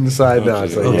Whitmore inside and out.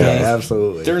 So Okay. yeah,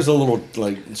 absolutely. There's a little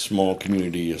like small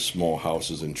community of small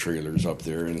houses and trailers up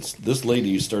there, and this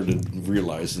lady started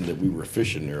realizing that we were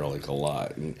fishing there like a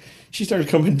lot, and she started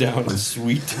coming down and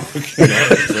sweet talking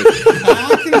us. Like,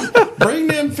 "I can bring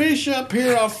them fish up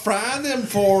here. I'll fry them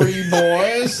for you,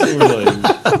 boys." And we're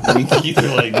like, me and Keith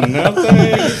are like, "No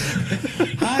thanks.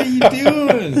 How you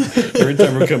doing?" Every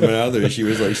time we're coming out there, she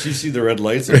was like, she see the red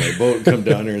lights on my boat and come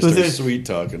down there and start sweet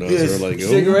talking us. We're like, "Oh,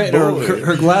 Cigarette boy." or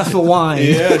her glass of wine.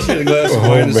 Yeah, she had a glass of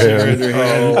wine and a man. cigarette in her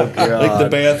hand. Oh, God. Like the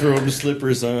bathrobe,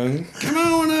 slippers on. "Come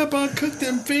on up, I'll cook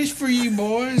them fish for you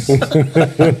boys. You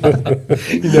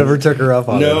never took her up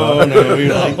on it. No.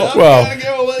 You're like, Well,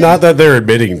 not that they're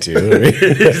admitting to.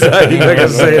 I mean, You're not gonna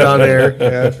say it on air.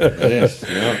 Yeah.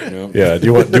 No. yeah. Do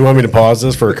you want me to pause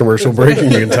this for a commercial break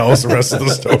and you can tell us the rest of the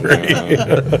story?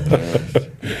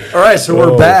 All right, so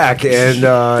we're back, and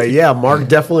Mark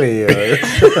definitely.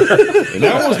 And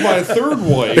that was my third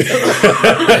wife.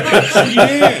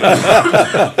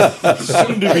 Jeanne.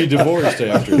 Soon to be divorced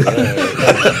after that.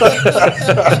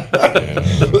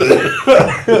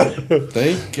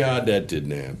 Thank God that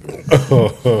didn't happen.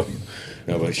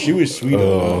 No, but she was sweet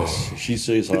on us. She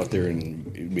stays out there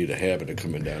and it made a habit of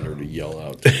coming down there to yell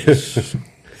out to us.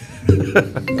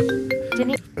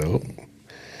 Oh,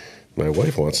 my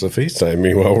wife wants to FaceTime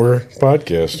me while we're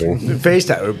podcasting.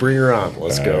 FaceTime, bring her on.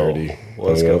 Let's I go. already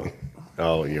Let's hung go. up.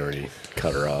 Oh, you already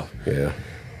cut her off. Yeah.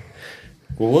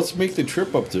 Well, let's make the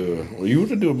trip up to. Well, you want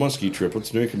to do a Muskie trip?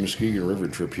 Let's make a Muskegon River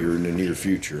trip here in the near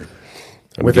future.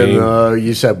 Within,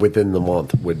 you said within the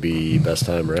month would be best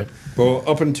time, right? Well,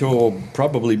 up until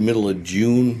probably middle of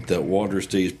June, that water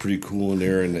stays pretty cool in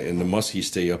there, and the muskies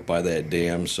stay up by that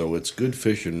dam, so it's good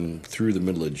fishing through the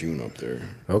middle of June up there.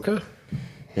 Okay.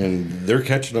 And they're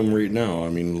catching them right now. I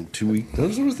mean, 2 weeks. That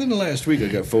was within the last week. I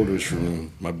got photos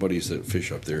from my buddies that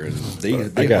fish up there, and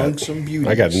they hung some beauties.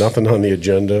 I got nothing on the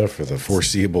agenda for the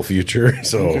foreseeable future.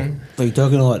 So, Okay. So you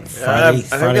talking about Friday,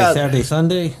 Saturday,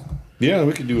 Sunday? Yeah,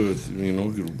 we could do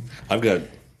it. I've got.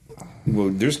 Well,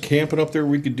 there's camping up there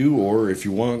we could do, or if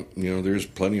you want, there's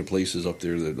plenty of places up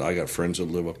there that I got friends that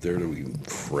live up there that we can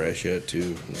crash at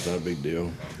too. It's not a big deal.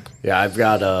 Yeah, I've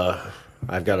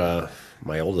got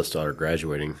my oldest daughter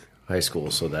graduating high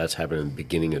school, so that's happening the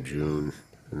beginning of June,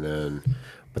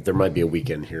 but there might be a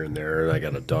weekend here and there. And I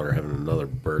got a daughter having another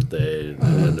birthday at the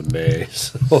end of May.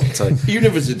 So it's like, Even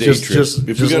if it's a day Just- trip, just-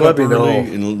 if just we got let up me early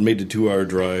know. and made the 2-hour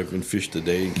drive and fished the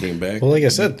day and came back, well, like I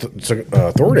said,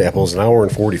 Thorndapple is an hour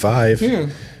and 45. Yeah.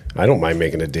 I don't mind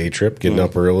making a day trip, getting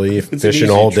up early, an fishing easy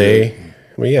all trip. day.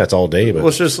 I mean, yeah, it's all day, but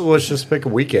let's just pick a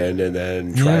weekend and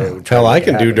then try. hell, I to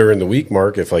can make it do happen. during the week,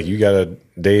 Mark. If you got a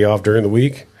day off during the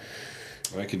week,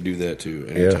 I could do that too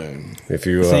yeah. anytime. If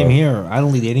you Same here. I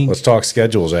don't need any let's talk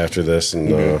schedules after this,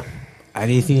 and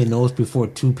anything that knows before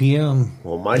 2 p.m.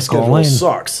 Well, my Call schedule in.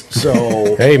 sucks. So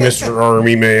hey, Mr.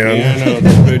 Army Man. Yeah, no,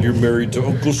 too bad you're married to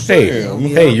Uncle Sam.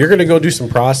 Hey, you're going to go do some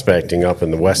prospecting up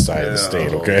in the west side of the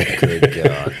state, okay? Good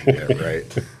God, yeah, right.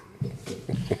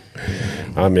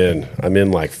 I'm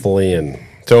in like fully in.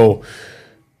 So,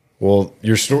 well,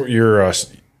 your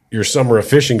summer of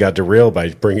fishing got derailed by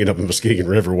bringing up the Muskegon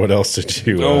River. What else did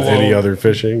you? Any other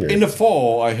fishing? or- In the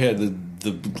fall, I had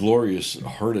the glorious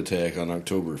heart attack on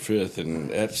October 5th,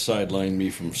 and that sidelined me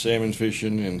from salmon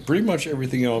fishing and pretty much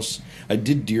everything else. I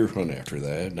did deer hunt after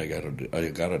that, and I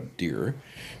got a deer,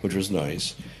 which was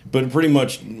nice, but it pretty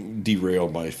much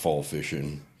derailed my fall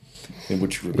fishing, and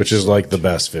which is like the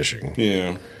best fishing.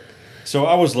 yeah. So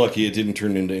I was lucky it didn't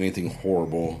turn into anything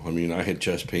horrible. I mean, I had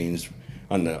chest pains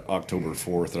on the October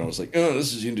 4th, and I was like, oh,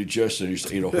 this is indigestion. I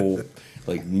just ate a whole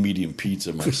like medium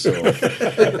pizza myself.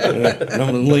 and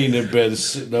I'm laying in bed,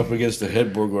 sitting up against the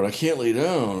headboard, going, I can't lay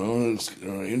down. It's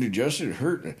indigestion, it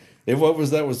hurt. And what was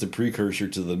that? Was the precursor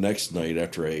to the next night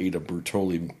after I ate a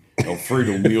Bertolli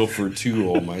Alfredo meal for two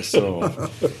all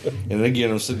myself. And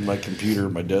again, I'm sitting at my computer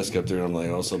at my desk up there, and I'm like,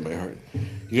 all of a sudden my heart.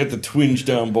 You got the twinge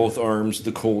down both arms,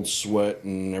 the cold sweat,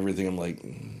 and everything. I'm like,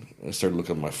 I started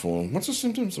looking at my phone. What's the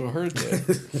symptoms of a heart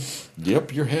attack?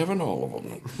 Yep, you're having all of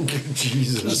them.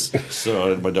 Jesus. So I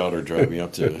had my daughter drive me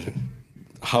up to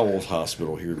Howell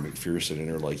Hospital here in McPherson, and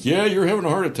they're like, yeah, you're having a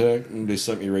heart attack. And they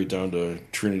sent me right down to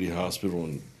Trinity Hospital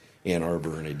in Ann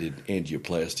Arbor, and they did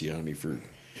angioplasty on me for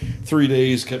 3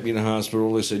 days, kept me in the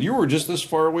hospital. They said, you were just this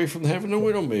far away from having a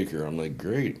widowmaker. I'm like,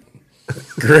 great.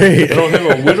 Great. I don't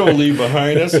have a widow leave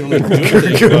behind us.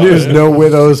 Good news, no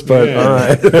widows, but Yeah.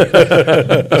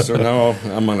 all right. So now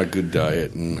I'm on a good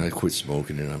diet, and I quit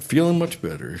smoking, and I'm feeling much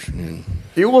better. And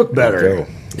You look better. I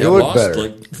You look lost better.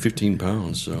 like 15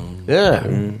 pounds, so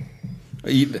Yeah.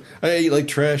 I ate like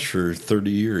trash for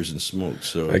 30 years and smoked.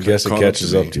 So I guess it caught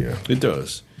catches me. up to you. It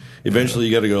does. Eventually,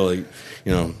 you got to go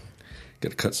got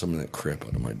to cut some of that crap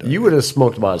out of my diet. You would have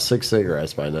smoked about 6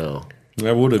 cigarettes by now.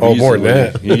 I would have. Oh, more than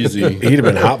that. Easy. He'd have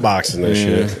been hotboxing this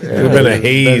shit. It would have been a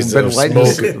haze of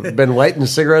smoke. Been lighting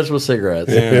cigarettes with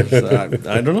cigarettes. Yeah, so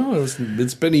I don't know.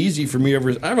 It's been easy for me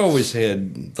ever. I've always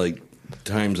had like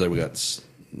times I got.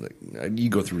 You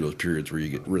go through those periods where you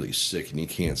get really sick and you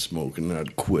can't smoke, and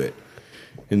I'd quit.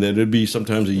 And then it'd be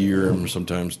sometimes a year and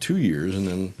sometimes 2 years, and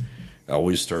then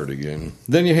always start again.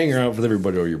 Then you hang around with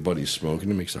everybody or your buddies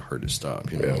smoking. It makes it hard to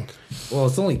stop, you know. Well,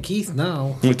 it's only Keith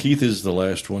now. Well, Keith is the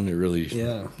last one that really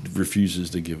refuses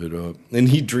to give it up. And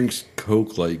he drinks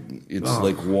Coke like it's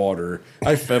like water.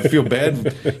 I feel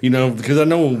bad, you know, because I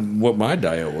know what my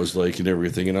diet was like and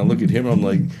everything. And I look at him, I'm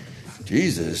like,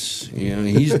 Jesus, you know,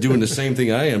 he's doing the same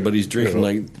thing I am, but he's drinking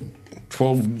like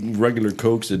 12 regular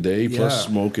Cokes a day, plus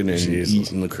smoking and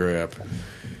eating the crap.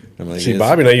 I'm like, see,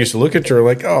 Bobby and I used to look at you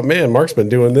like, oh man, Mark's been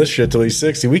doing this shit till he's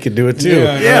 60. We could do it too.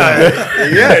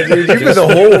 Yeah, dude, you've been the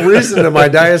whole reason that my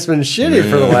diet's been shitty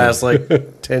for the last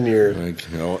like 10 years.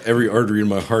 Like, you know, every artery in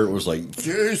my heart was like,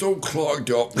 yeah, so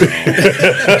clogged up now.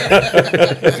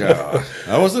 God.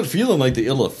 I wasn't feeling like the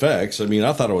ill effects. I mean,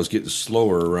 I thought I was getting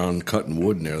slower around cutting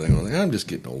wood and everything. I was like, I'm just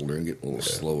getting older and getting a little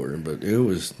slower. But it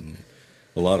was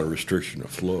a lot of restriction of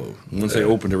flow. Once I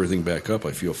opened everything back up,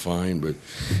 I feel fine. But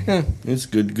yeah, it's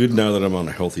good. Good now that I'm on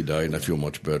a healthy diet and I feel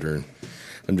much better.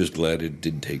 I'm just glad it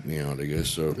did take me out, I guess.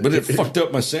 So, but it fucked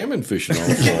up my salmon fishing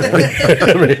also.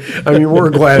 I mean, we're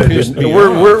glad it didn't.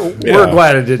 We're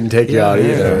glad it didn't take you out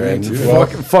either. And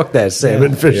fuck that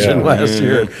salmon fishing last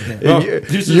year. Well,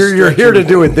 you're here to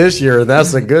do it this year, and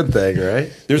that's a good thing,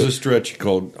 right? There's a stretch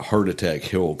called Heart Attack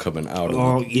Hill coming out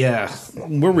of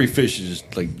where we fish is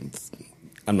like.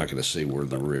 I'm not going to say where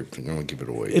the rip. I'm going to give it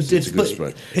away. It's a good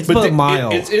spot. It's about a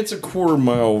mile. It's a quarter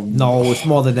mile. No, it's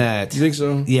more than that. You think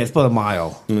so? Yeah, it's about a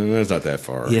mile. No, that's not that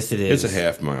far. Yes, it is. It's a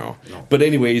half mile. No. But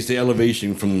anyways, the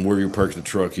elevation from where you park the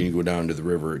truck and you go down to the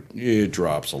river, it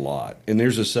drops a lot. And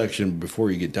there's a section before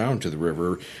you get down to the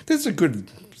river that's a good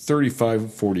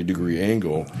 35, 40 degree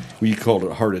angle. We called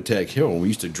it Heart Attack Hill. And we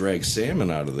used to drag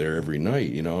salmon out of there every night,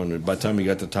 you know. And by the time you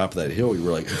got to the top of that hill, you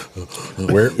were like,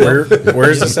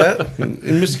 where's this at?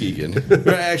 In Muskegon.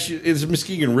 Actually, it's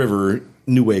Muskegon River,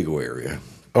 Newaygo area.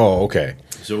 Oh, okay.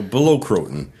 So below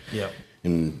Croton. Yeah.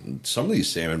 And some of these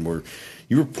salmon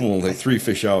you were pulling like 3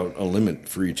 fish out a limit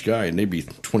for each guy, and they'd be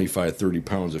 25, 30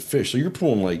 pounds of fish. So you're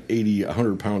pulling like 80,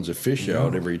 100 pounds of fish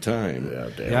out every time. Yeah,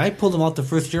 damn. Yeah, I pulled them out the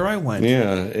first year I went.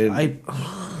 Yeah.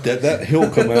 That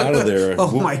hill coming out of there.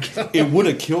 My God. It would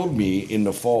have killed me in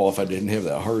the fall if I didn't have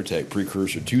that heart attack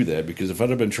precursor to that, because if I'd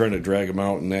have been trying to drag them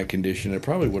out in that condition, it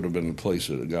probably would have been the place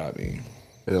that got me.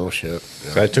 Oh, shit.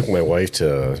 Yeah. So I took my wife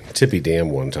to Tippy Dam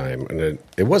one time, and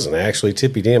it wasn't actually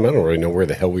Tippy Dam. I don't really know where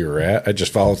the hell we were at. I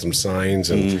just followed some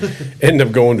signs and ended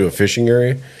up going to a fishing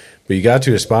area. But you got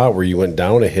to a spot where you went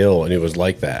down a hill, and it was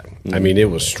like that. I mean,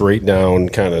 it was straight down,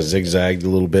 kind of zigzagged a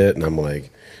little bit, and I'm like,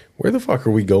 where the fuck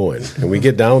are we going? And we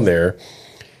get down there,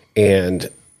 and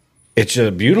it's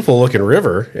a beautiful-looking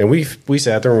river. And we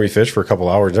sat there and we fished for a couple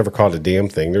hours, never caught a damn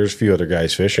thing. There's a few other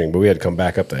guys fishing, but we had to come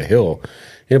back up that hill.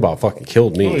 It about fucking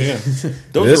killed me. Oh, yeah.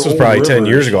 This was probably 10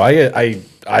 years ago.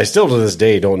 I still to this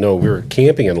day don't know. We were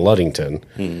camping in Ludington,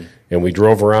 and we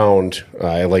drove around.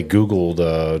 I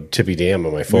Googled Tippy Dam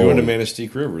on my phone. We went to Manistee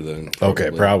River then. Probably.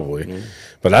 Okay, probably. Yeah.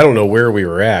 But I don't know where we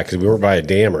were at because we weren't by a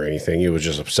dam or anything. It was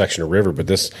just a section of river. But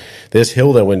this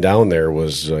hill that went down there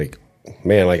was like,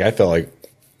 man, like I felt like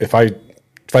if I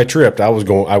tripped, I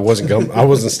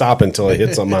wasn't stopping until I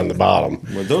hit something on the bottom.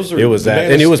 Well, it was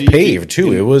that, and it was paved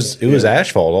too. It was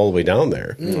asphalt all the way down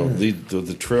there. No,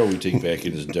 the trail we take back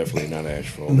in is definitely not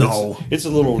asphalt. No, it's a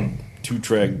little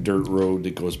 2-track dirt road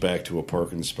that goes back to a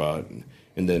parking spot,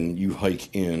 and then you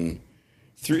hike in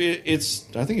through.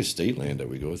 I think it's state land that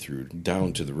we go through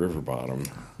down to the river bottom,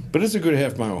 but it's a good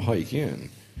half-mile hike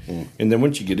in. And then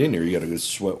once you get in there, you got to go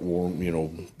sweat warm, you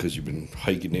know, because you've been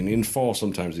hiking. In fall,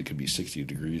 sometimes it could be 60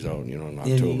 degrees out, you know, in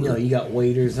October. And, you got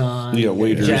waders on. You got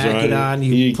waders jacket on.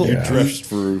 You dressed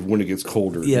for when it gets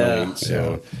colder at night.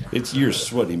 So you're a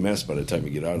sweaty mess by the time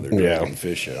you get out of there dragging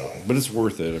fish out. But it's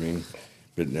worth it. I mean,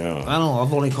 but no. I don't know.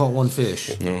 I've only caught one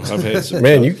fish. No, I've had some.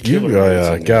 Man, you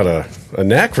got a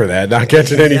knack for that, not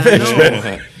catching any fish,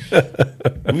 man.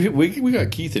 we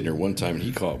got Keith in there one time, and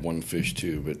he caught one fish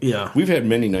too. But we've had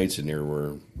many nights in there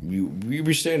where we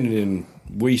were standing in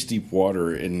waist deep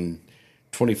water, and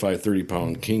 25, 30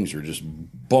 pound kings are just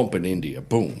bumping into you,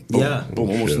 boom, boom, boom,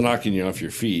 almost knocking you off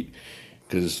your feet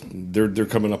because they're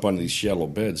coming up on these shallow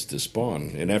beds to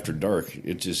spawn. And after dark,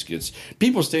 it just gets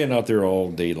people staying out there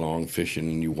all day long fishing,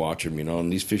 and you watch them, you know,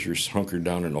 and these fish are hunkered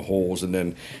down in the holes, and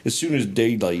then as soon as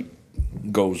daylight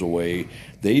goes away,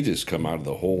 they just come out of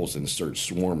the holes and start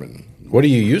swarming. What are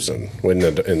you using in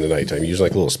the nighttime? You using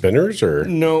like little spinners or?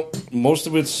 No, most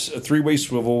of it's a 3-way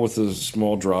swivel with a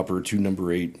small dropper, 2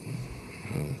 number 8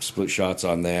 split shots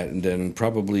on that, and then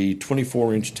probably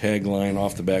 24-inch tag line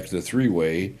off the back of the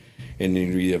 3-way, and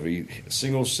then you have a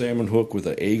single salmon hook with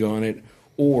an egg on it,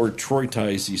 or Troy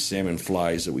ties these salmon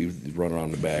flies that we run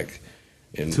on the back.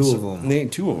 And Two of 'em.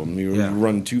 Two of them. You Yeah.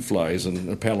 run 2 flies and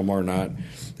a Palomar knot,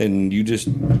 and you just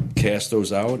cast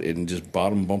those out and just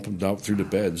bottom bump them out through the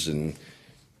beds. And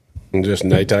just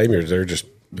nighttime, they're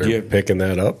Yeah. picking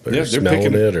that up, or they're smelling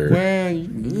picking it, or well,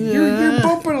 you're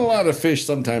bumping a lot of fish.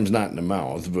 Sometimes not in the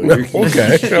mouth, but you're,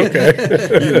 okay.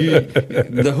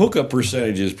 the hookup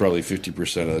percentage is probably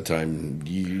 50% of the time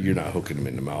you're not hooking them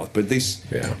in the mouth. But the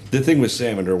thing with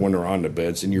salmon are when they're on the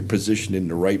beds and you're positioned in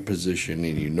the right position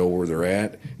and you know where they're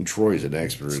at. And Troy's an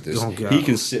expert at this. Oh, God. He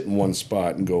can sit in one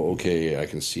spot and go, okay, I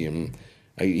can see him.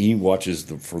 He watches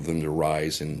for them to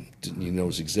rise, and he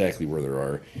knows exactly where they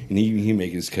are. And he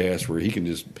makes his cast where he can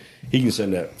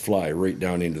send that fly right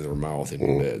down into their mouth in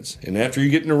the beds. And after you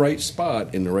get in the right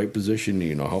spot, in the right position,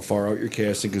 you know how far out you're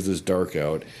casting because it's dark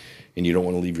out, and you don't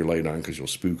want to leave your light on because you'll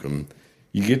spook them.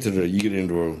 You get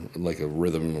into a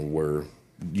rhythm where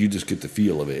you just get the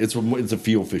feel of it. It's a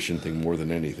feel fishing thing more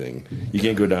than anything. You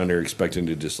can't go down there expecting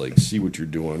to just like see what you're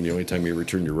doing. The only time you ever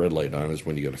turn your red light on is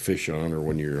when you got a fish on or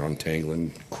when you're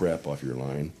untangling crap off your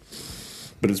line.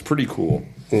 But it's pretty cool.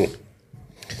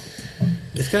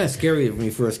 It's kind of scary when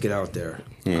you first get out there.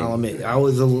 I'll admit, I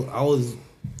was a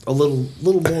little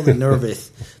more than nervous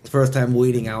the first time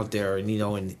wading out there, and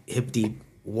in hip deep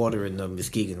water in the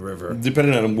Muskegon River.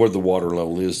 Depending on where the water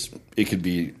level is, it could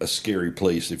be a scary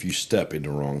place if you step in the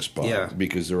wrong spot. Yeah.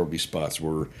 Because there will be spots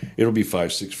where it'll be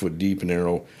 5-6 foot deep, and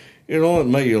it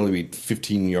might only be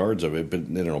 15 yards of it,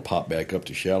 but then it'll pop back up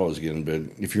to shallows again. But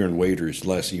if you're in waders, the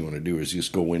last thing you want to do is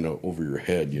just go in over your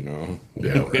head, at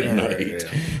night.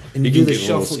 And It you do can the get a little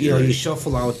shuffle. scary. You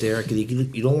shuffle out there because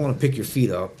you don't want to pick your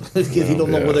feet up because you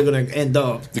don't know where they're going to end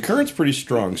up. The current's pretty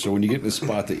strong, so when you get in a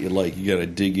spot that you like, you got to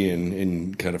dig in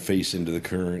and kind of face into the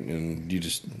current, and you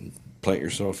just plant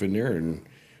yourself in there and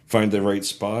find the right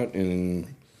spot.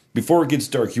 And before it gets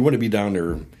dark, you want to be down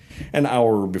there an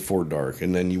hour before dark,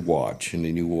 and then you watch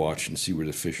and see where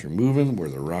the fish are moving, where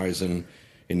they're rising,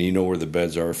 and you know where the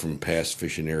beds are from past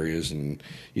fishing areas, and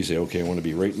you say, okay, I want to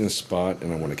be right in this spot,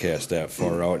 and I want to cast that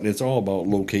far out, and it's all about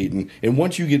locating. And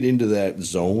once you get into that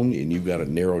zone and you've got it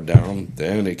narrowed down,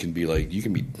 then it can be like you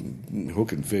can be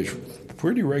hooking fish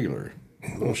pretty regular.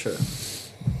 Oh, sure.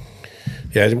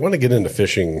 Yeah, I want to get into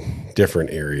fishing different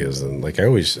areas, and like I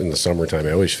always in the summertime,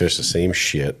 I always fish the same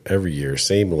shit every year,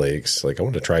 same lakes. Like I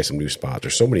want to try some new spots.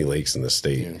 There's so many lakes in the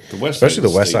state, Yeah, the west side especially of the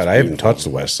the west state's side. I haven't beautiful. touched the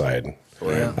west side.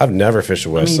 Yeah. I've never fished the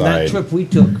west that side. trip we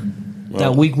took,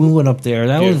 that week we went up there,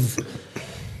 that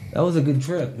was a good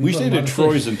trip. We caught a stayed lot at of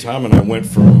Troy's, fish. and Tom and I went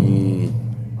from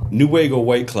Newaygo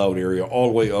White Cloud area all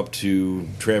the way up to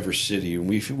Traverse City, and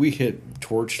we hit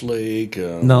Torch Lake.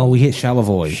 No, we hit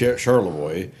Charlevoix.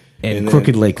 Charlevoix. And then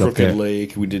Crooked Lake up Crooked there.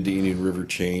 Lake. We did the Indian River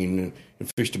chain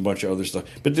and fished a bunch of other stuff.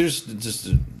 But there's just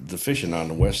the fishing on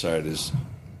the west side is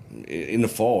in the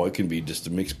fall. It can be just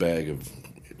a mixed bag of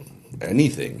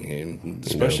anything, and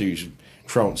especially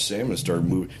trout and salmon start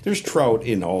moving. There's trout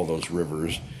in all those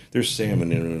rivers. There's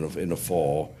salmon in the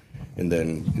fall, and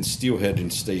then steelhead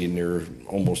and stay in there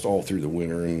almost all through the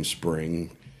winter and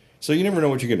spring. So you never know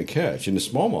what you're going to catch. And the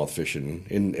smallmouth fishing,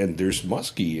 and there's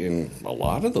muskie in a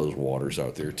lot of those waters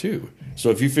out there too. So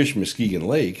if you fish Muskegon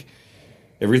Lake,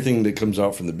 everything that comes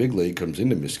out from the big lake comes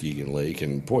into Muskegon Lake,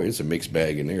 and boy, it's a mixed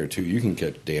bag in there too. You can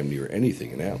catch damn near anything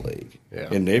in that lake. Yeah.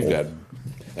 And they've got,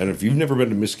 and if you've never been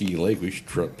to Muskegon Lake, we should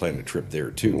plan a trip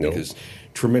there too, because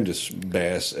tremendous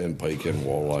bass and pike and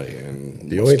walleye.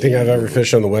 And The only thing I've ever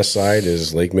fished on the west side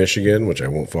is Lake Michigan, which I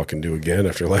won't fucking do again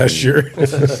after last year.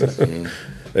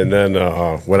 And then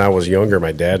when I was younger,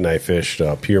 my dad and I fished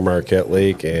Pierre Marquette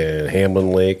Lake and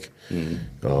Hamlin Lake.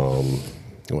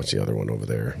 What's the other one over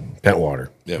there? Pentwater.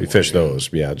 Yeah, we fished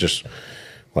those. Yeah, just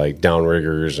like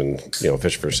downriggers and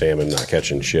fish for salmon, not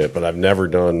catching shit. But I've never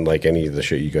done like any of the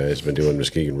shit you guys have been doing,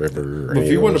 Muskegon River. Or But any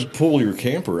if you of want those. to pull your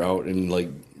camper out and like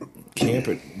camp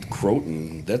at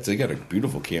Croton, they got a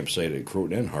beautiful campsite at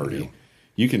Croton and Hardy.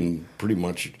 You can pretty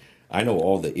much. I know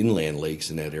all the inland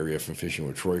lakes in that area from fishing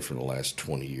with Troy for the last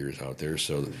 20 years out there.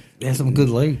 So They had some good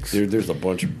lakes. there's a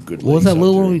bunch of good lakes. What was that out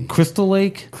little there. one? Crystal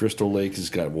Lake? Crystal Lake has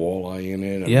got walleye in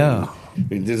it. Yeah. I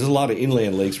mean, there's a lot of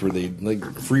inland lakes where they like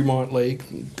Fremont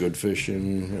Lake, good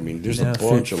fishing. I mean, there's Yeah, a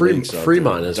bunch of lakes out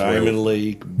Fremont there. is Diamond where-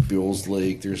 Lake, Bills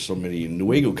Lake. There's so many.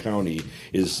 Newaygo County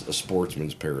is a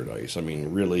sportsman's paradise. I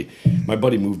mean, really, my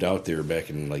buddy moved out there back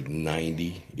in like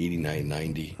 89,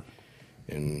 90.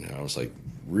 And I was like,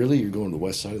 really? You're going to the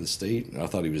west side of the state? And I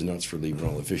thought he was nuts for leaving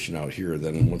all the fishing out here.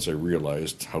 Then once I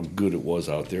realized how good it was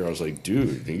out there, I was like,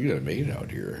 dude, you got made it out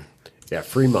here. Yeah,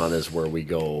 Fremont is where we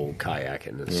go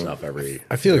kayaking and stuff every.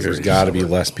 I feel like there's every got to be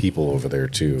summer. less people over there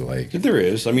too. Like There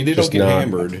is. I mean, they Just don't get not-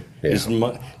 hammered.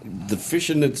 yeah. The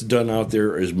fishing that's done out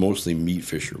there is mostly meat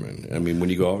fishermen. I mean, when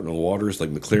you go out in the waters like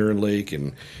McLaren Lake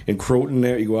and Croton,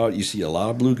 there you go out, you see a lot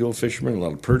of bluegill fishermen, a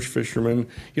lot of perch fishermen.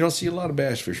 You don't see a lot of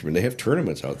bass fishermen. They have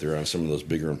tournaments out there on some of those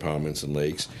bigger impoundments and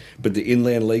lakes, but the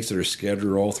inland lakes that are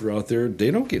scattered all throughout there,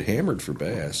 they don't get hammered for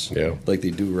bass like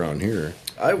they do around here.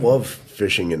 I love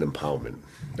fishing in impoundment.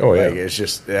 Oh, yeah. Like, it's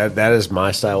just that is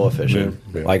my style of fishing.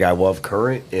 Yeah. Like I love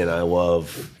current, and I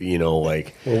love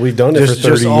like well, we've done it for 30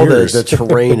 just all years. the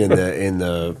terrain and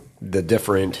the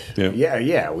different.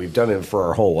 Yeah. We've done it for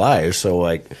our whole lives. So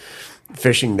like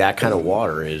fishing that kind of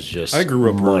water is just. I grew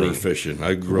up money. river fishing.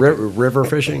 I grew up River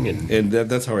fishing and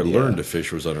that's how I learned to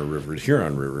fish was on a river,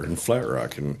 Huron River in Flat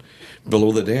Rock and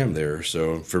below the dam there.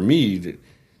 So for me,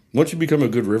 once you become a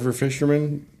good river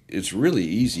fisherman, it's really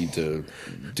easy to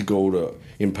go to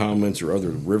impoundments or other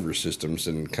river systems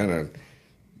and kind of.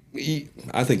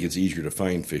 I think it's easier to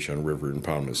find fish on river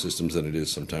impoundment systems than it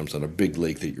is sometimes on a big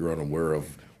lake that you're unaware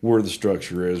of where the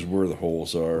structure is, where the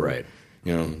holes are. Right.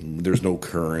 There's no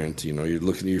current.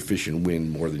 You're fishing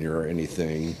wind more than you're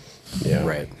anything. Yeah.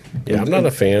 Right. Yeah, I'm not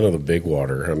a fan of the big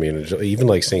water. I mean, even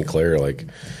like St. Clair, like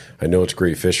I know it's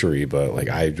great fishery, but like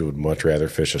I would much rather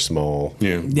fish a small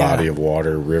body of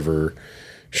water, river,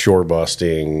 shore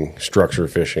busting, structure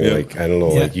fishing. Yeah. Like I don't know,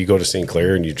 like you go to St.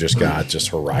 Clair and you just got just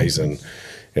horizon,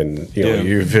 and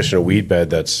you're fishing a weed bed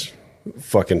that's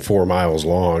fucking 4 miles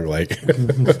long. Like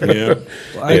Yeah.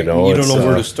 you know, You don't know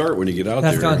where uh, to start when you get out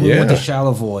That's there. kind of we went to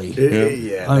Charlevoix.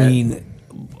 I mean,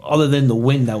 other than the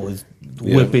wind that was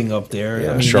whipping up there.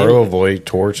 Yeah, I mean, Charlevoix,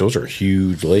 Torch, those are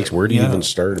huge lakes. Where do you even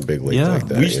start a big lake like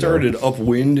that? We started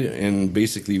upwind and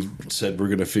basically said we're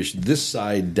going to fish this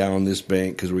side down this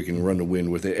bank because we can run the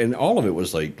wind with it. And all of it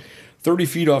was like 30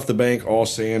 feet off the bank, all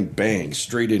sand, bang,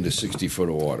 straight into 60 foot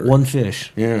of water. one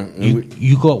fish. Yeah.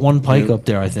 You caught one pike up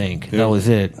there, I think. That was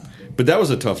it. But that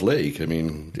was a tough lake. I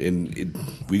mean,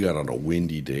 we got on a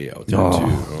windy day out there too.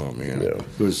 Oh man, it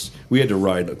was. We had to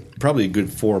ride probably a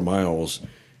good 4 miles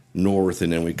north,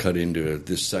 and then we cut into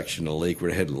this section of lake where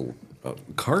it had a little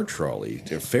car trolley,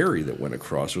 a ferry that went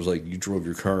across. It was like you drove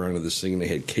your car onto this thing, and they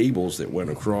had cables that went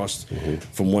across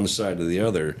from one side to the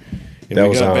other. And that we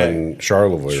was got on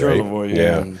Charlevoix, Charlevoix, right?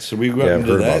 yeah. So we got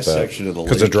into that section of the lake.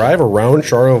 Because the drive around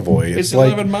Charlevoix, It's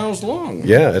like 11 miles long.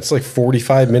 Yeah, it's like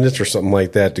 45 minutes or something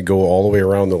like that to go all the way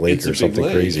around the lake It's a or big something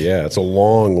lake. crazy. Yeah, it's a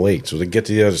long lake. So to get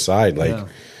to the other side, like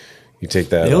you take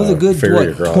that. It was a good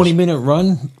ferry across. 20-minute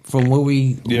run from where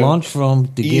we launched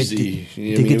from to easy. get I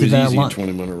mean, to it was that easy line.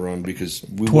 20-minute run because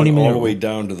we 20 went all minute the way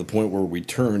down to the point where we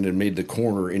turned and made the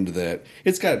corner into that.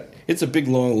 It's a big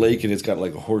long lake and it's got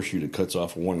like a horseshoe that cuts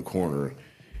off one corner,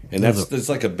 and it's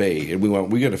like a bay. And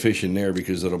we got to fish in there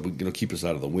because it'll keep us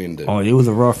out of the wind. Oh, it was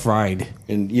a rough ride.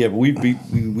 And yeah, but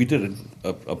we did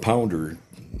a pounder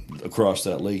across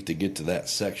that lake to get to that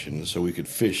section so we could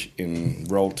fish in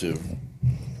relative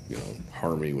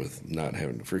harmony with not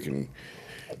having to freaking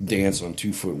dance on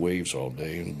 2-foot waves all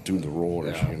day and do the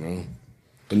rollers,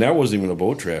 And that wasn't even a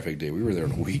boat traffic day. We were there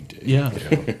on a weekday. Yeah.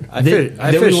 I Then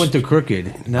fished- we went to Crooked,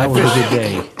 and that was a good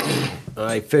day.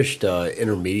 I fished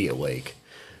Intermediate Lake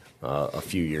a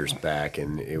few years back,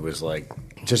 and it was like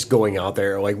just going out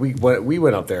there. Like we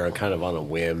went up there kind of on a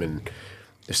whim and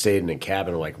stayed in a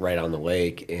cabin like right on the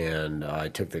lake. And I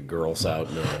took the girls out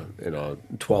in a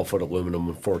 12-foot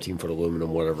aluminum, 14-foot aluminum,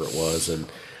 whatever it was, and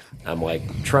I'm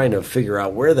like trying to figure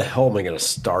out where the hell am I going to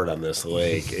start on this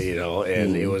lake,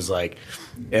 And it was like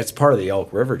it's part of the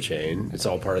Elk River chain. It's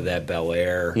all part of that Bel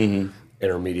Air.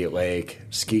 Intermediate Lake,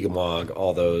 Skegamog,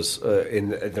 all those,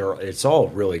 and it's all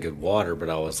really good water. But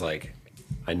I was like,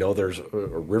 I know there's a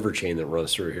river chain that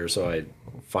runs through here, so I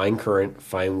find current,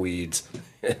 find weeds,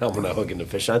 and I'm gonna hook into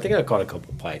fish. And I think I caught a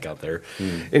couple pike out there,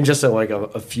 in just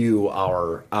a few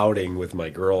hour outing with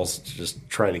my girls, just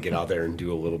trying to get out there and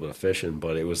do a little bit of fishing.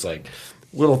 But it was like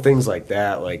little things like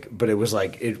that, but it was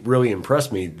like it really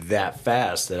impressed me that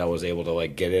fast that I was able to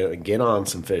like get on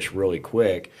some fish really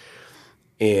quick.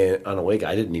 And on a lake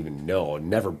I didn't even know,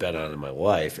 never been on in my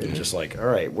life, and just like, all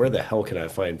right, where the hell can I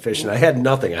find fish? And I had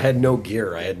nothing. I had no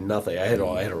gear. I had nothing. I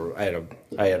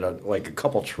had like a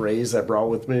couple trays I brought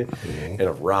with me, and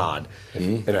a rod,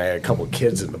 and I had a couple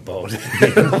kids in the boat.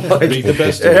 Make the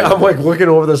best of it. I'm like looking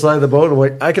over the side of the boat, and I'm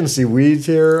like, I can see weeds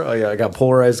here. I got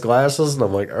polarized glasses, and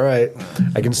I'm like, all right,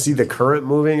 I can see the current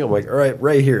moving. I'm like, all right,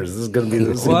 right here. This is going to be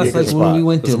this. Well, that's like when we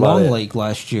went to Long Lake. Lake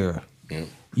last year.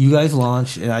 You guys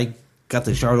launched, and I got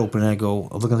the chart open, and I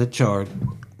look at the chart.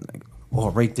 Like,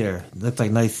 oh, right there. That's like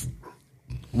nice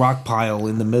rock pile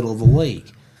in the middle of the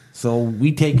lake. So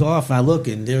we take off, and I look,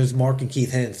 and there's Mark and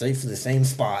Keith heading straight for the same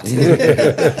spot.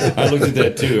 I looked at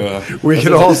that too. We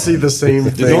could all see the same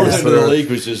The thing. north end of the lake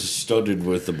was just studded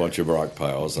with a bunch of rock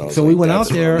piles. I was So like, we went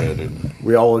that's out there. where I'm headed.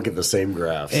 We all look at the same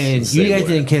graphs. And the you same guys way.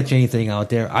 didn't catch anything out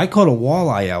there. I caught a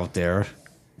walleye out there.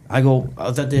 I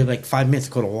was out there like 5 minutes,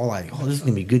 caught a walleye. Oh, this is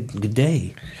gonna be a good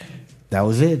day. That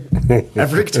was it.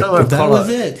 Every time I've That caught was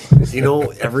a, it. You know,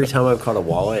 every time I've caught a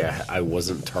walleye, I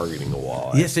wasn't targeting a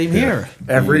walleye. Yeah, same here.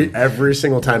 Every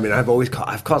single time, and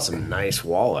I've caught some nice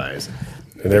walleyes.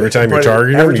 And every time you're But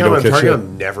targeting them, every you time don't I'm catch targeting it.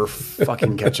 them, never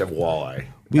fucking catch a walleye.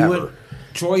 We ever. went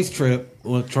Troy's trip.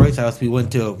 Well, Troy's house. We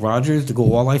went to Rogers to go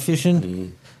walleye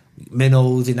fishing.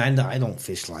 Minnows, and I don't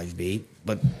fish live bait,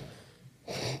 but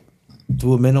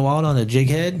threw a minnow out on a jig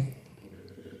head.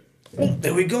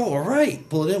 There we go. All right,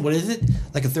 pull it in. What is it?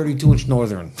 Like a 32-inch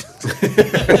northern.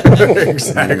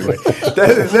 Exactly.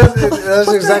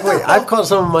 That's exactly. I've caught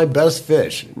some of my best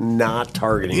fish not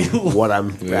targeting what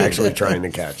I'm actually trying to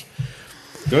catch.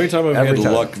 The only time I've Every had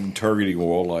time. luck targeting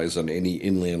walleyes on any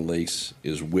inland lakes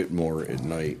is Whitmore at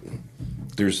night.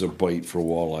 There's a bite for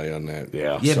walleye on that.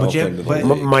 Yeah. Yeah, south but you end of the but-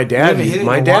 lake. My dad, We haven't hit it in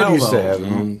my a dad while, used to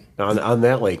though. have on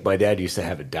that lake. My dad used to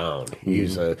have it down. He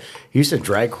used to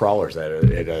drag crawlers at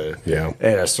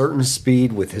a certain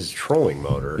speed with his trolling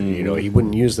motor. You know, he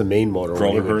wouldn't use the main motor when he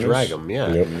Crawler would harness? drag them.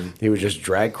 Yeah, Yep. he would just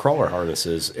drag crawler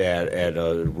harnesses at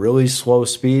a really slow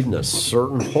speed in a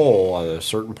certain hole on a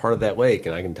certain part of that lake,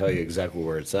 and I can tell you exactly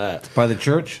where it's at. By the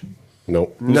church?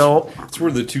 Nope. No, It's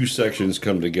where the two sections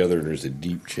come together and there's a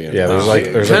deep channel. Yeah, there's like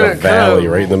a valley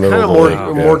right in the middle kinda of the more,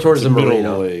 lake. more Yeah. towards the It's the middle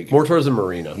marina, of the lake. more towards the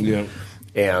marina. Yeah.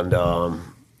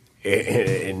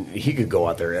 And he could go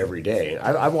out there every day.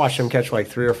 I watched him catch like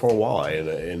 3 or 4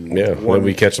 walleye. And Yeah, when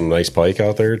we catch some nice pike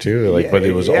out there too. Like, Yeah, but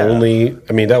it was yeah. only.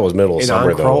 I mean, that was middle of and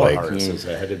summer on though. crawler Like, harnesses,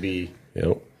 it had to be.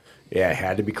 yep. Yeah, it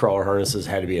had to be crawler harnesses.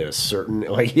 Had to be at a certain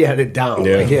like he had it down.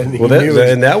 Yeah. Like, he Well, that- knew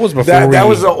and that was before that we-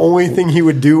 was the only thing he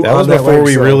would do. That on was that before lake,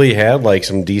 we so- really had like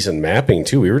some decent mapping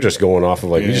too. We were just going off of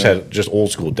like we just had just old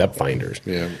school depth finders.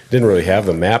 Yeah. Didn't really have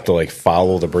the map to like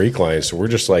follow the break line. So we're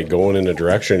just like going in a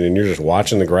direction and you're just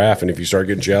watching the graph. And if you start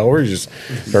getting shallower, you just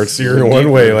start steering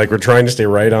one way. Like we're trying to stay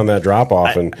right on that drop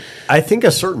off. And I think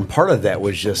a certain part of that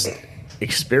was just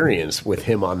experience with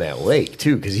him on that lake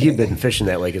too, because he had been fishing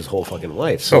that lake his whole fucking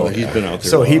life. So he's been out there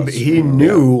So lots. he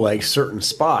knew like certain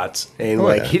spots, and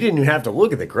like he didn't even have to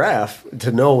look at the graph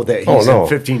to know that he's in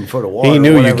 15 foot of water. He or knew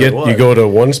you whatever it was. you go to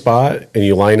one spot and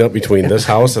you line up between this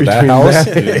house and that Between house,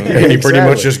 that- and you pretty much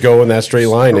Exactly. just go in that straight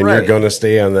line, and you're Right. going to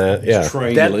stay on that. Yeah,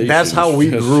 That's how we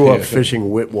grew up Yeah. fishing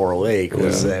Whitmore Lake.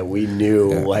 Was that we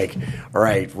knew like, all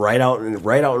right, right out in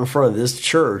front of this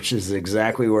church is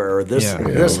exactly where or this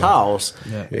this house,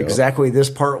 exactly this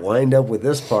part lined up with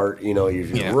this part. You know,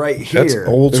 you're right here. That's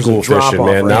old There's a school drop fishing, off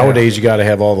man. right Nowadays, you got to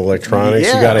have all the electronics.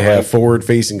 Yeah, you got to have like-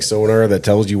 forward-facing sonar that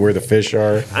tells you where the fish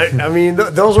are. I mean,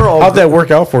 those are all. How'd that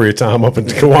work out for you, Tom, up in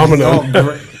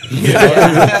Kawamina?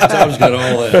 Tom's got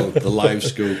all that, the live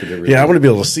scope and everything. Yeah, I want to be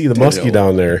able to see the muskie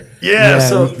down there. Yeah,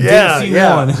 so we didn't see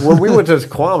one. When we went to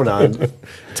Quamanon,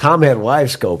 Tom had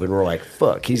live scope, and we're like,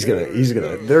 "Fuck,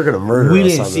 they're gonna murder We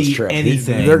us didn't on this see trip.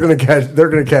 anything. They're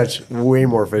gonna catch way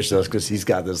more fish than us because he's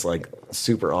got this like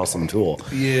super awesome tool."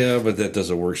 Yeah, but that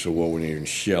doesn't work so well when you're in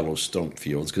shallow stump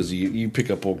fields because you pick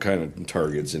up all kind of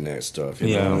targets in that stuff.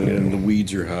 You know? And the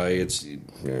weeds are high. It's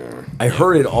I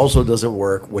heard it also doesn't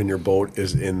work when your boat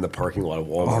is in the parking lot of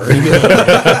Walmart.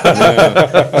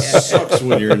 it sucks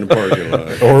when you're in the parking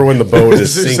lot. Or when the boat is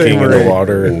It's the sinking same in the way.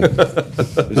 water. And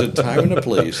There's a time and a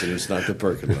place, and it's not the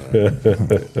parking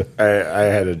lot. I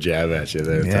had a jab at you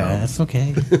there, Yeah, Tom. that's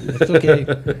okay. That's okay.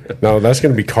 no, that's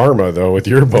going to be karma, though, with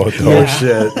your boat, though. No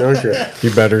shit. No shit.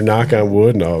 You better knock on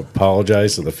wood, and I'll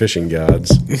apologize to the fishing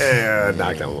gods. Yeah,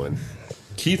 knocked on one.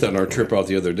 Keith on our trip out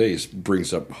the other day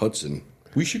brings up Hudson.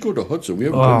 We should go to Hudson. We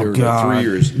haven't Oh, been there in like God. 3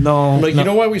 years. No, I'm like, no. you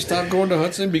know why we stopped going to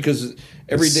Hudson? Because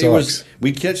every It day was sucks.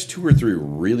 we catch 2 or 3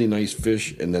 really nice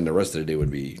fish, and then the rest of the day would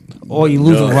be. Or you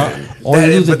lose nothing.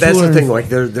 But that's the thing. Like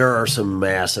there are some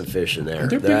massive fish in there.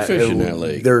 They're big fish in that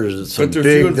lake. There's some But they're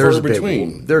big. few and There's far big.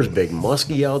 between. There's big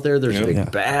muskie out there. There's Yep. big Yeah.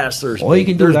 bass. There's All you big,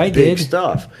 can do there's what I big did.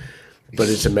 stuff. But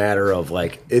it's a matter of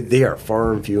like they are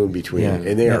far and few in between, Yeah.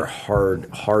 and they are hard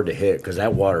to hit because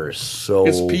that water is so.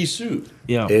 It's pea soup.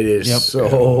 Yeah. It is Yep.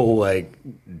 so like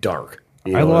dark.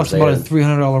 You know I what I'm lost about a saying?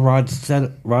 $300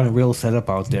 rod and reel setup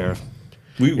out there.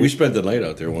 We spent the night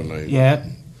out there one night. Yeah.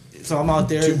 So I'm out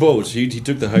there. 2 boats. He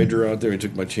took the Hydra out there. He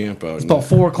took my Champ out. It's about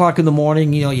 4 o'clock in the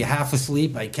morning. You know, you're half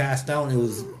asleep. I cast out, and it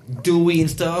was dewy and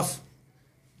stuff.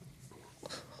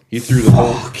 He threw the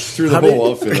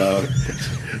whole outfit out.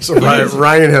 So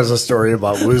Ryan has a story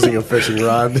about losing a fishing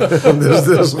rod.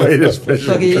 this latest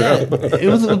fishing trip. It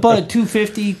was about a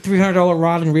 $250, $300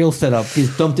 rod and reel setup.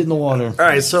 Just dumped it in the water. All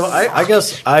right, so I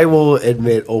guess I will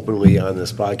admit openly on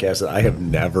this podcast that I have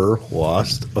never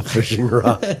lost a fishing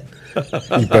rod.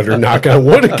 You better knock on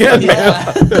wood again,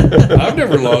 man. I've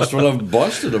never lost one. I've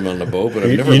busted them on the boat, but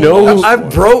I've never know,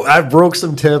 lost one. I've broke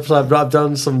some tips. I've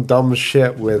done some dumb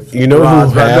shit with You know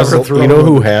rods, who but I've has? never thrown You know one.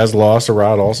 who has lost a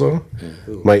rod? Also,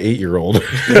 my 8-year-old.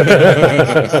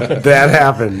 That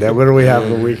happened. That literally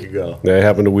happened a week ago. That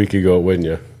happened a week ago at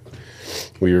Winya.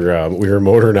 We were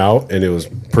motoring out, and it was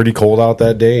pretty cold out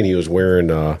that day. And he was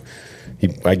wearing.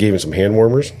 I gave him some hand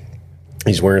warmers.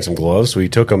 He's wearing some gloves, so he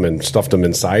took them and stuffed them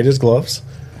inside his gloves.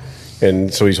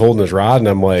 And so he's holding his rod, and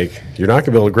I'm like, "You're not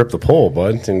gonna be able to grip the pole,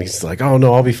 bud." And he's like, "Oh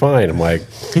no, I'll be fine." I'm like,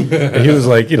 and he was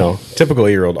like, typical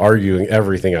 8-year-old arguing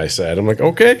everything I said. I'm like,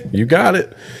 "Okay, you got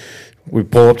it." We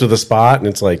pull up to the spot, and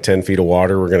it's like 10 feet of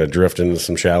water. We're going to drift into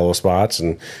some shallow spots.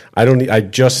 And I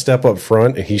just step up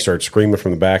front, and he starts screaming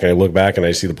from the back. And I look back, and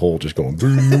I see the pole just going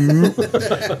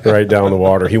right down the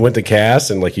water. He went to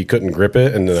cast, and like he couldn't grip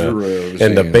it. And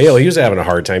the bail, he was having a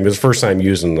hard time. It was the first time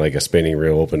using like a spinning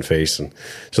reel open face. And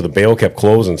so the bail kept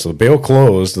closing. So the bail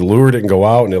closed, the lure didn't go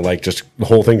out, and it like just the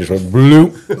whole thing just went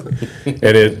bloop.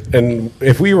 And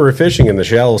if we were fishing in the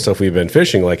shallow stuff we've been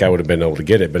fishing, like I would have been able to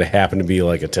get it. But it happened to be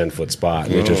like a 10-foot spot,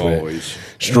 and it just went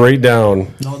straight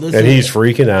down. And he's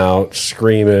freaking out,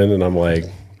 screaming, and I'm like,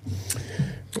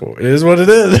 "It is what it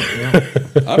is."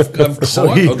 I've caught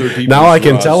other people's now I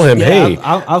can rods. tell him, "Hey."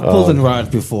 I've pulled in rods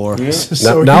before.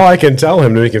 Now I can tell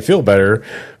him to make him feel better.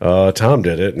 Tom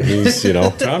did it, and he's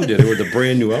Tom did it with a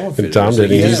brand new outfit. And Tom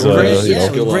did it. He's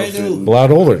brand new. a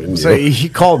lot older than you. So he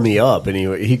called me up, and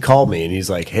he called me, and he's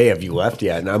like, "Hey, have you left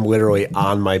yet?" And I'm literally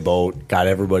on my boat, got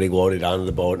everybody loaded onto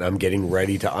the boat, and I'm getting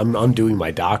ready to. I'm undoing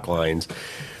my dock lines,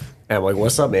 and I'm like,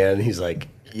 "What's up, man?" And he's like,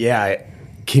 "Yeah,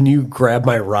 can you grab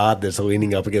my rod that's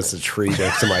leaning up against the tree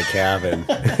next to my cabin?"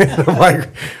 And I'm like,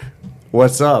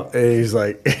 "What's up?" And he's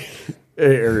like.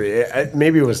 Or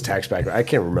maybe it was text back. I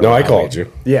can't remember. No, I called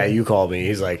you. Yeah, you called me.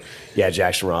 He's like, "Yeah,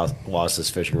 Jackson lost his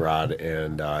fishing rod,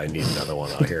 and I need another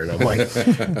one out here." And I'm like,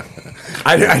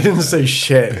 I didn't say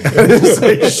shit. I didn't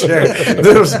say shit.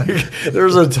 There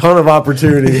was a ton of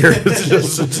opportunity here to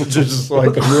just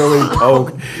like really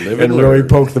poke really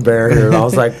poke the bear here. And I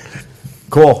was like,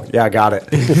 "Cool, yeah, I got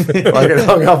it." Like I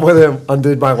hung up with him,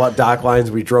 undid my dock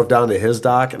lines. We drove down to his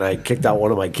dock, and I kicked out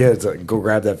one of my kids. Go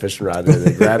grab that fishing rod. And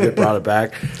they grabbed it, brought it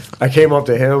back. I came up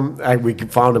to him. We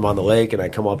found him on the lake, and I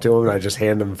come up to him, and I just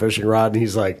hand him a fishing rod, and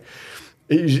he's like,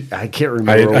 I can't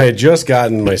remember. I had just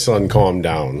gotten my son calmed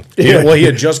down. He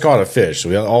had just caught a fish. So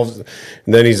and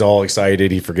then he's all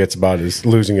excited. He forgets about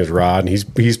losing his rod, and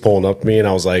he's pulling up to me, and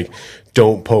I was like,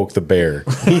 "Don't poke the bear."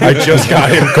 I just got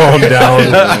him calmed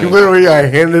down. I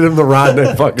handed him the rod, and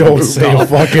I fucking Don't say a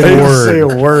fucking I didn't word. say a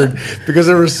word because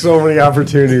there were so many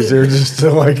opportunities. They were just to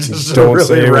Don't really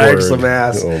say a rag word. some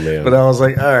ass. Oh, man. But I was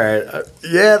like, all right,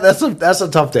 yeah, that's a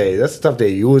tough day. That's a tough day.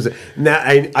 You was now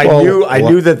I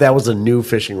knew that was a new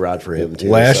fishing rod for him too.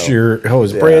 Last year, it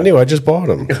was brand new. I just bought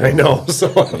him. I know.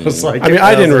 So I was like, I mean,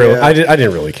 I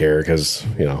didn't really care because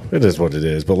it is what it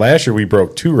is. But last year we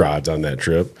broke 2 rods on that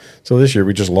trip. So this year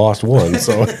we just lost one.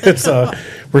 So it's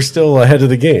we're still ahead of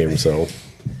the game. So,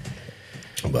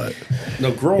 but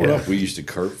now growing up, we used to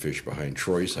carp fish behind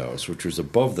Troy's house, which was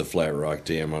above the Flat Rock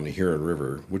Dam on the Huron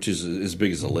River, which is as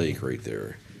big as a lake right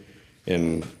there.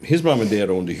 And his mom and dad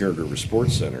owned the Huron River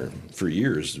Sports Center for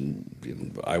years.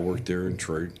 And I worked there, and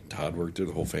Todd worked there,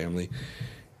 the whole family.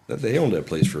 They owned that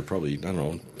place for probably,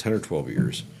 10 or 12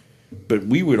 years. But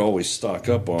we would always stock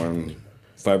up on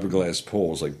fiberglass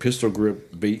poles, like pistol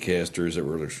grip bait casters that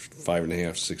were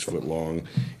 5.5, 6 foot long,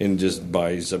 and just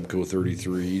buy Zebco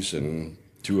 33s and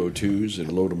 202s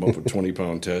and load them up with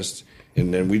 20-pound tests.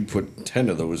 And then we'd put 10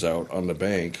 of those out on the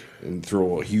bank and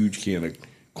throw a huge can of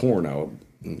corn out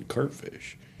and carp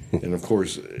fish. And of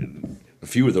course, a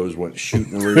few of those went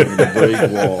shooting right over the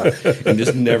break wall and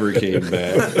just never came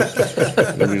back.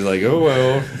 And we'd be like, "Oh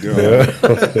well."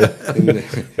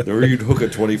 Or you'd hook a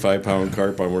 25-pound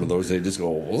carp on one of those, and they'd just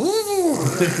go,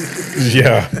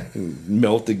 yeah,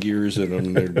 melt the gears in them,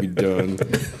 and they'd be done.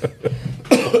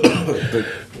 But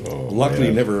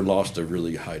luckily, never lost a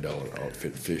really high-dollar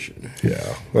outfit fishing.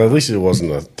 Yeah. Well, at least it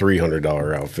wasn't a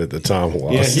 $300 outfit that Tom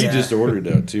lost. Yeah, he just ordered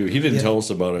that too. He didn't tell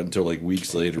us about it until like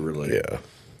weeks later. We're like, Yeah.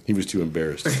 He was too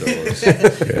embarrassed to tell us.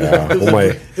 Yeah.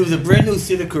 It was a brand new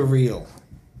Sinica reel.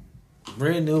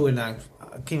 Brand new, and I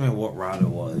can't remember what rod it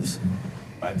was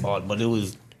I bought, but it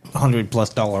was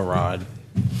 $100+ rod.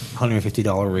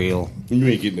 $150 reel. You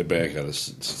ain't getting it back out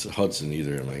of Hudson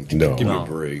either. I'm like, No. give me No. a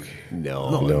break.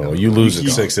 No, you lose it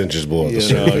 6 inches below the You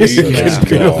surface. know, you Just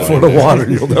get a foot of water,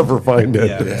 you'll never find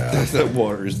it. that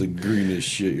water is the greenest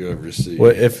shit you ever see.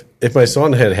 Well, if my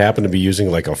son had happened to be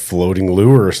using like a floating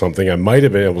lure or something, I might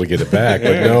have been able to get it back.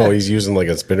 But no, he's using like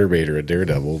a spinnerbait or a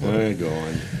daredevil. But I ain't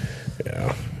going.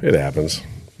 yeah, it happens.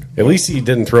 At least he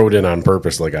didn't throw it in on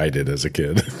purpose like I did as a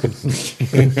kid.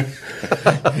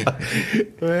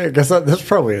 I guess that's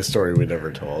probably a story we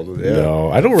never told. Yeah. No,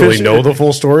 I don't really know the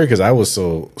full story because I was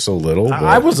so little. But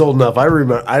I was old enough. I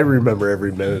remember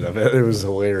every minute of it. It was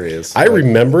hilarious. I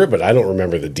remember it, but I don't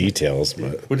remember the details.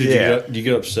 But What did Yeah. you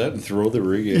get upset and throw the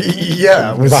rig in?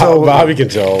 Yeah, it was Bobby can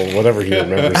tell whatever he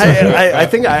remembers. I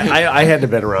think I had to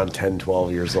have been around 10,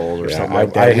 12 years old or something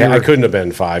like that. I couldn't have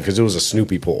been 5 because it was a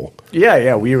Snoopy pole.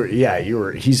 Yeah, we were. Yeah, you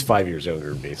were. He's 5 years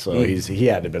younger than me, so he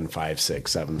had to have been 5,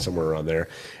 6, 7, somewhere around there.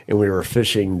 And we were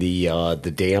fishing the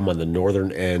dam on the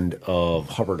northern end of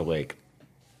Hubbard Lake.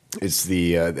 It's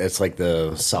it's like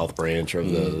the south branch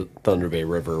of the Thunder Bay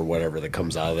River or whatever that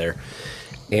comes out of there.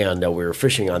 And we were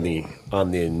fishing on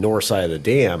the north side of the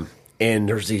dam, and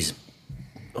there's these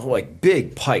like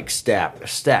big pikes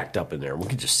stacked up in there. We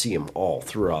could just see them all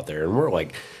throughout there, and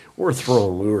we're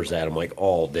throwing lures at them like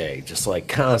all day, just like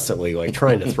constantly like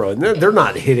trying to throw. And they're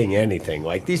not hitting anything.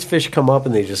 Like these fish come up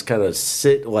and they just kind of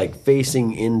sit like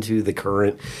facing into the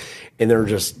current, and they're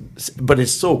just. But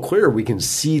it's so clear we can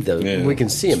see them. Yeah, we can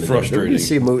see them. it's frustrating. We can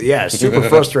see them. Yeah, it's super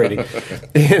frustrating.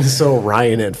 And so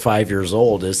Ryan, at 5 years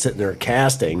old, is sitting there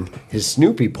casting his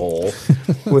Snoopy pole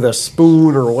with a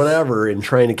spoon or whatever and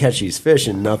trying to catch these fish,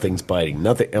 and nothing's biting.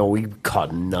 Nothing. And we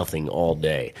caught nothing all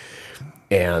day.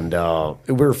 And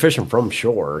we were fishing from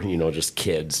shore, just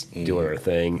kids doing our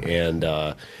thing. And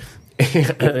I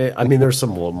mean, there's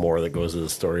some little more that goes to the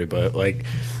story, but like,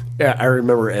 I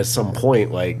remember at some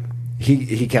point, like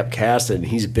he kept casting.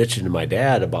 He's bitching to my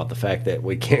dad about the fact that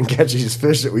we can't catch these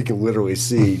fish that we can literally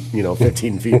see,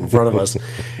 15 feet in front of us.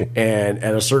 And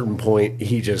at a certain point,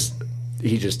 he just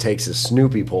takes his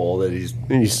Snoopy pole that he's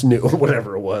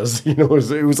whatever it was, it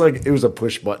was a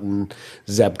push button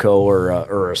Zebco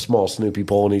or a small Snoopy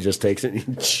pole, and he just takes it and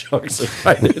he chucks it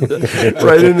right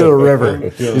into the river.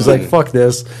 He's like, fuck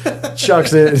this,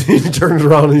 chucks it, and he turns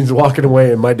around and he's walking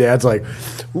away, and my dad's like,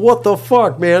 what the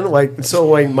fuck, man? Like, so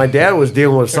like my dad was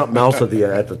dealing with something else at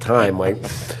the time, like.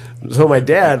 So my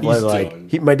dad was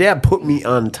like, my dad put me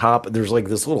on top. There's like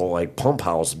this little like pump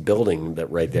house building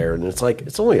that right there, and it's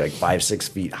only like 5-6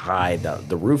 feet high,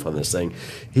 the roof on this thing.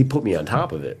 He put me on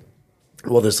top of it.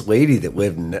 Well, this lady that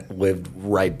lived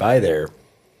right by there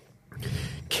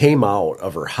came out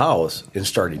of her house and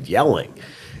started yelling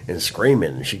and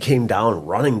screaming. And she came down,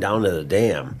 running down to the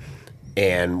dam.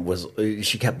 And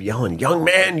she kept yelling, young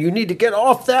man, you need to get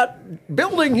off that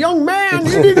building, young man,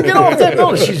 you need to get off that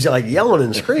building. She's like yelling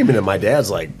and screaming, and my dad's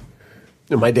like,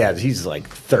 he's like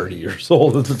 30 years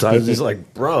old at the time. He's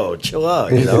like, bro, chill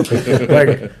out,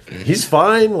 like he's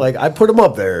fine. Like I put him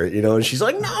up there, and she's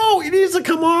like, no, he needs to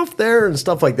come off there and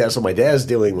stuff like that. So my dad's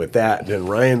dealing with that, and then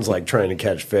Ryan's like trying to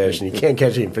catch fish, and he can't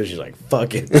catch any fish. He's like,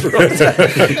 fuck it.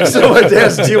 So my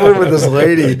dad's dealing with this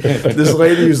lady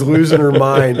who's losing her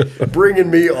mind, bringing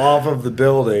me off of the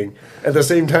building. At the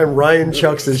same time, Ryan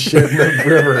chucks his shit in the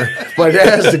river. My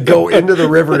dad has to go into the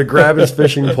river to grab his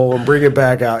fishing pole and bring it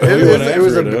back out. It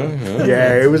was a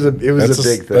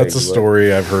big thing. That's a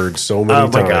story I've heard so many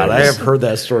times. Oh my god, I have heard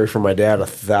that story from my dad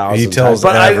 1,000 He tells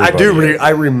times. But I do. everybody. I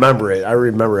remember it. I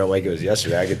remember it like it was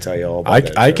yesterday. I could tell you all about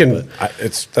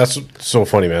that. That's so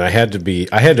funny, man. I had to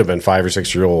have been 5 or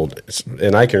 6 years old,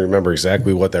 and I can remember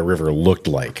exactly what that river looked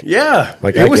like. Yeah,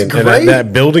 like it was great. And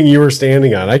that building you were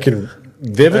standing on, I can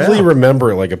vividly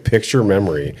remember it like a picture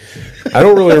memory. I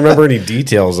don't really remember any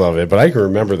details of it, but I can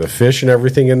remember the fish and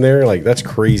everything in there. Like that's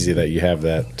crazy that you have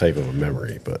that type of a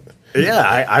memory. But yeah,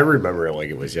 I remember it like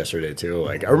it was yesterday too.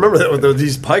 Like I remember that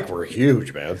these pike were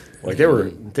huge, man. Like they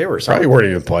were probably weren't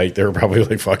even pike. They were probably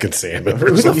like fucking salmon.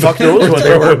 Who the fuck knows what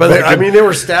they were? But they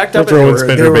were stacked up.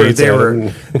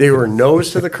 They were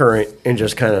nose to the current and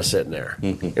just kind of sitting there,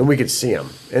 and we could see them.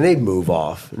 And they'd move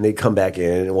off and they'd come back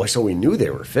in, and so we knew they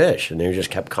were fish, and they just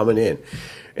kept coming in.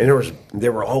 And they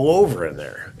were all over in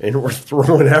there, and we're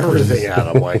throwing everything at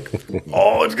them like,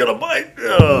 oh, it's gonna bite.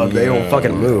 They don't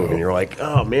fucking move, and you're like,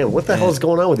 oh man, what the hell is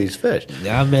going on with these fish?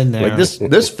 Yeah, I've been there. Like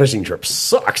this fishing trip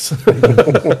sucks.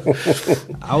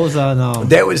 I was on.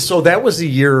 That was the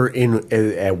year at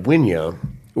Winya.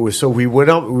 So we went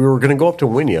up. We were going to go up to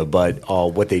Winya, but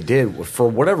what they did for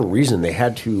whatever reason they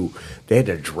had to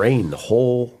drain the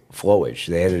whole flowage.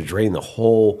 They had to drain the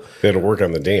whole. They had to work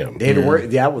on the dam. They had to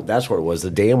work. Yeah, that's what it was.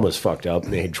 The dam was fucked up,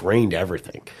 and they had drained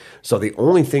everything. So the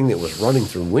only thing that was running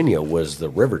through Winyah was the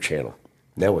river channel.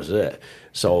 And that was it.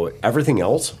 So everything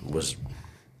else was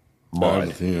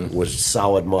mud. Was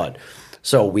solid mud.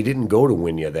 So we didn't go to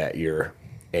Winyah that year.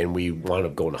 And we wound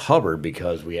up going to Hubbard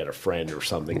because we had a friend or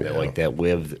something that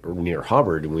lived near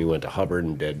Hubbard, and we went to Hubbard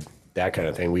and did that kind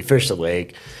of thing. We fished the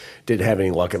lake, didn't have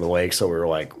any luck in the lake, so we were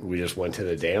like, we just went to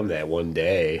the dam that one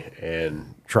day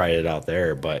and tried it out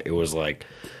there. But it was like,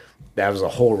 that was the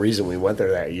whole reason we went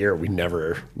there that year. We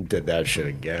never did that shit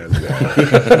again.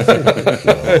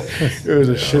 It was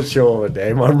a shit show of a day.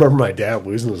 I remember my dad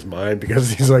losing his mind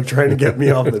because he's like trying to get me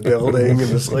off the building, and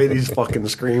this lady's fucking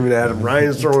screaming at him.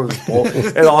 Ryan's throwing his pole.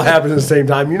 It all happened at the same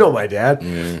time. You know my dad.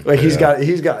 Like he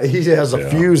has a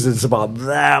fuse that's about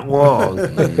that long.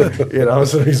 You know,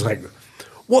 so he's like,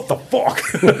 what the fuck?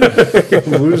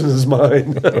 Losing his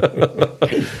mind.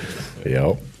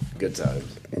 Yep. Good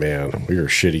times. Man, we were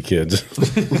shitty kids.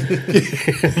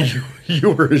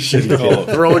 You were a shitty kid.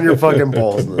 Throwing your fucking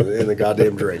balls in the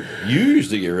goddamn drink. You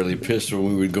used to get really pissed when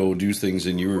we would go do things,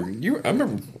 and you were. I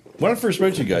remember when I first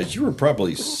met you guys. You were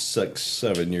probably 6,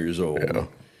 7 years old,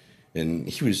 and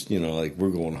he was, like we're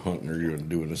going hunting or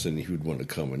doing this, and he would want to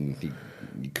come, and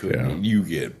he couldn't. Yeah. You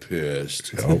get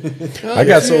pissed. I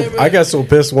got so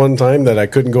pissed one time that I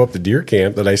couldn't go up to deer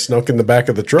camp that I snuck in the back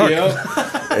of the truck.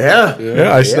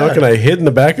 Yeah, I snuck and I hid in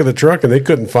the back of the truck, and they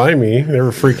couldn't find me. They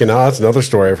were freaking out. It's another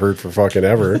story I've heard for fucking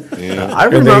ever. Yeah.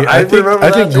 I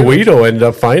think Guido ended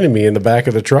up finding me in the back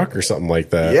of the truck or something like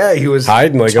that. Yeah, he was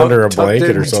hiding like under a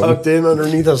blanket or something, tucked in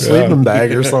underneath a sleeping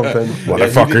bag or something.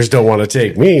 Motherfuckers don't want to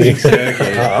take me.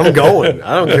 Exactly. I'm going.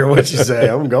 I don't care what you say.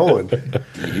 I'm going.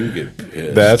 You get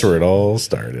pissed. That's where it all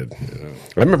started.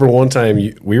 I remember one time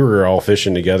we were all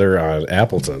fishing together on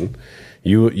Appleton.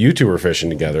 You two were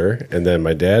fishing together, and then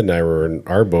my dad and I were in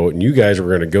our boat, and you guys were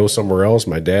going to go somewhere else.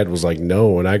 My dad was like,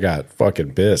 no, and I got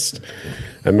fucking pissed.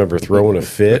 I remember throwing a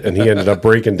fit, and he ended up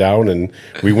breaking down, and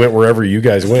we went wherever you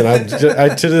guys went. I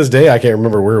to this day, I can't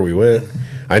remember where we went.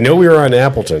 I know we were on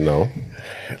Appleton, though.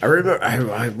 I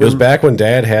remember. It was back when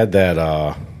Dad had that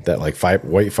like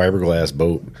white fiberglass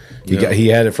boat. He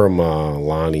had it from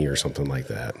Lonnie or something like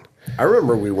that. I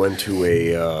remember we went to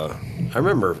I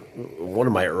remember one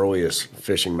of my earliest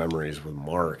fishing memories with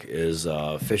Mark is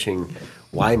fishing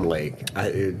Lime Lake.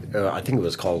 I think it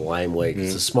was called Lime Lake.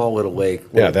 It's a small little lake.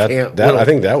 I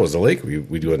think that was the lake we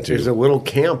went to. There's a little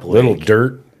camp lake. Little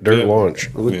dirt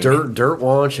launch. With dirt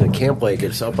launch and a camp lake.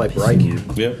 It's up by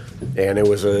Brighton. Yeah. And it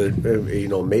was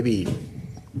maybe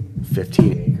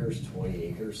 15 acres, 20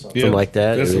 acres, something like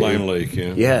that. That's Lime Lake,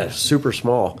 Yeah, super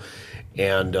small.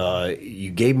 And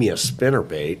you gave me a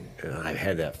spinnerbait. I've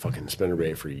had that fucking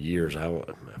spinnerbait for years. I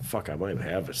might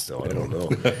have it still. I don't know.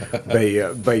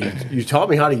 but you taught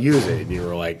me how to use it, and you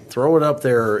were like, throw it up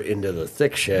there into the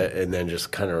thick shit, and then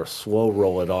just kind of slow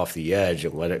roll it off the edge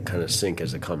and let it kind of sink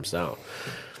as it comes down.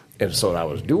 And so I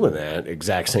was doing that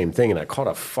exact same thing, and I caught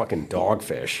a fucking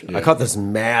dogfish. Yeah. I caught this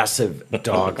massive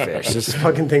dogfish. This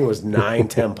fucking thing was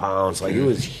 9-10 pounds. Like, it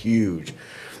was huge.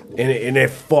 And it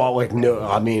fought like no.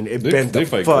 I mean, it bent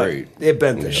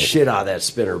the shit out of that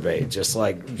spinnerbait, just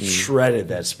like shredded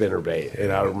that spinnerbait.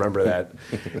 And I remember that.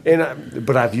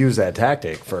 But I've used that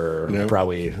tactic for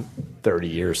probably 30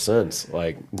 years since.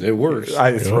 Like, it works.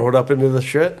 I throw it up into the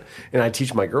shit, and I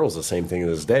teach my girls the same thing to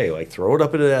this day. Like, throw it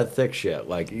up into that thick shit.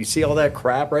 Like, you see all that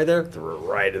crap right there? Throw it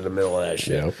right in the middle of that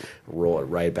shit. Yep. Roll it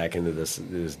right back into this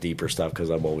deeper stuff because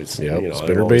I'm always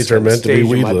spinnerbaits are meant to be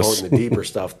weedless. In the deeper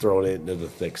stuff, throwing it into the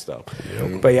thick stuff.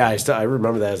 Yep. But yeah, I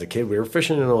remember that as a kid. We were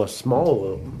fishing in a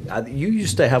small. You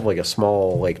used to have like a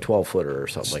small, like 12-footer or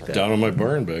something like that. Down on my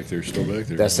barn back there, still back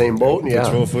there. That same boat, yeah.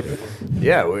 12-footer.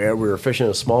 Yeah, we were fishing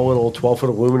a small little 12-foot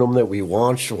aluminum that we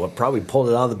launched. We probably pulled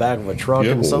it out of the back of a truck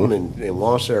and something, and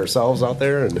launched it ourselves out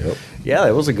there. And yeah,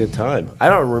 it was a good time. I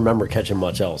don't remember catching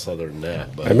much else other than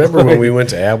that. But. I remember when we went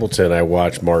to Appleton, I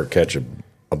watched Mark catch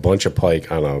a bunch of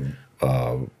pike on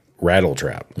a rattle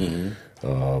trap.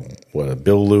 A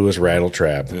Bill Lewis rattle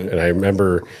trap. And I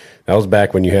remember that was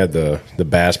back when you had the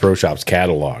Bass Pro Shops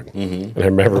catalog. And I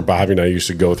remember Bobby and I used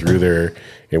to go through there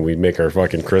and we'd make our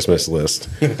fucking Christmas list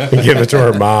and give it to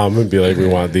our mom and be like, we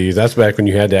want these. That's back when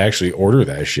you had to actually order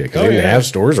that shit because they didn't have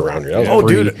stores around here.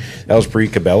 That was pre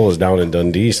Cabela's down in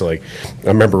Dundee. So like, I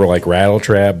remember like rattle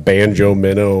trap, banjo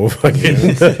minnow,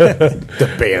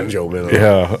 the banjo minnow.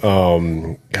 Yeah.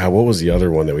 God, what was the other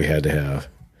one that we had to have?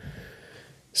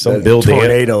 Some The Bill Dan-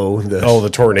 tornado. the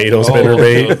tornado spinner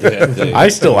bait. that thing. I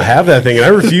still have that thing, and I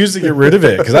refuse to get rid of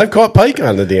it because I've caught pike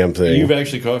on the damn thing. You've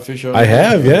actually caught fish on I it?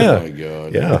 have, yeah. Oh my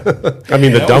god. Yeah. I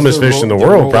mean, the That was dumbest fish in the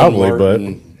world, Roland probably,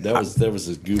 Martin. That was the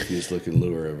goofiest looking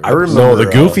lure ever. I remember. but no, the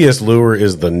goofiest lure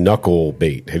is the knuckle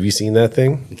bait. Have you seen that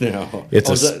thing? No. It's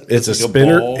Oh, a is that- it's a like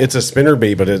spinner. ball? It's a spinner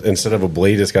bait, but instead of a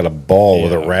blade, it's got a ball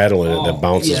with a Yeah. rattle in it that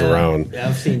bounces yeah. around. Yeah,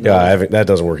 I've seen Yeah, those. I haven't. That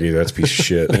doesn't work either. That's a piece of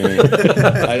shit.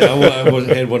 I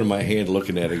had one in my hand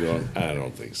looking at it going, I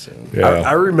don't think so. Yeah.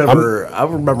 I remember. I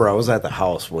was at the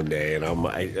house one day, and I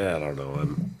don't know.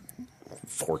 I'm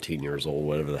 14 years old,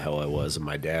 whatever the hell I was, and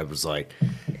my dad was like,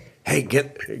 "Hey,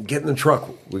 get in the truck.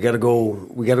 We got to go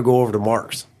over to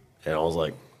Mark's." And I was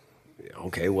like,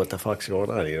 "Okay, what the fuck's going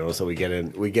on?" You know. So I get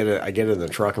in the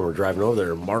truck, and we're driving over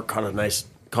there. And Mark caught a nice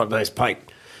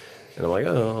pike, and I'm like,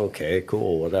 "Oh, okay,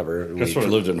 cool, whatever." And That's we when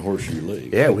I lived in Horseshoe Lake.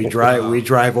 Yeah, we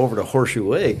drive over to Horseshoe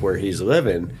Lake where he's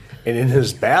living, and in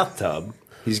his bathtub,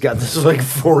 he's got this like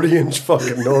 40-inch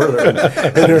fucking northern,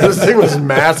 and this thing was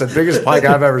massive, biggest pike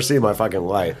I've ever seen in my fucking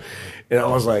life. And I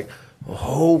was like,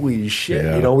 holy shit!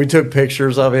 Yeah. You know, we took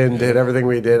pictures of it and did everything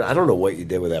we did. I don't know what you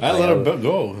did with that. I pike. let him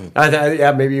go.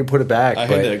 Yeah, maybe you put it back. I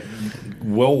but had that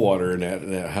well water in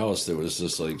that house that was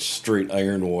just like straight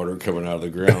iron water coming out of the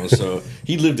ground. So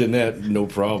he lived in that no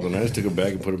problem. I just took him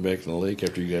back and put him back in the lake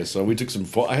after you guys saw. We took some.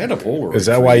 I had a Polaroid. Is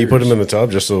that for why you put years. him in the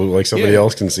tub just so like somebody Yeah.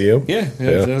 else can see him? Yeah,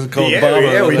 that's called yeah, Baba.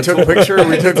 yeah, we That's took what- pictures.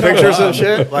 We took pictures and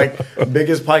shit. Like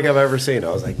biggest pike I've ever seen. I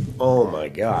was like, oh my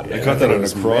god! I man, caught that thing on a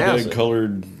was crawdad massive.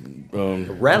 colored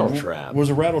rattle trap. It was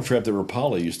a rattle trap that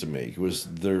Rapala used to make. It was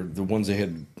the ones they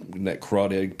had in that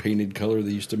crawdad painted color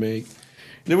they used to make.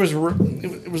 There was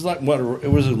it was like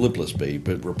it was a lipless bait,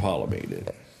 but Rapala made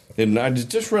it. And I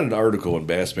just read an article in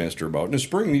Bassmaster about in the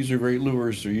spring these are great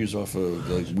lures to use off of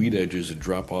like weed edges and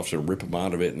drop offs and rip them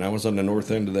out of it. And I was on the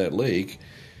north end of that lake,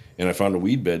 and I found a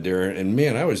weed bed there, and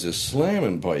man, I was just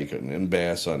slamming pike and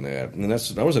bass on that. And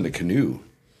I was in a canoe.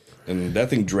 And that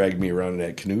thing dragged me around in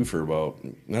that canoe for about,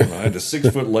 I don't know, I had a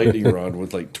 6-foot lightning rod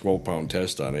with like 12-pound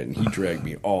test on it, and he dragged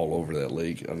me all over that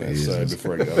lake on that side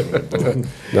before I got out of that boat.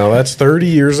 Now that's 30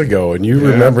 years ago, and you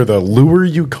remember the lure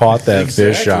you caught that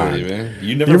fish on. Man.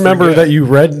 You remember forget. that you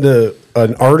read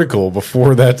an article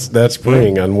before that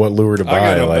spring on what lure to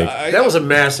buy. That was a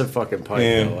massive fucking pike.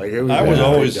 Though. Like, it was I was a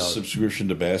always big dog. subscription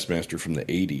to Bassmaster from the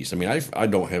 80s. I mean, I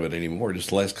don't have it anymore. Just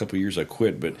the last couple of years I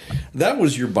quit. But that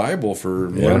was your Bible for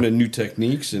learning new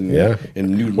techniques and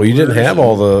new Well, you didn't lures have and-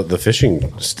 all the fishing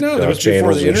No, that was before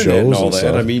channels the and internet shows and all and that.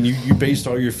 stuff. I mean, you based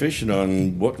all your fishing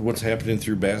on what's happening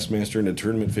through Bassmaster and the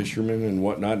tournament fishermen and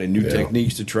whatnot, and new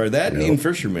techniques to try that. And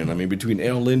fishermen, I mean, between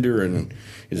Al Linder and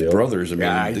his brothers, I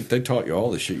mean, they taught you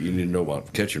all the shit you need to know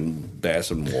about catching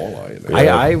bass and walleye.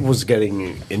 I was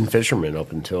getting in fishermen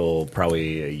up until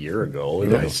probably a year ago.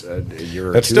 And a year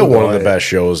or That's two still ago, one of the best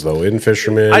shows, though. In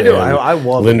Fisherman, I do. and I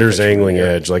love Linder's Fisherman, Angling yeah.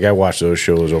 Edge. Like I watch those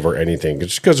shows over anything,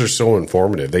 just because they're so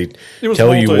informative. They It was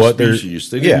tell you what they're. multi-species.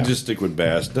 They didn't just stick with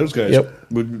bass. Those guys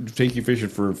would take you fishing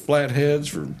for flatheads,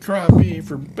 for crappie,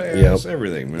 for bass,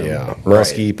 everything. Man. Yeah,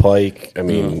 muskie, pike. I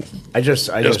mean, I just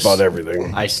about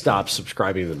everything. I stopped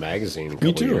subscribing to the magazine a Me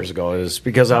couple too. years ago. It's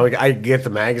because I'd get the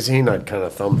magazine, I'd kind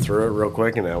of thumb through it real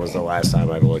quick, and that was the last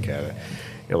time I'd look at it.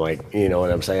 And like, you know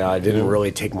what I'm saying? I didn't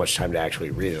really take much time to actually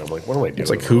read it. I'm like, what am I doing? it's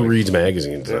like who reads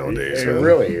magazines nowadays? man?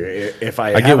 Really, if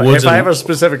I get have, Woods if I and- have a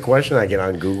specific question, I get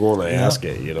on Google and I ask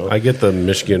it. You know, I get the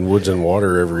Michigan Woods and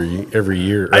Water every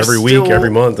year, I every week, still- every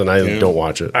month, and I don't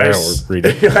watch it. I don't read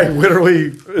it. I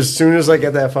literally, as soon as I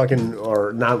get that fucking,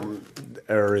 or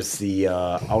it's the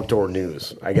outdoor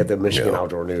news. I get the Michigan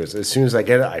outdoor news. As soon as I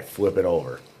get it, I flip it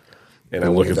over. And I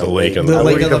look at the lake on I the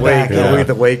look back. at the lake. Yeah. I look at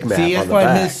the lake map See, on that's the why I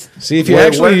back. miss. See if you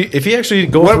actually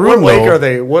go What through them, lake though, are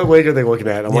they? What lake are they looking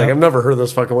at? I'm like, Yeah. I've never heard of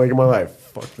this fucking lake in my life.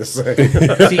 Fuck this thing.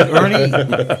 See, Ernie,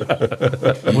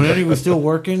 when Ernie was still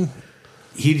working,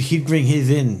 he'd bring his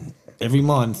in every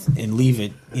month and leave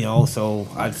it, you know. So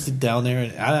I'd sit down there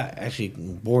and I actually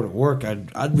bored at work.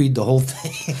 I'd read the whole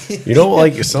thing. You know,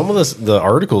 like some of the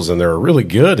articles in there are really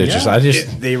good. It's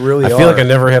just They really I feel are. like I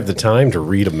never have the time to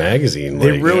read a magazine.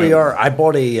 They like, really are. I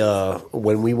bought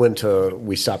when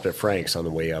we stopped at Frank's on the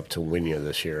way up to Wynia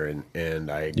this year, and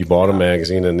I You bought a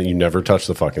magazine and you never touched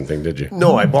the fucking thing, did you?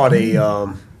 no, I bought a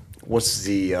what's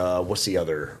the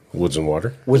other Woods and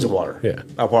Water. Woods and Water. Yeah.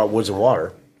 I bought Woods and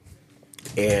Water,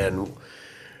 and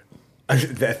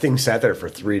that thing sat there for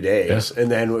 3 days, and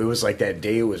then it was like that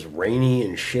day it was rainy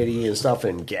and shitty and stuff,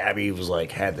 and Gabby was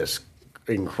like had this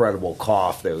incredible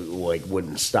cough that like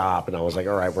wouldn't stop, and I was like,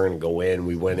 all right, we're gonna go in.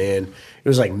 We went in. It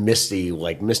was like misty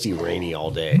rainy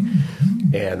all day,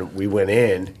 and we went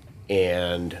in,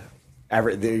 and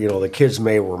the kids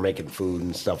were making food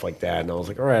and stuff like that, and I was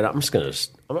like, all right,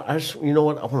 I you know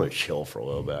what, I want to chill for a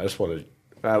little bit. I just want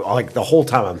to, like the whole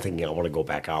time I'm thinking I want to go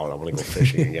back out, I want to go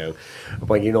fishing again. I'm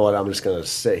like, you know what, I'm just going to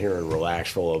sit here and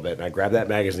relax for a little bit. And I grabbed that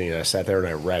magazine and I sat there and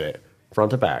I read it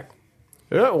front to back.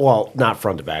 Well, not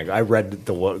front to back. I read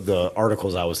the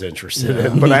articles I was interested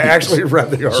in, but I actually read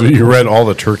the articles. So you read all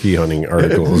the turkey hunting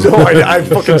articles. No, I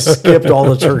fucking skipped all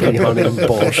the turkey hunting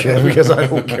bullshit because I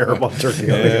don't care about turkey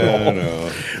hunting at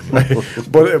all.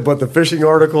 But the fishing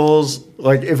articles,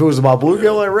 like if it was about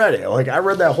bluegill, I read it. Like I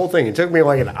read that whole thing. It took me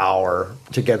like an hour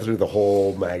to get through the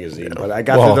whole magazine, but I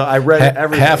got through I read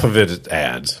everything. Half of it is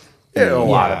ads. Yeah, a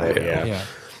lot of it. Yeah. Yeah.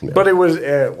 But it was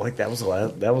like that was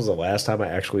the last time I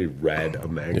actually read a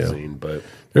magazine. But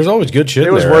There's always good shit.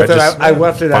 it was there. worth it. I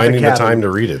left it at finding the the cabin. time to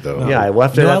read it though. Yeah, I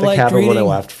left it You know, at the I liked cabin when I reading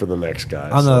left for the next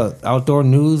guy. On so. the outdoor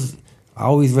news, I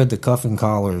always read the cuff and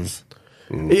collars.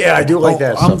 Yeah, I do like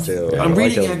that I'm- stuff too. I'm I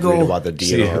reading like to it and go- read about the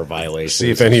DNR violations.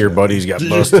 See if any of your buddies got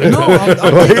busted. No,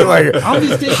 I'm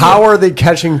just thinking. How are they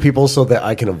catching people so that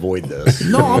I can avoid this?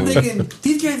 No, I'm thinking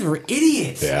these guys are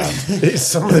idiots. Yeah.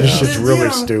 Some of this shit's really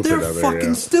stupid. They're out there, fucking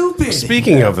yeah. stupid.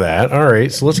 Speaking of that, all right.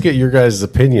 So let's get your guys'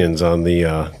 opinions on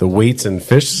the weights and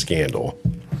fish scandal.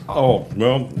 Oh,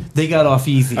 well, They got off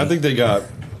easy. I think they got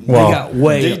Well, they got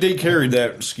way. they carried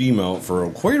that scheme out for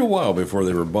quite a while before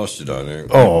they were busted on it.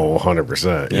 Oh,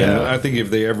 100%. And Yeah. I think if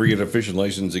they ever get a fishing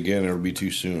license again, it'll be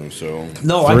too soon. So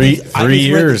No, Three- I think I three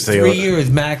just read years they- 3 years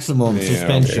maximum yeah,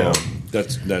 suspension. yeah.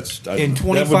 That's In that would be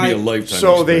 25 a lifetime.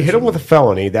 So they hit him suspension. with a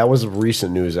felony. That was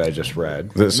recent news I just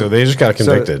read. So they just got So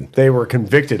convicted. they were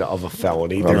convicted of a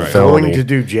felony. They're Right. going Felony. to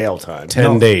do jail time.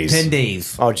 10 days. 10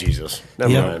 days. Oh Jesus!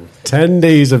 Never Yep. mind. 10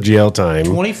 days of jail time.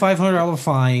 $2,500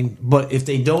 fine, but if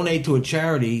they donate to a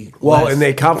charity, Well, less. and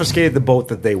they confiscated the boat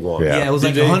that they won. Yeah. yeah, it was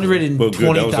Did like they? $120,000.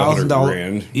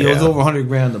 $100,000. Yeah, it was Yeah. over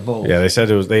 $100,000 the boat. Yeah, they said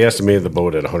they estimated the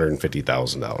boat at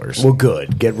 $150,000. Well,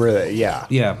 good. Get rid of it. Yeah.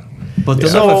 Yeah, but they'll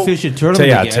So- never fish a So tournament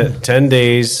yeah, again. 10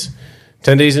 days.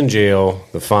 10 days in jail,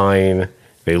 the fine.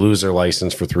 They lose their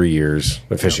license for 3 years,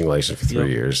 the fishing license for 3 Yep.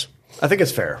 years. I think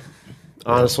it's fair.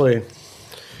 Honestly,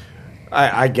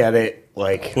 I get it.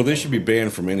 Like, Well, they should be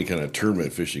banned from any kind of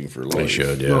tournament fishing for life. They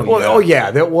should, yeah. well,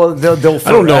 they'll.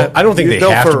 I don't know. I don't think they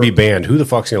they'll have to for- be banned. Who the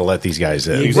fuck's going to let these guys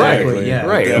in? Exactly. Right, Yeah.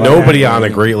 right. Yeah. Nobody on a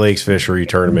Great Lakes fishery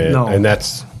tournament, No. and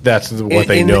that's what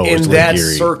they know in is Lake that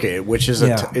Erie. circuit, which is a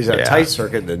Yeah. a tight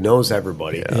circuit that knows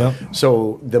everybody. Yep.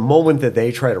 So the moment that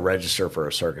they try to register for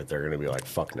a circuit, they're going to be like,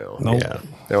 "Fuck no." Nope. Yeah,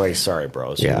 They're like, "Sorry,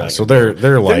 bros." you're yeah. not So gonna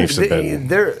their lives have they- been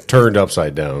they're- turned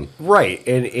upside down. right,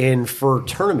 and for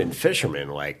tournament fishermen,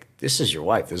 like this is your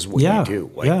life. This is what Yeah, you do.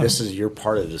 Like yeah. this is you're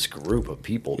part of this group of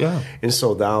people. Yeah. And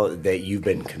so now that you've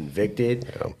been convicted,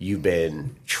 you've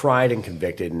been tried and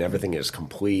convicted, and everything is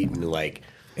complete, and like.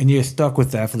 And you're stuck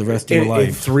with that for the rest of your In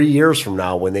life. 3 years from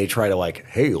now, when they try to like,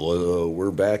 hey,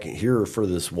 we're back here for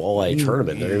this walleye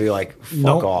tournament, they're gonna be like, fuck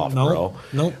Nope, off, nope, bro.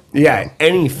 nope. Yeah,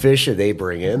 any fish that they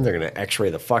bring in, they're gonna X-ray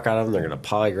the fuck out of them. They're gonna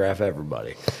polygraph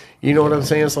everybody. You know what I'm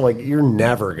saying? So like, you're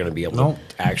never gonna be able Nope.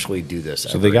 to actually do this.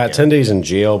 So they got 10 days in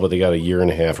jail, but they got a year and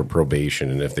a half of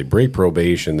probation. And if they break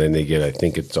probation, then they get, I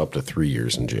think it's up to 3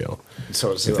 years in jail.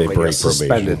 So it's if they like break a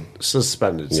suspended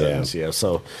probation. sentence. Yeah.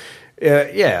 So,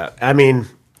 yeah. I mean,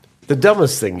 the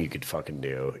dumbest thing you could fucking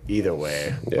do either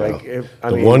way. Yeah. Like,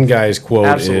 The one guy's quote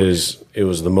absolutely. is, "It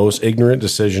was the most ignorant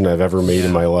decision I've ever made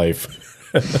in my life."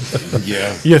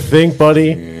 Yeah. You think, buddy?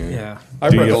 yeah.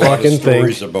 I've Do read you a lot of fucking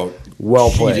stories think? about Well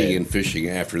cheating played. and fishing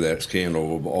after that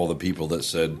scandal of all the people that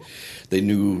said they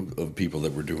knew of people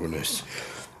that were doing this.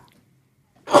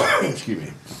 Excuse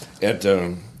me. At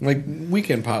like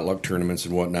weekend potluck tournaments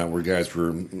and whatnot, where guys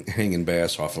were hanging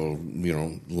bass off of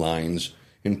lines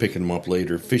and picking them up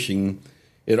later, fishing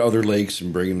at other lakes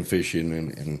and bringing the fish in,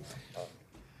 and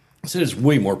I said it's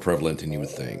way more prevalent than you would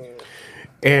think.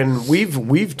 And we've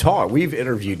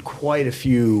interviewed quite a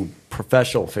few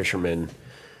professional fishermen,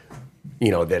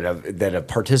 that have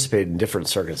participated in different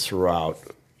circuits throughout.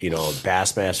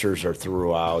 Bassmasters or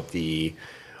throughout the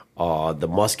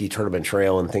Muskie Tournament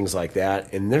Trail and things like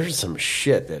that. And there's some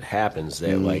shit that happens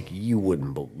that like you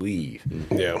wouldn't believe.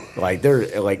 Yeah. Like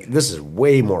this is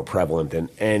way more prevalent than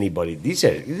anybody.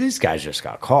 These guys just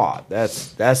got caught.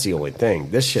 That's the only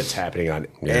thing. This shit's happening on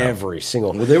every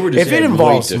single. Well, they were just if it adding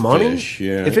involves weight to money. fish,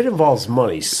 yeah. If it involves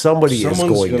money, someone's Someone's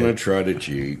going going to to. try to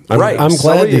cheat. I'm Right. glad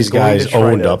Somebody these is going guys to try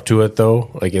owned to- up to it,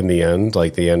 though. Like in the end,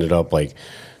 like they ended up like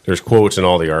there's quotes in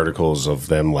all the articles of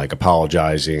them like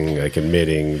apologizing, like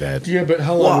admitting that. Yeah, but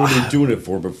how long were they doing it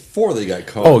for before they got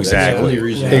caught? Oh, That's the exactly. only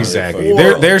reason why they Exactly.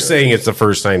 fucking- They're saying it's the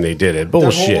first time they did it. The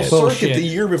Bullshit. whole circuit the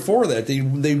year before that,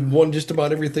 they won just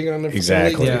about everything on the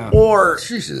Exactly. Yeah. Or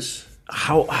Jesus.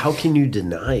 how can you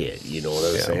deny it? You know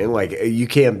what I'm saying? Like you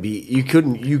can't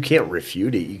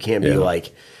refute it. You can't be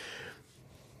like,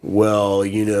 well,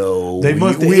 you know,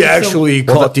 we actually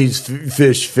caught these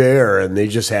fish fair, and they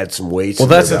just had some weights. Well,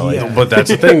 that's but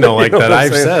that's the thing though. Like that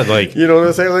I've said, like you know what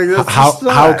I'm saying. Like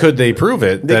how could they prove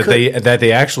it that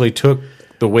they actually took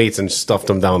the weights and stuffed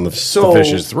them down the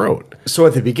fish's throat? So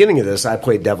at the beginning of this, I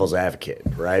played devil's advocate,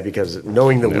 right? Because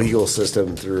knowing the legal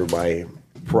system through my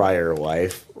prior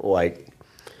life, like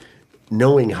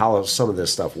knowing how some of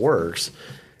this stuff works.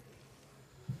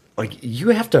 Like you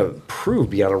have to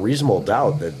prove beyond a reasonable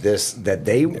doubt that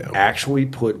they actually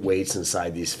put weights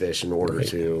inside these fish in order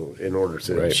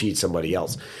to cheat somebody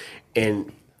else,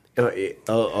 and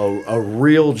a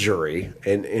real jury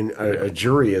and a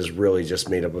jury is really just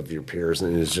made up of your peers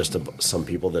and is just some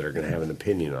people that are going to have an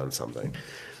opinion on something.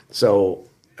 So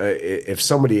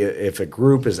if a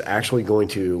group is actually going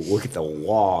to look at the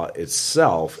law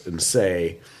itself and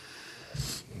say,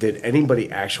 did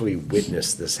anybody actually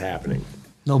witness this happening?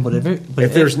 No, but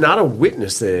if there's not a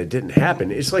witness that it didn't happen,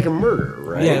 it's like a murder,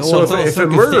 right? Yeah, so well, if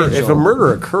a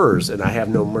murder occurs and I have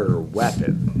no murder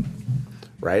weapon,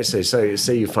 right?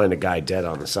 Say you find a guy dead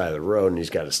on the side of the road and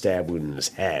he's got a stab wound in his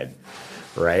head,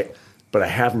 right? But I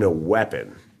have no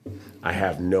weapon, I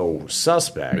have no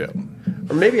suspect,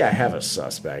 or maybe I have a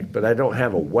suspect, but I don't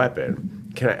have a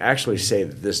weapon. Can I actually say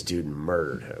that this dude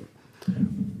murdered him?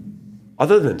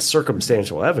 Other than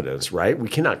circumstantial evidence, right? We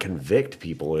cannot convict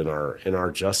people in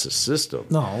our justice system.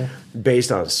 No.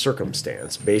 Based on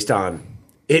circumstance, based on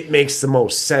it makes the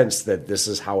most sense that this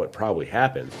is how it probably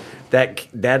happened. That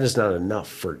is not enough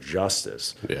for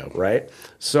justice. Yeah. Right?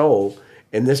 So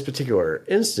in this particular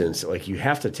instance, like you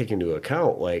have to take into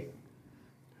account like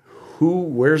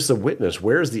where's the witness?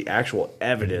 Where's the actual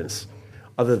evidence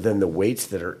other than the weights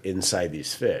that are inside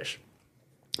these fish?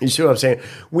 You see what I'm saying?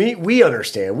 We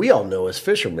understand. We all know as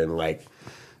fishermen, like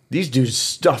these dudes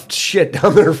stuffed shit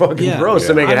down their fucking throats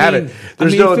to make it happen.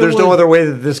 There's no other way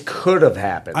that this could have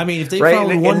happened. I mean, if they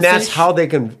found one and that's fish, how they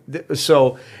can.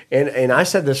 So, and I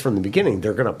said this from the beginning.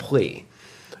 They're going to plea.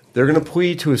 They're going to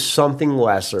plea to something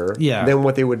lesser than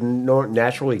what they would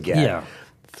naturally get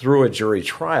through a jury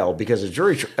trial because a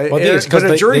jury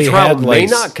trial may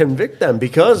not convict them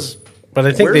because. But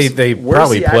I think they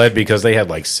probably pled because they had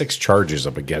like 6 charges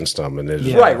up against them, and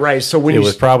right. So when it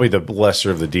was probably the lesser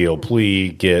of the deal plea,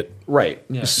 get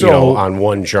so on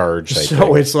one charge.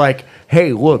 So it's like,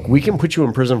 hey, look, we can put you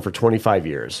in prison for 25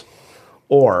 years,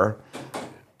 or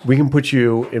we can put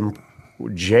you in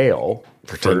jail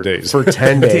for 10 days. For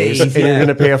 10 days, and you're going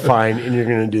to pay a fine, and you're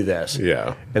going to do this.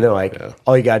 Yeah. And they're like,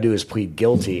 all you got to do is plead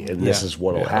guilty, and this is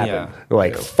what will happen. They're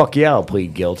like, fuck yeah, I'll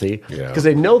plead guilty. Because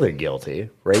they know they're guilty,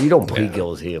 right? You don't plead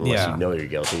guilty unless you know you're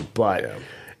guilty. But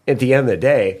at the end of the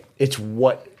day, it's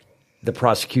what the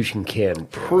prosecution can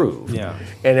prove. Yeah.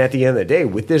 And at the end of the day,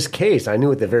 with this case, I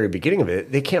knew at the very beginning of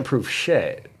it, they can't prove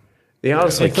shit. They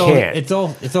honestly can't. It's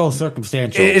all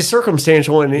circumstantial. It's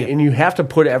circumstantial, and you have to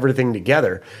put everything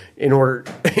together in order.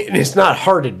 And it's not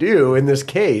hard to do in this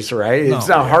case, right? It's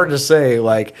not hard to say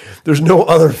like there's no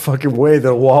other fucking way that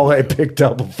a walleye picked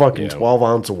up a fucking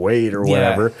 12-ounce weight or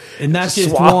whatever, and that's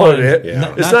just swallowed one. it.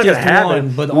 Yeah. It's not going to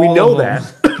happen. But we know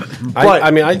that. But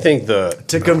I mean, I think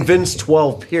to convince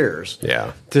 12 peers,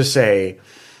 to say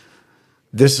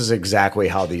this is exactly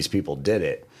how these people did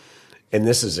it, and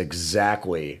this is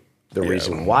exactly the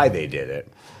reason why they did it.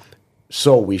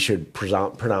 So we should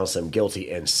pronounce them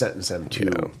guilty and sentence them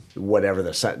to whatever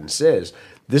the sentence is.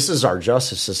 This is our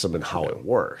justice system and how it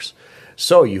works.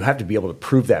 So you have to be able to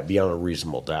prove that beyond a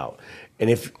reasonable doubt. And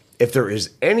if there is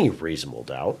any reasonable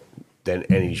doubt, then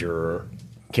any juror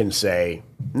can say,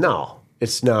 no,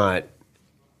 it's not.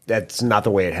 That's not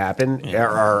the way it happened,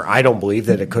 or I don't believe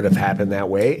that it could have happened that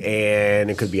way, and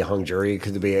it could be a hung jury.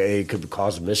 It could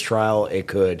cause a mistrial. It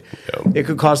could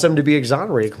cause them to be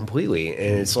exonerated completely.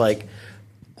 And it's like,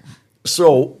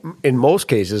 so in most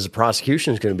cases, the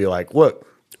prosecution is going to be like, "Look,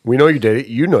 we know you did it.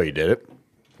 You know you did it.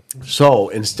 So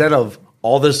instead of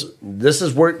all this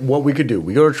is what we could do.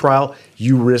 We go to trial.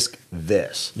 You risk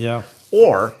this,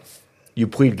 or you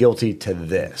plead guilty to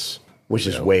this, which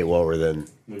is way lower than."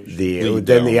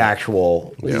 The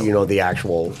actual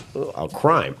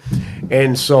crime,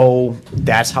 and so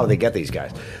that's how they get these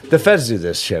guys. The feds do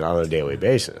this shit on a daily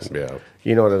basis. Yeah,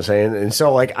 you know what I'm saying. And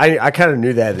so, like, I kind of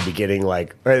knew that at the beginning.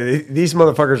 Like, these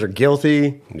motherfuckers are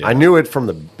guilty. Yeah. I knew it from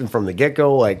the get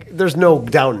go. Like, there's no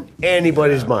doubt in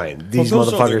anybody's mind. These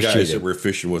motherfuckers guys cheated. that were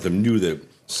fishing with them knew that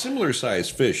similar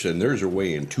sized fish, and theirs are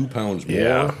weighing 2 pounds more.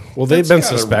 Yeah. Well, they've been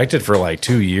suspected for like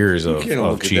 2 years of cheating.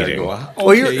 He's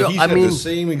got the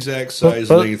same exact size.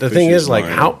 But the thing is, like,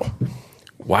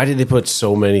 Why did they put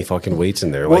so many fucking weights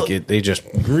in there? Well- They just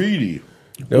Greedy.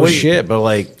 no shit. But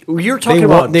like You're talking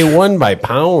about they won by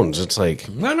pounds. It's like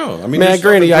I know. I mean, man, there's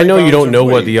granted, stuff I that know you breaks don't down know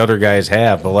some what weight. the other guys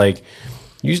have, but like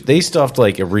they stuffed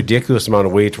like a ridiculous amount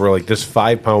of weights. Where like this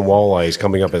 5-pound walleye is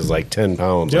coming up as like 10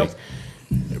 pounds. Yep.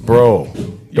 Like, bro,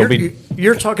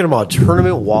 You're talking about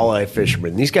tournament walleye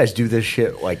fishermen. These guys do this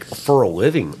shit like for a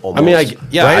living. Almost. I mean,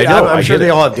 I know, I'm I sure get they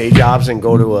it. all have day jobs and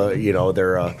go to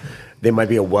they're they might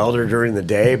be a welder during the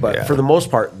day, but Yeah. for the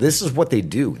most part, this is what they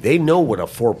do. They know what a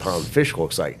 4-pound fish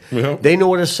looks like. Yeah. They know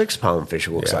what a 6-pound fish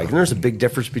looks Yeah. like, and there's a big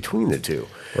difference between the two.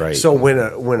 Right. So when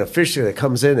a fish that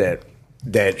comes in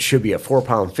that should be a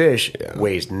 4-pound fish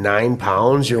weighs 9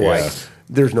 pounds, you're like,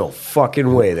 there's no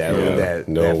fucking way that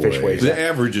fish way. weighs The that.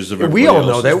 averages of We everybody all know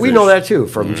else's that. We fish. know that too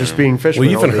from just being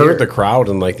fishermen. Well, you even over heard the year. crowd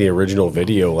in like the original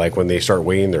video, like when they start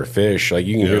weighing their fish, like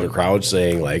you can hear Yeah. the crowd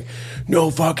saying like,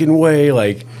 "No fucking way!"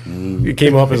 Like it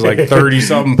came up as like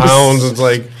 30-something pounds. It's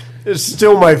like, It's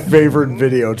still my favorite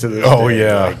video to this oh day.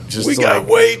 yeah, Like, just we got like,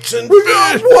 weights and we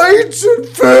got weights and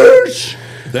fish.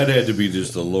 That had to be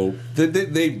just a low.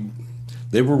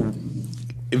 They were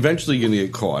eventually going to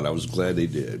get caught. I was glad they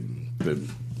did, but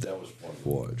that was fun to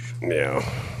watch. yeah.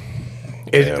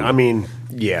 I mean,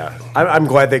 yeah. I'm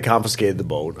glad they confiscated the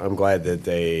boat. I'm glad that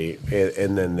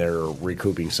and then they're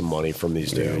recouping some money from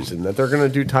these dudes, and that they're going to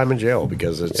do time in jail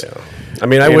because it's. Yeah. I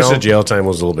mean, I You wish know? the jail time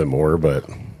was a little bit more, but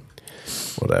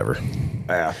whatever.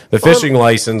 Yeah. The fishing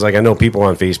license, like I know people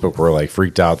on Facebook were like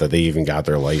freaked out that they even got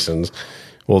their license.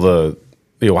 Well, the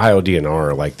Ohio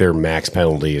DNR, like their max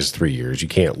penalty is 3 years. You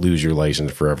can't lose your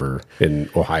license forever in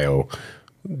Ohio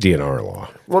DNR law.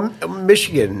 Well,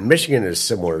 Michigan is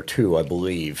similar too, I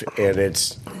believe, and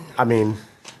it's. I mean,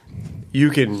 you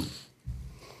can.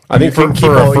 I think you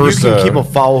can keep a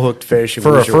foul hooked fish and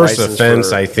for a lose your first license offense,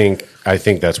 for- I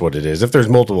think that's what it is. If there's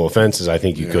multiple offenses, I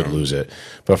think you could lose it.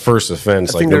 But first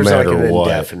offense, I like think no there's matter like an what,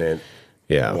 indefinite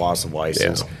loss of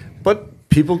license. Yeah. But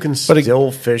people can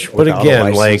still fish But without again, a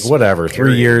like license, whatever, 3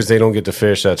 period. years they don't get to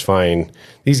fish. That's fine.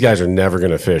 These guys are never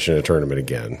going to fish in a tournament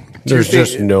again. Do you There's think-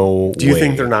 just no. Do you way.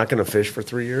 think they're not going to fish for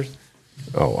 3 years?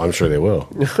 Oh, I'm sure they will.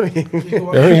 Right,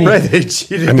 they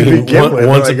cheated I to mean, begin with.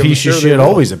 once Like, a I'm piece sure of they shit, will.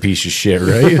 always a piece of shit,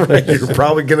 right? You're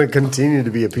probably going to continue to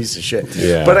be a piece of shit.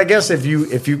 Yeah. But I guess if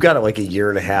you've got like a year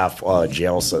and a half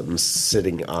jail sentence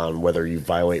sitting on whether you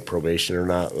violate probation or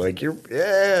not, like you're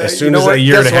As soon as that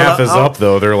year and a half is up,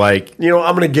 though, they're like, I'm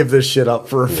going to give this shit up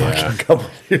for a fucking couple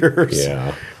years.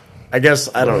 yeah. I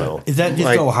guess I don't know. Is that just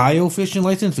Like, Ohio fishing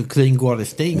license, or could they can go out of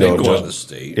state? No, Go just- out of the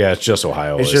state. Yeah, it's just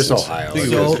Ohio. It's just license. Ohio. Think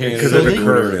So- about Canada. Because So they've they-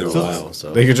 occurred in a so- while.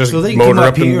 So. They could just So they can motor come up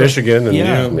up to here. Michigan and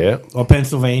Yeah. Or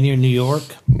Pennsylvania, New York.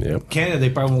 Yep. Canada, they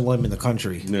probably won't let them in the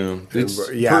country. No, it's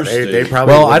Yeah, per they state.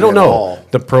 probably. Well, I wouldn't don't at know. all.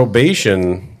 The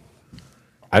probation,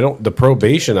 the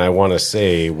probation I want to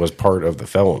say was part of the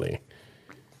felony.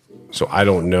 So I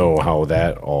don't know how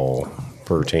that all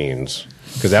pertains.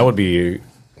 Because that wouldn't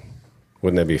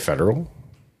that be federal?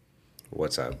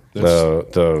 What's that?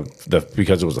 The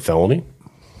because it was a felony?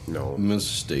 No. It's a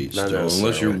state Not still, unless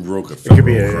you necessarily. broke a It could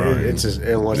be federal crime.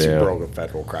 unless Yeah. you broke a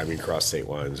federal crime, you cross state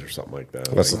lines or something like that.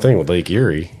 That's the thing with Lake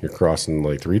Erie. You're crossing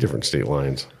like 3 different state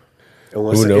lines.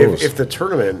 Unless Who knows? If the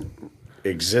tournament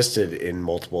existed in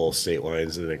multiple state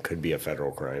lines, then it could be a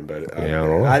federal crime. But Yeah, I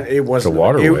don't know. it wasn't. It's a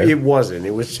waterway. It wasn't.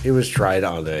 It was tried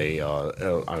on a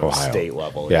state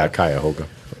level. Yeah, Cuyahoga.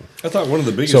 I thought one of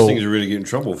the biggest So- things you really get in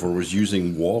trouble for was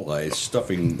using walleye,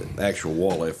 stuffing the actual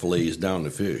walleye fillets down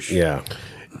the fish. Yeah.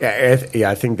 Yeah,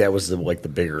 I think that was the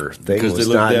bigger thing. Because It they was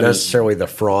looked not at it as necessarily the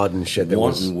fraud and shit that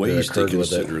was Wanton ways to occurred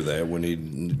with it. consider that when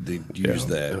they use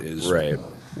that is Right.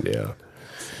 Yeah.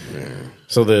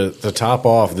 So the top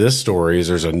off this story is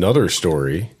there's another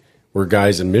story where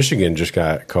guys in Michigan just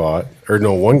got caught, or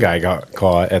no, one guy got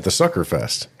caught at the Sucker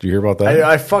Fest. Do you hear about that?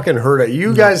 I fucking heard it.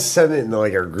 You guys sent it in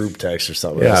like our group text or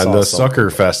something. I Yeah, saw and the something. Sucker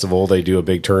Festival, they do a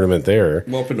big tournament there,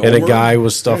 Well, up in and a Ulmer? guy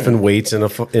was stuffing weights in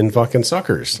fucking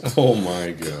suckers. Oh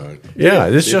my god! Yeah,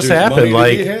 this If just there's happened money to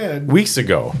like be had. weeks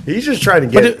ago. He's just trying to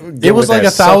But get. it get was with like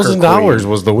that sucker $1,000 queen.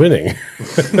 was the winning.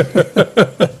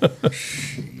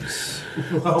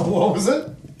 What was it?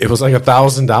 It was like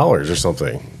 $1,000 or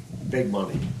something. Big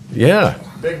money. Yeah.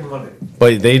 Big money.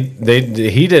 But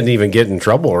he didn't even get in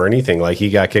trouble or anything. Like he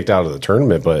got kicked out of the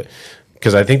tournament, but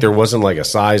because I think there wasn't like a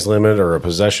size limit or a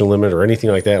possession limit or anything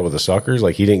like that with the suckers.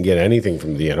 Like he didn't get anything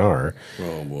from DNR,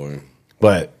 Oh boy!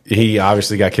 but he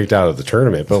obviously got kicked out of the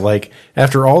tournament. But like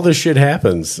after all this shit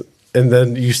happens, and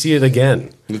then you see it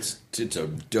again, It's a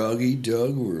doggy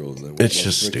dog world. It's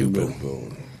just stupid.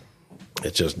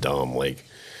 it's just dumb. Like,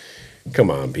 come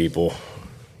on, people.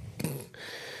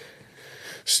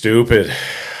 Stupid.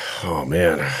 Oh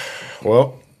man.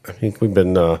 Well, I think we've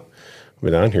been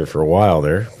on here for a while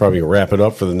there. Probably gonna wrap it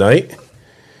up for the night.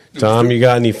 Tom, you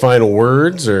got any final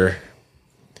words or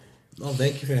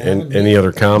thank you for having me. any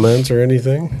other comments or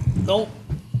anything? Nope.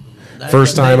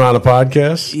 First time on a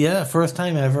podcast? Yeah, first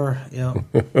time ever. Yeah.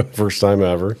 First time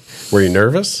ever. Were you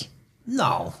nervous?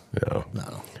 No. No.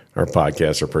 Our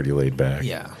podcasts are pretty laid back.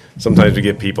 Yeah. Sometimes we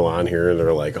get people on here and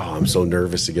they're like, "Oh, I'm so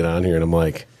nervous to get on here," and I'm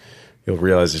like, you'll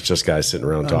realize it's just guys sitting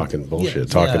around talking bullshit,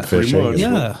 talking fishing. Pretty much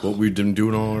Yeah. what we've been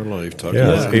doing all our life. Talking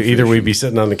Yeah, about either we'd be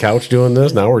sitting on the couch doing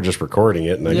this. Now we're just recording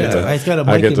it, and I get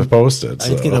to post it. I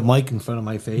just get a mic in front of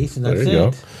my face, and that's There you go.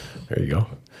 it. There you go.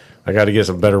 I got to get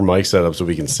some better mic setup so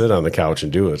we can sit on the couch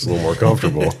and do it. It's a little more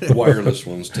comfortable. wireless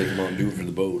ones. Take them out and do it for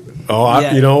the boat. Oh,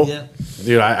 Yeah,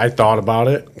 dude, I thought about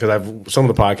it because some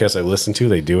of the podcasts I listen to,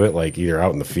 they do it like either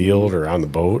out in the field or on the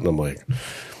boat, and I'm like,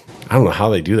 I don't know how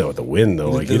they do that with the wind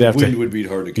though. Like The you'd have wind to, would be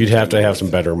hard to you'd have to control. have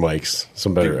some better mics, a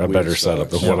wind better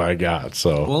setup sucks. than what I got.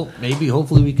 So Well, maybe,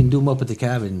 hopefully, we can do them up at the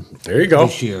cabin. There you go.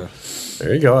 This year.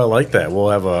 there you go. I like that.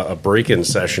 We'll have a break-in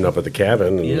session up at the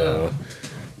cabin and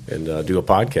Yeah. do a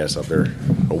podcast up there,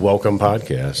 a welcome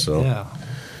podcast. So Yeah.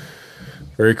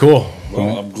 very cool.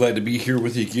 Well, I'm glad to be here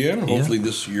with you again. Hopefully,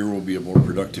 this year will be a more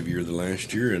productive year than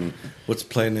last year. And let's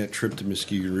plan that trip to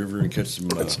Muskegon River and catch some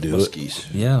do it. muskies.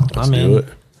 Yeah. Let's I'm do in. it.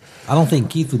 I don't think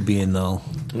Keith would be in, though.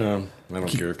 No, I don't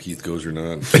care if Keith goes or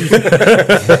not.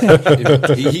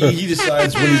 he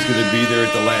decides when he's going to be there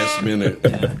at the last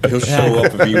minute. He'll show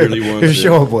up if he really wants to.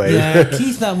 Show up late. Yeah,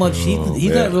 Keith's not much. He's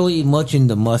man. not really much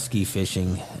into muskie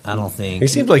fishing, I don't think. He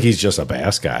seems like he's just a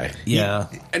bass guy. Yeah.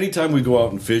 Anytime we go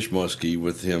out and fish muskie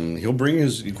with him, he'll bring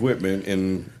his equipment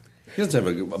and he doesn't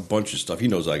have a bunch of stuff. He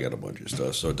knows I got a bunch of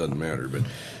stuff, so it doesn't matter. But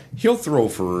he'll throw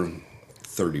for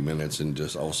 30 minutes and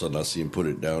just all of a sudden I see him put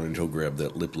it down and he'll grab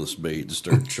that lipless bait and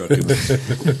start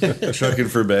chucking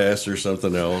for bass or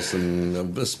something else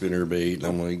and a spinner bait. And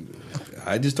I'm like,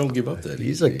 I just don't give up that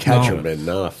He's easy. a catcherman,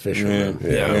 not a fisherman.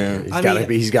 Yeah.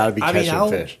 He's got to be catching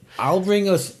fish. I'll bring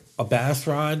us a bass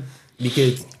rod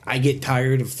because I get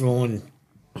tired of throwing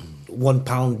 1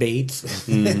 pound baits.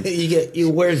 You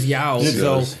wears you out.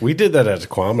 So We did that at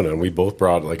Tequamana, and we both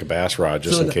brought like a bass rod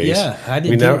just So in case. yeah, I did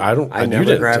We too. never, I you never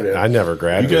didn't. grabbed it. I never You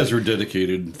grabbed guys it. were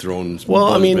dedicated throwing Well,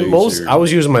 I buzz mean, baits or- I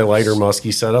was using my lighter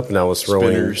musky setup, and I was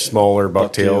throwing Spinners, smaller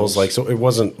bucktails. bucktails. Like, so it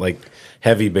wasn't like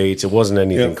heavy baits. It wasn't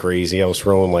anything Yep. crazy. I was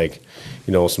throwing like,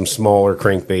 some smaller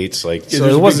crankbaits. Like, Yeah, so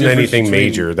there's a it big wasn't difference anything between-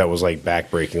 major that was like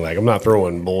backbreaking. Like, I'm not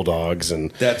throwing bulldogs,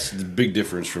 and That's the big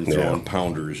difference from throwing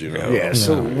pounders, Yeah,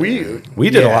 so we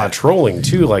did a lot of trolling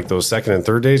too. Like those second and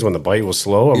third days when the bite was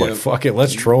slow, I'm Yeah. like, fuck it,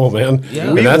 let's troll, man. Yeah.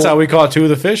 And that's how we caught 2 of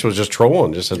the fish. Was just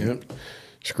trolling. Just said,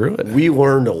 screw it. we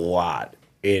learned a lot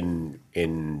in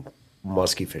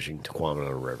muskie fishing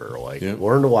Tequamana River.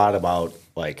 Learned a lot about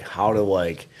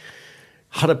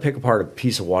how to pick apart a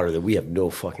piece of water that we have no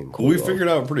fucking clue. We of. figured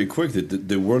out pretty quick that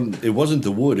it wasn't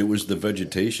the wood; it was the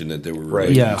vegetation that they were Right.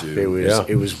 related Yeah. to.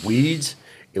 It was weeds.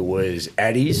 It was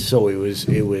eddies. So it was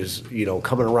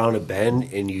coming around a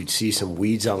bend and you'd see some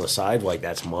weeds on the side. Like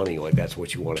that's money. Like that's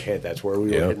what you want to hit. That's where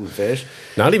we were hitting fish.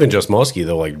 Not even just muskie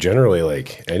though. Like generally,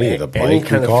 like any of the Any bite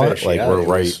kind we of caught, fish, like yeah. we're It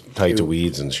right was- tight to it-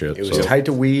 weeds and shit. It was so. tight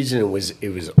to weeds, and it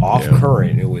was off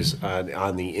current. It was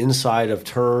on the inside of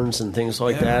turns and things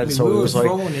like Yeah, that. I mean, So we it were was like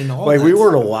throwing in all we that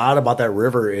learned a stuff. lot about that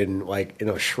river in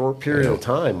a short period of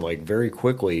time. Like very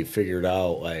quickly figured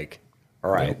out like, all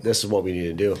right, this is what we need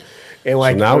to do. And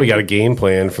like So now we got a game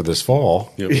plan for this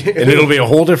fall, Yep. and it'll be a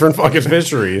whole different fucking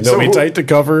fishery. And they'll be So- tight to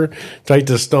cover, tight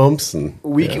to stumps, and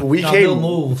we Now they'll came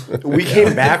move. we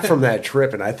came back from that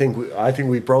trip, and I think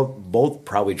we both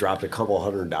probably dropped a couple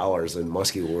 $100 in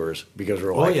musky lures because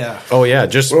we're like, oh yeah,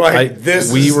 just we're like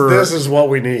this is what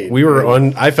we need. we were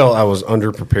I felt I was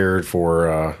underprepared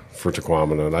for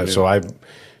Tequamana, and so I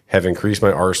have increased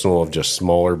my arsenal of just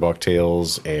smaller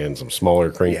bucktails and some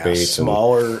smaller crankbaits,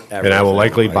 smaller, and I will everything.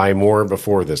 likely Like- buy more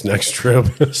before this next trip.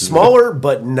 smaller,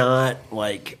 but not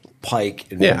like pike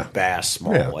and Yeah. bass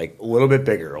small, Yeah. like a little bit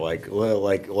bigger, like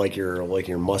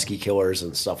your musky killers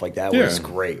and stuff like that Yeah. was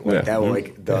great. Like Yeah. that,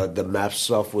 like the meth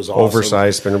stuff was awesome.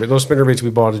 Oversized spinnerbait. Those spinnerbaits we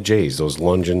bought at Jay's, those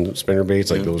lunging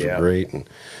spinnerbaits, like those Yeah. are great. And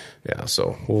yeah,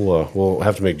 so we'll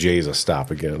have to make Jay's a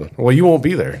stop again. Well, you won't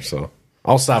be there, so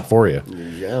I'll stop for you.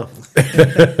 Yeah,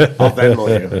 I'll Venmo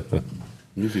you.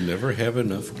 You can never have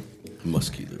enough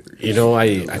musky lures. You know,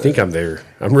 I think I'm there.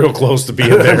 I'm real close to being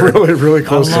there. really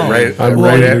close to I'm right, I'm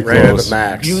right, really at, right at the close.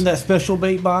 max. You in that special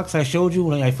bait box I showed you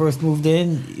when I first moved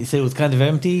in, you said it was kind of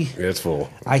empty. It's full.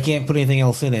 I can't put anything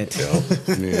else in it.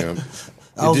 Yeah,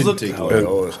 I was didn't looking. take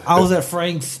long. I was at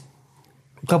Frank's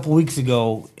a couple weeks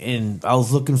ago, and I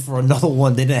was looking for another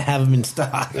one. They didn't have them in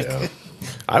stock. Yeah.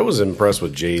 I was impressed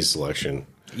with Jay's selection.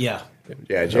 Yeah.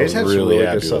 Yeah, I Jay's was had some really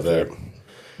happy good stuff with there. that.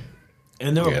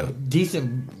 And they were Yeah.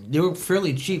 decent. They were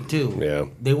fairly cheap, too. Yeah.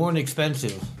 They weren't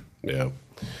expensive. Yeah.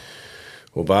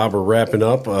 Well, Bob, we're wrapping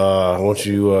up. I want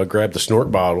you to grab the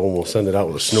snort bottle, and we'll send it out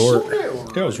with a snort.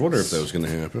 Yeah, I was wondering if that was going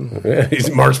to happen. Yeah,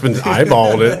 Mark's been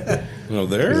eyeballing it. No,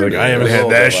 there. He's like, I haven't had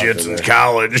that shit since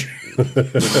college.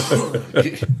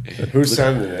 Who's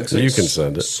sending it? So you can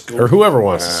send it, or whoever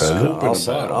wants to send it.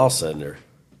 I'll send her.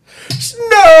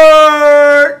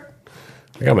 Snort!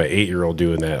 I got my 8-year-old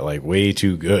doing that like way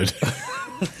too good.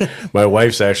 My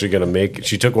wife's actually going to make.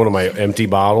 She took one of my empty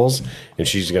bottles and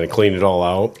she's going to clean it all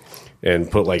out and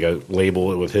put like a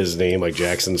label with his name, like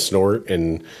Jackson Snort,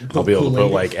 and I'll be able to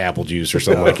put like apple juice or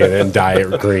something like that and dye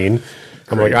it green.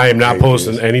 I'm like, I am not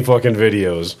posting any fucking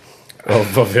videos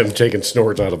of him taking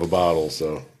snorts out of a bottle.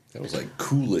 So That was like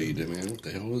Kool-Aid, man. What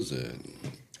the hell was that?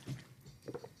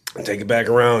 take it back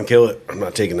around and kill it. I'm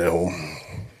not taking that home.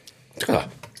 Ah.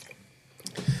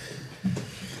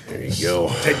 There you go.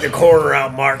 Take the quarter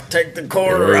out, Mark. Take the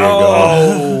quarter There you out. go.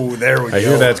 Oh, there we go. I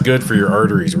hear that's good for your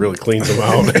arteries. Really cleans them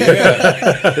out.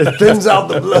 It thins out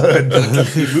the blood.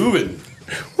 Keep moving.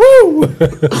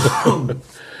 Woo!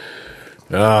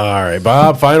 All right,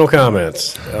 Bob. Final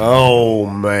comments. Oh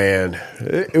man,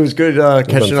 it was good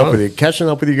catching been up fun. with you. Catching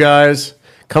up with you guys,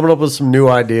 coming up with some new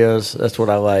ideas. That's what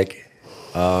I like.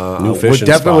 New We're fishing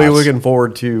definitely spots. looking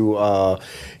forward to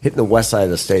hitting the west side of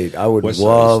the state. I would West side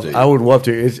of the state. I would love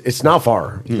to. It's not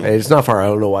far. It's not far. I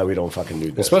don't know why we don't fucking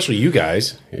do this. Especially you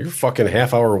guys. You're fucking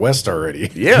half-hour west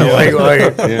already. Yeah, like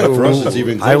Yeah, for us, it's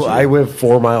even I closer. live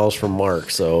 4 miles from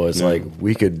Mark, so it's like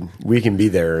we can be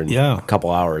there in Yeah. a couple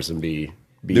hours and be.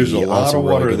 There's a on lot some of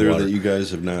really water good there water. that you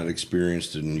guys have not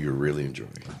experienced and you're really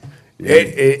enjoying.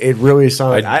 It really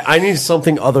sounds. I need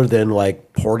something other than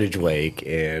like Portage Lake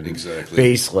and Exactly.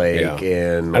 Base Lake Yeah.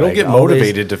 and I don't like, get all these-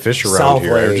 motivated to fish around South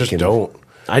here. I Lake just and- don't.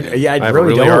 I I really have a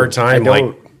really don't. hard time. I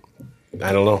don't. Like,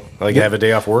 I don't know. Like, I have a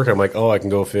day off work. I'm like, oh, I can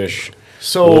go fish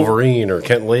So- Wolverine or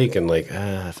Kent Lake, and like,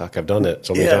 fuck, I've done that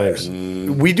so many times.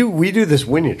 We do this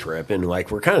Winya trip, and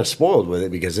like we're kind of spoiled with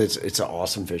it because it's an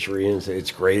awesome fishery and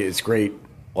it's great. It's great.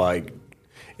 Like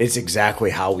it's exactly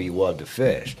how we love to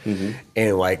fish,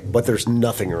 and like, but there's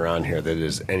nothing around here that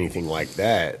is anything like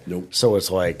that. Nope. So it's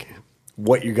like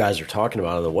what you guys are talking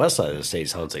about on the west side of the state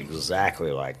sounds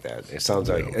exactly like that. It sounds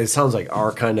like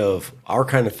our kind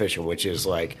of fishing, which is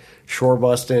like shore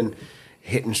busting,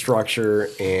 hitting structure,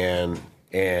 and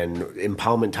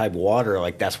impoundment type water.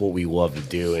 Like that's what we love to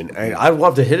do, and I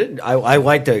love to hit it. I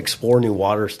like to explore new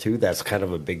waters too. That's kind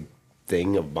of a big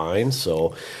thing of mine.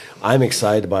 So I'm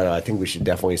excited about it. I think we should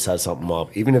definitely set something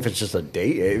up, even if it's just a day.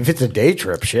 If it's a day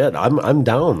trip, shit, I'm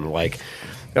down. Like.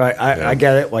 I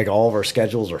get it. Like all of our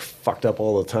schedules are fucked up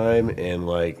all the time, and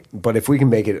like, but if we can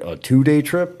make it a 2-day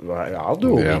trip, I'll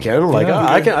do a Yeah. weekend. Like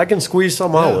I can squeeze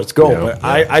some out. Let's go. Yeah. But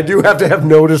I do have to have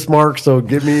notice, Mark. So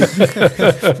give me.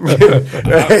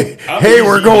 hey,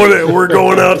 we're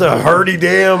going out to Hardy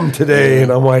Dam today,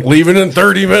 and I'm like, Leaving in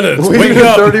 30 minutes. leaving Wake in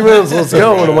up. 30 minutes. Let's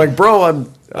go. And I'm like, bro,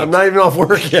 I'm not even off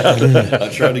work yet. I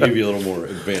tried to give you a little more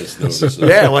advanced notice.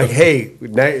 Yeah, like, hey,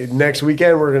 next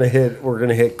weekend we're gonna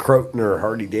hit Croton or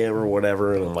Hardy Dam or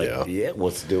whatever, and I'm like, yeah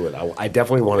let's do it. I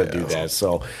definitely want to do that.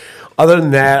 So, other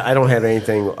than that, I don't have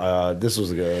anything. This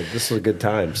was a good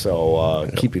time. So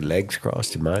keep your legs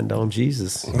crossed, your mind on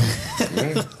Jesus.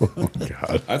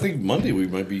 I think Monday we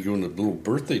might be going on a little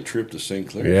birthday trip to St.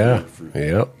 Clair. Yeah. For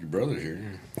Yep. your brother here.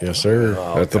 Yes, sir.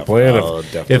 That's the definitely. plan. Oh,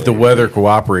 If definitely. the weather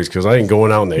cooperates, because I ain't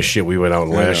going out in that shit we went out in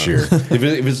last year. If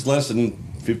it's less than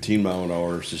 15 mile an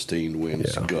hour sustained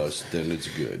winds, gusts, then it's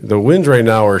good. The winds right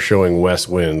now are showing west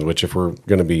winds, which if we're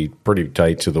going to be pretty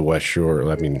tight to the west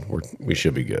shore, I mean, we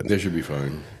should be good. They should be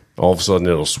fine. All of a sudden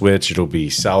it'll switch. It'll be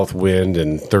south wind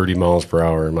and 30 miles per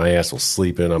hour, and my ass will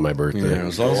sleep in on my birthday. Yeah,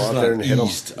 as long as out it's there and not hit 'em.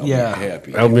 east, I'll Yeah. be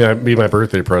happy. That'll be my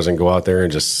birthday present. Go out there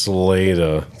and just slay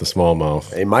the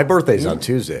smallmouth. Hey, my birthday's on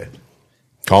Tuesday.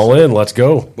 Call in. Let's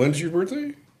go. When's your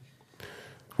birthday?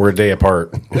 We're a day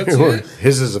apart. That's it.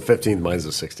 His is the 15th. Mine's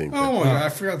the 16th. Oh, I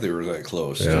forgot they were that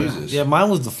close. Jesus. Yeah, mine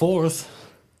was the 4th.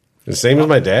 The same as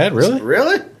my dad, really?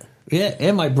 Really? Yeah,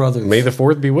 and my brother's. May the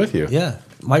 4th be with you. Yeah,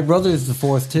 my brother's the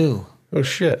 4th too. Oh,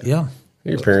 shit. Yeah.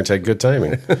 Your parents had good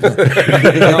timing.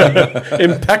 Different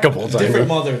Impeccable timing.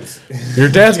 mothers. Your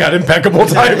dad's got impeccable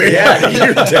timing. Yeah,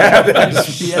 your dad.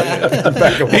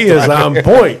 Yeah. He is on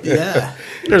point. Yeah.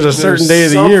 There's a certain day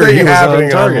of the year Something he was on happening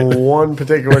target. on one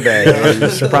particular day. You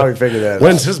should probably figure that out.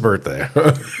 When's his birthday?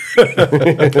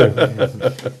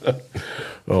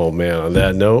 Oh, man. On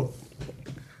that note,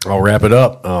 I'll wrap it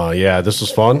up. Yeah, this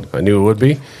was fun. I knew it would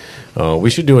be. We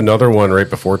should do another one right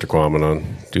before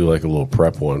Tequamanon. Do like a little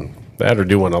prep one. That or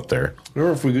do one up there. Or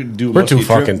if we could do, We're too Muskie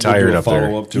trip, fucking tired do a up there.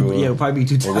 follow-up to Yeah, we'll probably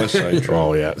be too a West Side tired. trip.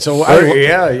 Oh yeah. So I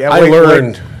I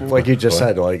learned. like you just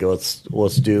said, like let's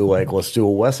do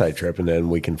a West Side trip, and then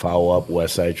we can follow up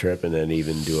West Side trip, and then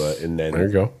even There you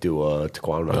go. do a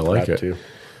Tequamanon. I like prep it. too.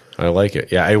 I like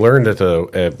it. Yeah, I learned at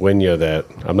Winya that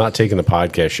I'm not taking the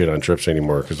podcast shit on trips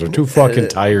anymore because they're too fucking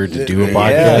tired to do a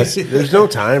podcast. Yeah, there's no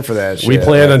time for that. We shit.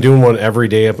 planned on doing one every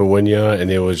day up in Winya, and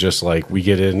it was just like we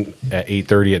get in at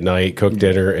 8:30 at night, cook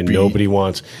dinner, and nobody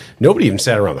even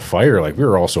sat around the fire. Like we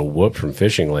were all so whooped from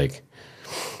fishing. Like,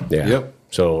 yeah. Yep.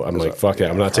 So I'm like, fuck it.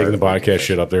 I'm not taking the podcast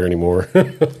shit up there anymore.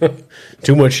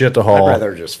 Too much shit to haul. I'd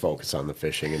rather just focus on the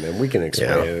fishing, and then we can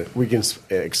explain it. We can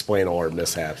explain all our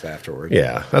mishaps afterward.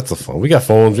 Yeah, that's the fun. We got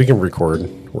phones. We can record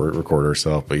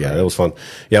ourselves. But yeah, it was fun.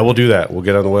 Yeah, we'll do that. We'll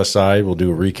get on the west side. We'll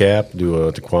do a recap. Do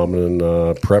a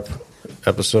Tequamanon prep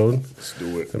episode. Let's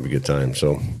do it. That'd be a good time.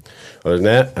 So, other than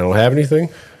that, I don't have anything.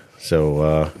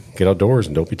 So get outdoors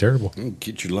and don't be terrible.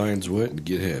 Get your lines wet and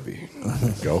get happy.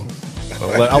 Go.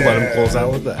 I'll let him close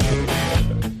out with that.